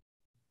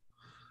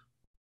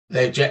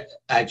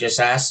 I just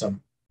asked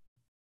them,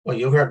 well,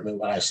 you heard me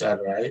what I said,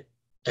 right?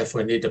 If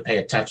we need to pay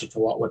attention to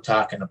what we're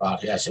talking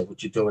about here, I said,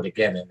 would you do it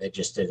again? And they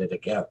just did it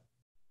again.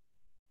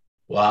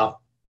 Wow.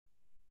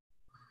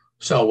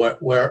 So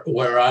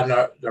we're on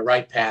the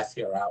right path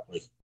here, aren't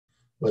we?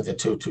 With the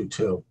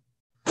 222.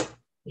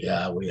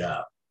 Yeah, we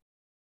are.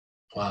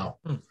 Wow.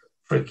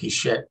 Freaky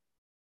shit.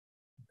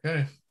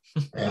 Okay.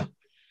 Yeah.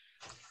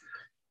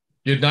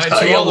 Good night.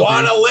 So you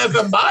want to live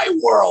in my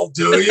world,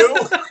 do you?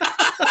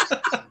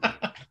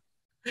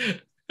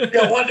 You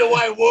wonder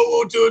why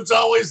woo-woo dude's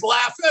always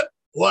laughing?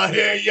 Well,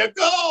 here you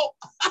go.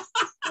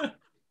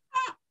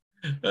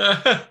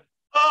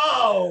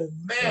 Oh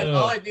man,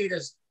 all I need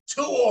is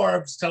 2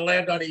 orbs to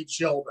land on each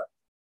shoulder.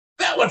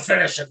 That would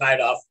finish a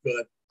night off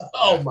good.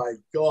 Oh Yeah. my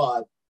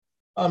God.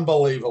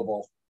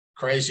 Unbelievable.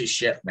 Crazy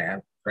shit,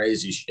 man.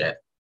 Crazy shit.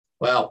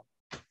 Well,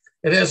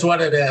 it is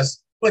what it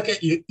is. Look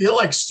at you. You're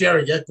like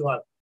staring at going,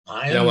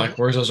 I Yeah, am. like,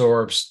 where's those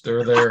orbs?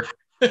 They're there.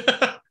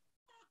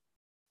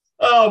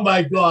 Oh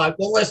my God.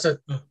 Well, listen,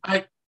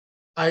 I,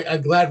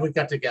 I'm glad we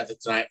got together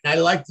tonight. And I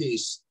like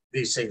these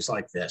things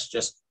like this.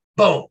 Just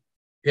boom.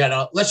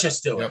 Let's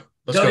just do it. Yep.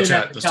 Let's Don't go even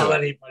have chat. to Let's do tell it.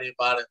 anybody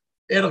about it.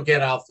 It'll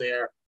get out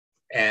there,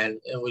 and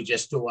we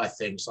just do our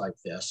things like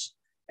this.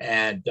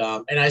 And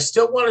I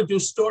still want to do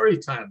story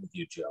time with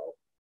you, Joe.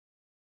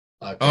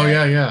 Oh, Okay.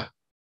 yeah, yeah.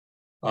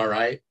 All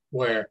right.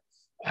 Where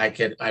I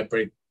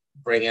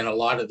bring in a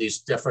lot of these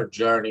different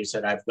journeys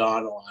that I've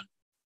gone on.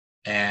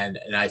 And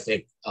I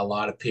think a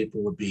lot of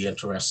people would be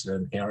interested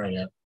in hearing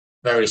it.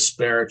 Very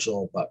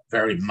spiritual, but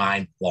very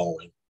mind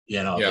blowing,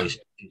 Yeah, these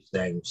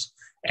things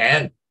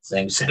and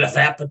things that have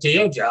happened to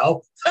you,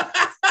 Joe.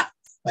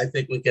 I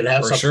think we could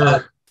have for some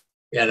fun, sure. Oh,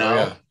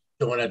 yeah.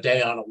 doing a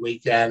day on a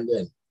weekend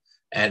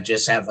and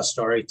just have a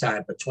story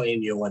time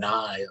between you and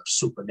I of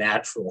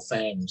supernatural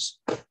things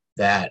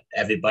that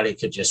everybody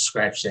could just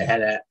scratch their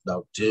head at.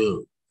 No,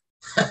 dude,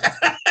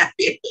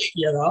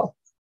 you know.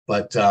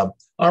 But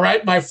all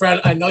right, my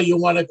friend, I know you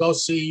want to go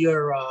see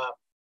your.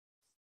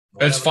 It's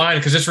Whatever. fine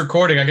because it's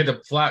recording. I get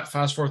to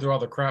fast forward through all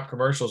the crap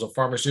commercials of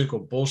pharmaceutical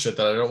bullshit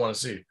that I don't want to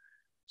see.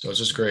 So it's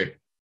just great.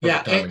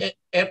 Yeah, Perfect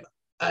timing.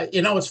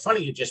 it's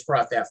funny you just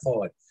brought that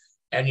forward,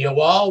 and you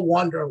all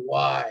wonder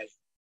why.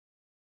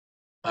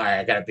 All right,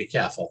 I got to be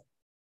careful.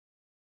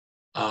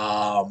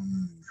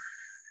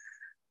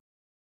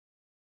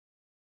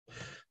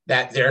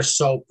 That they're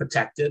so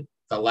protected.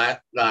 The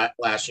last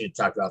year you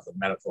talked about the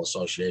medical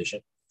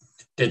association.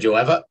 Did you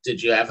ever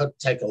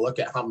take a look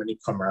at how many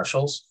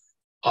commercials?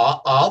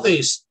 All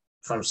these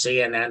from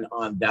CNN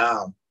on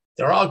down,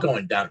 they're all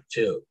going down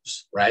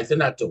tubes, right? They're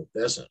not doing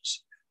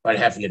business. But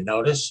have you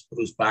noticed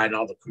who's buying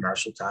all the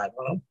commercial time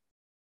on them?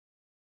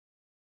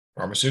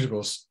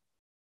 Pharmaceuticals.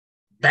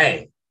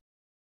 Bang.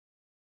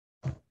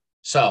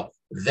 So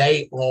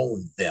they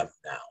own them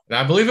now. And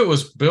I believe it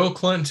was Bill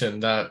Clinton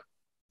that,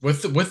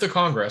 with the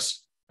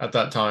Congress at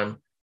that time,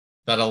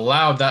 that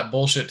allowed that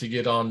bullshit to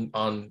get on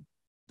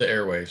the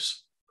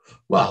airwaves.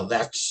 Well,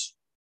 that's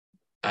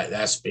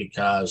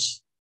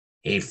because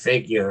he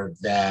figured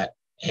that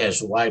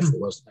his wife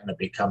was going to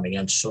be coming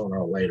in sooner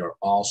or later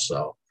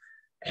also.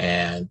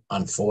 And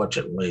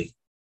unfortunately,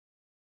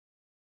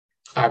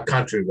 our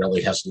country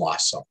really has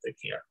lost something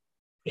here,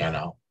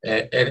 and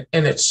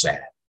it's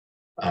sad.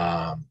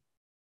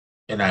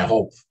 And I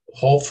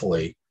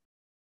hopefully,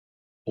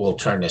 we'll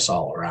turn this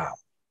all around.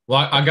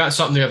 Well, I got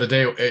something the other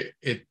day.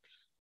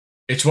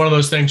 It's one of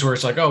those things where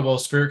it's like, oh, well,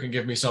 spirit can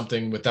give me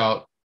something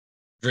without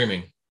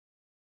dreaming,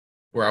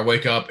 where I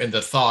wake up and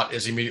the thought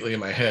is immediately in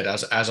my head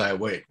as I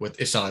awake.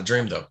 It's not a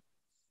dream though.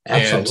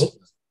 And Absolutely.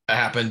 it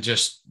happened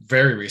just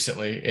very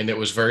recently, and it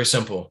was very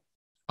simple.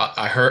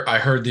 I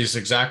heard these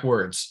exact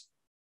words.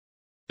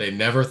 They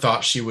never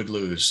thought she would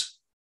lose.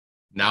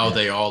 Now Yeah.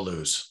 they all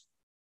lose.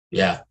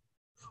 Yeah.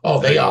 Oh,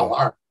 There they you all go.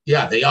 are.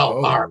 Yeah, they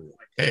all are. Oh,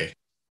 hey.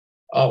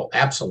 Oh,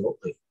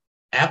 absolutely.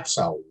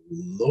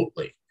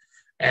 Absolutely.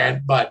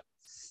 But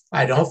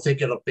I don't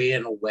think it'll be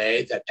in a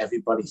way that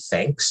everybody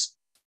thinks.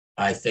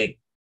 I think,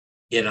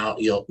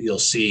 you'll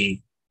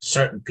see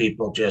certain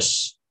people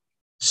just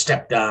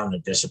step down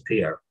and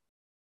disappear.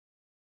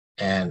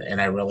 And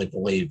I really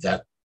believe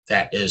that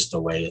that is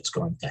the way it's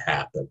going to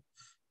happen.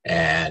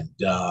 And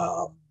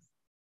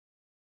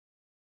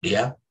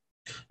yeah,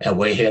 and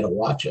we're here to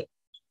watch it.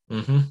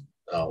 Mm-hmm.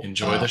 So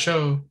Enjoy the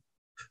show.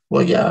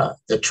 well, yeah,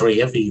 the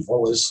tree of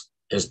evil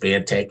is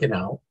being taken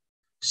out.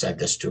 Said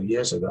this 2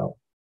 years ago,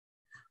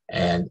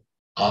 and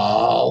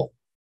all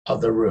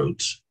of the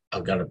roots are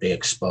going to be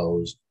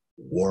exposed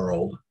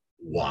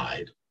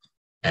worldwide,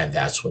 and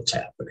that's what's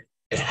happening.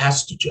 It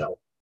has to, Joe.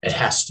 It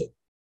has to.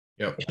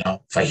 Yep.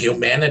 For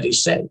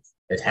humanity's sake,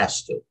 it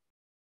has to.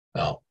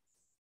 Oh,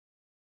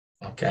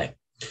 okay.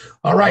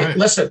 All right.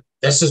 Listen,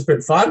 this has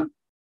been fun.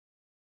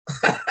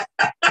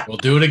 We'll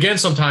do it again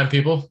sometime,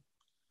 people.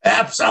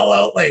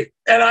 Absolutely.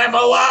 And I'm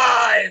alive.